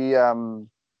he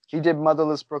did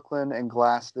Motherless Brooklyn and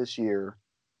Glass this year.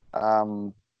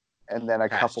 And then a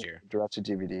Past couple year. directed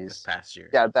DVDs. This past year.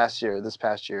 Yeah, this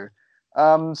past year.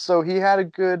 So he had a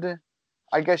good,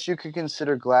 I guess you could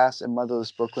consider Glass and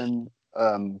Motherless Brooklyn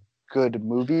good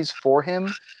movies for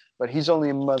him, but he's only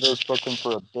in Motherless Brooklyn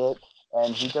for a bit,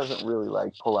 and he doesn't really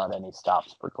like pull out any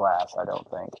stops for Glass, I don't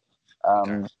think.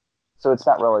 Okay. So it's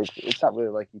not really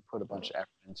like he put a bunch of effort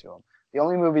into them. The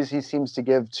only movies he seems to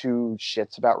give two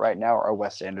shits about right now are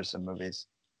Wes Anderson movies.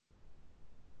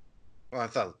 Well, I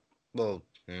thought. Well.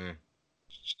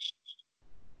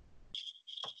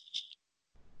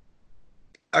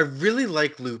 I really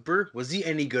like Looper. Was he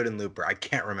any good in Looper? I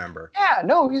can't remember. Yeah,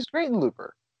 no, he's great in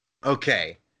Looper.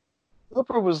 Okay.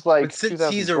 Looper was like But since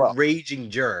he's a 2012. raging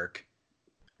jerk,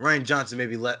 Ryan Johnson may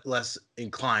be less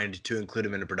inclined to include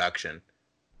him in a production.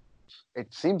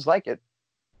 It seems like it.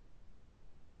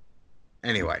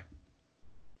 Anyway.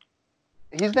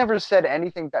 He's never said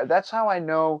anything. That's how I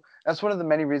know. That's one of the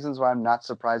many reasons why I'm not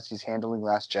surprised he's handling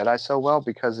Last Jedi so well.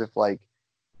 Because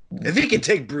If he can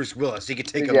take Bruce Willis, he can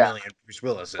take a Yeah. million Bruce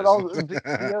Willises. But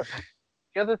the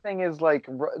other thing is like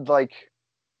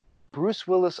Bruce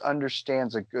Willis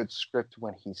understands a good script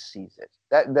when he sees it.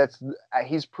 That's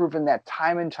he's proven that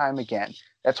time and time again.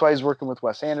 That's why he's working with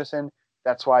Wes Anderson.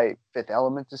 That's why Fifth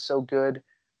Element is so good.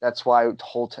 That's why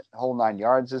whole 9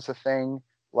 yards is a thing.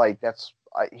 Like that's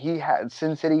he had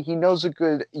Sin City. He knows a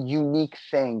good unique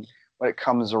thing when it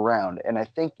comes around. And I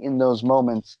think in those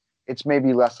moments, it's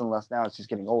maybe less and less now as he's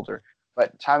getting older.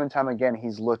 But time and time again,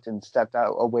 he's looked and stepped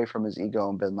out away from his ego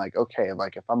and been like, okay,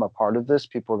 like if I'm a part of this,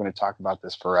 people are going to talk about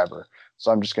this forever.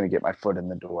 So I'm just going to get my foot in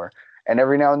the door. And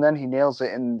every now and then he nails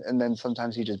it. And then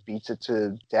sometimes he just beats it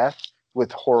to death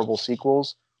with horrible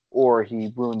sequels, or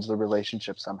he ruins the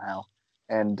relationship somehow.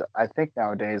 And I think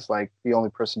nowadays, like the only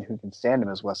person who can stand him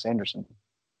is Wes Anderson.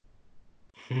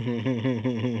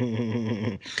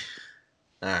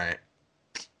 All right.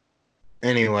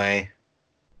 Anyway.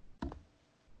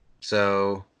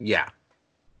 So, yeah.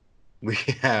 We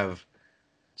have...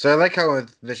 So I like how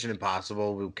with Mission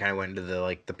Impossible, we kind of went into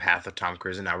the path of Tom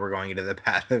Cruise, and now we're going into the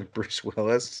path of Bruce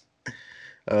Willis.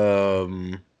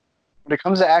 When it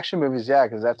comes to action movies, yeah,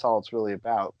 because that's all it's really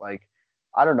about. Like,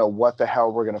 I don't know what the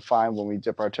hell we're going to find when we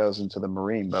dip our toes into the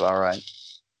Marine, but all right.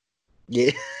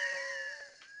 Yeah.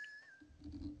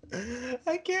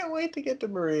 I can't wait to get to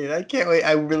Marine. I can't wait.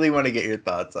 I really want to get your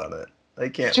thoughts on it. I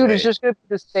can't Dude, wait. it's just going to be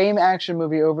the same action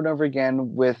movie over and over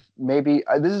again with maybe,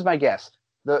 this is my guess,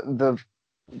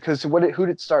 because who did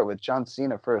it start with? John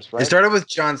Cena first, right? It started with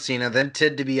John Cena, then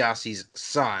Ted DiBiase's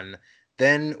son,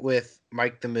 then with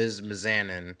Mike the Miz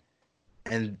Mizanin,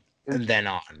 and then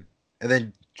on. And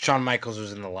then Shawn Michaels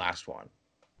was in the last one.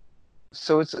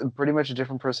 So it's pretty much a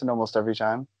different person almost every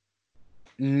time?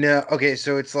 No, okay,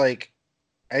 so it's like,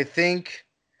 I think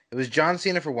it was John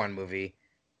Cena for one movie,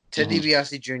 Ted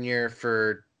DiBiase Jr.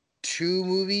 for 2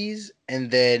 movies,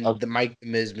 and then the Mike the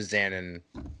Miz Mizanin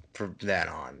from that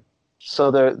on.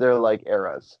 So they're like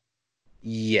eras.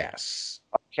 Yes.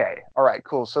 Okay. All right.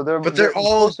 Cool. So they're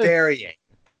all varying.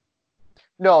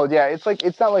 No, yeah,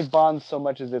 it's not like Bond so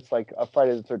much as it's like a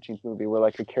Friday the 13th movie where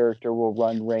like a character will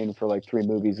reign for like 3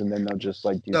 movies and then they'll just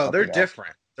like do. No, they're else.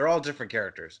 different. They're all different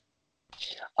characters.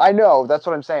 I know, that's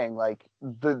what I'm saying. Like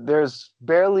there's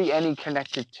barely any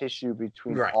connective tissue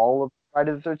between all of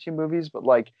Friday the 13th movies, but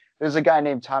like there's a guy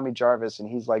named Tommy Jarvis and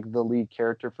he's like the lead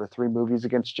character for 3 movies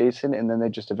against Jason, and then they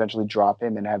just eventually drop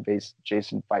him and have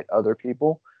Jason fight other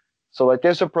people. So like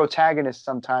there's a protagonist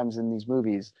sometimes in these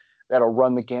movies that'll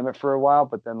run the gamut for a while,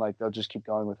 but then like they'll just keep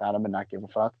going without him and not give a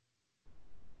fuck.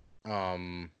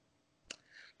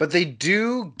 But they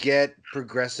do get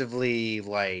progressively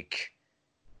like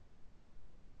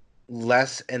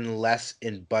less and less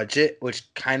in budget,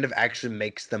 which kind of actually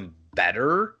makes them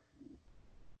better.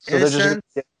 So they're just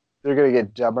they're gonna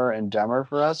get dumber and dumber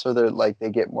for us, or they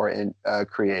get more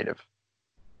creative.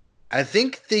 I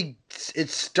think it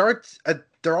starts.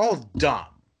 They're all dumb.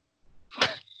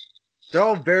 They're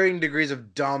all varying degrees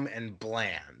of dumb and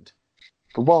bland,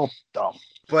 Well, dumb.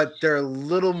 but they're a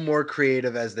little more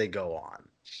creative as they go on.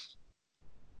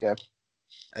 Yeah.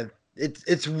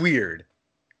 It's weird,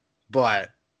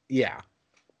 but yeah.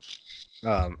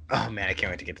 Oh man, I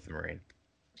can't wait to get to the Marine.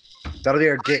 That'll be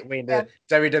our gateway into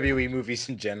WWE movies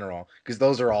in general, because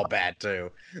those are all bad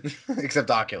too, except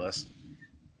Oculus.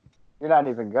 You're not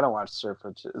even gonna watch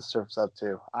Surf's Up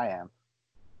 2. I am.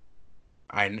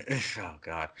 Oh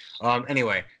god.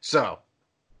 Anyway, so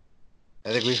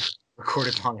I think we've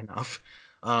recorded long enough.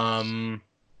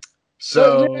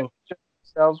 So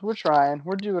We're trying.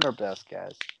 We're doing our best,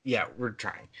 guys. yeah, we're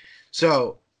trying.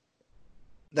 So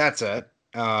that's it.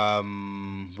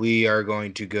 We are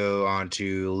going to go on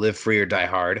to Live Free or Die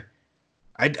Hard.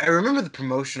 I remember the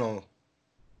promotional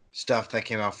stuff that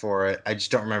came out for it. I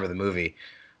just don't remember the movie.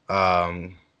 I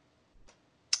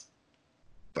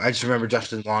just remember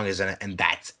Justin Long is in it, and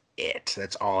that's it.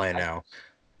 That's all I know.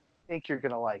 I think you're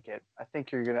gonna like it. I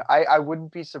think you're gonna. I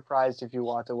wouldn't be surprised if you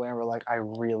walked away and were like, I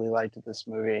really liked this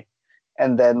movie,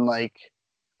 and then like,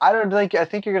 I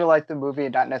think you're gonna like the movie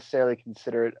and not necessarily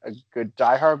consider it a good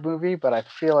Die Hard movie, but I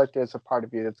feel like there's a part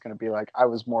of you that's gonna be like, I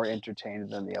was more entertained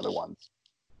than the other ones.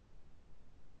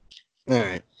 All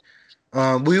right.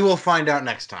 We will find out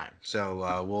next time.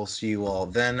 So we'll see you all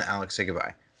then. Alex, say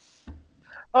goodbye.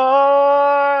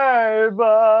 Bye.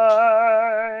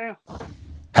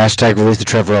 Hashtag release the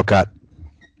Trevor cut.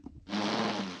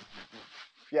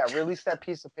 Yeah, release that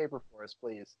piece of paper for us,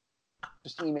 please.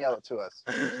 Just email it to us.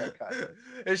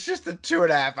 It's just a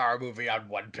 2.5-hour movie on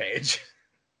one page.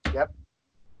 Yep.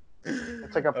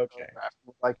 It's like a okay. paragraph.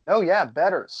 Like, oh yeah,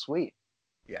 better, sweet.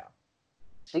 Yeah.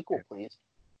 Sequel, please.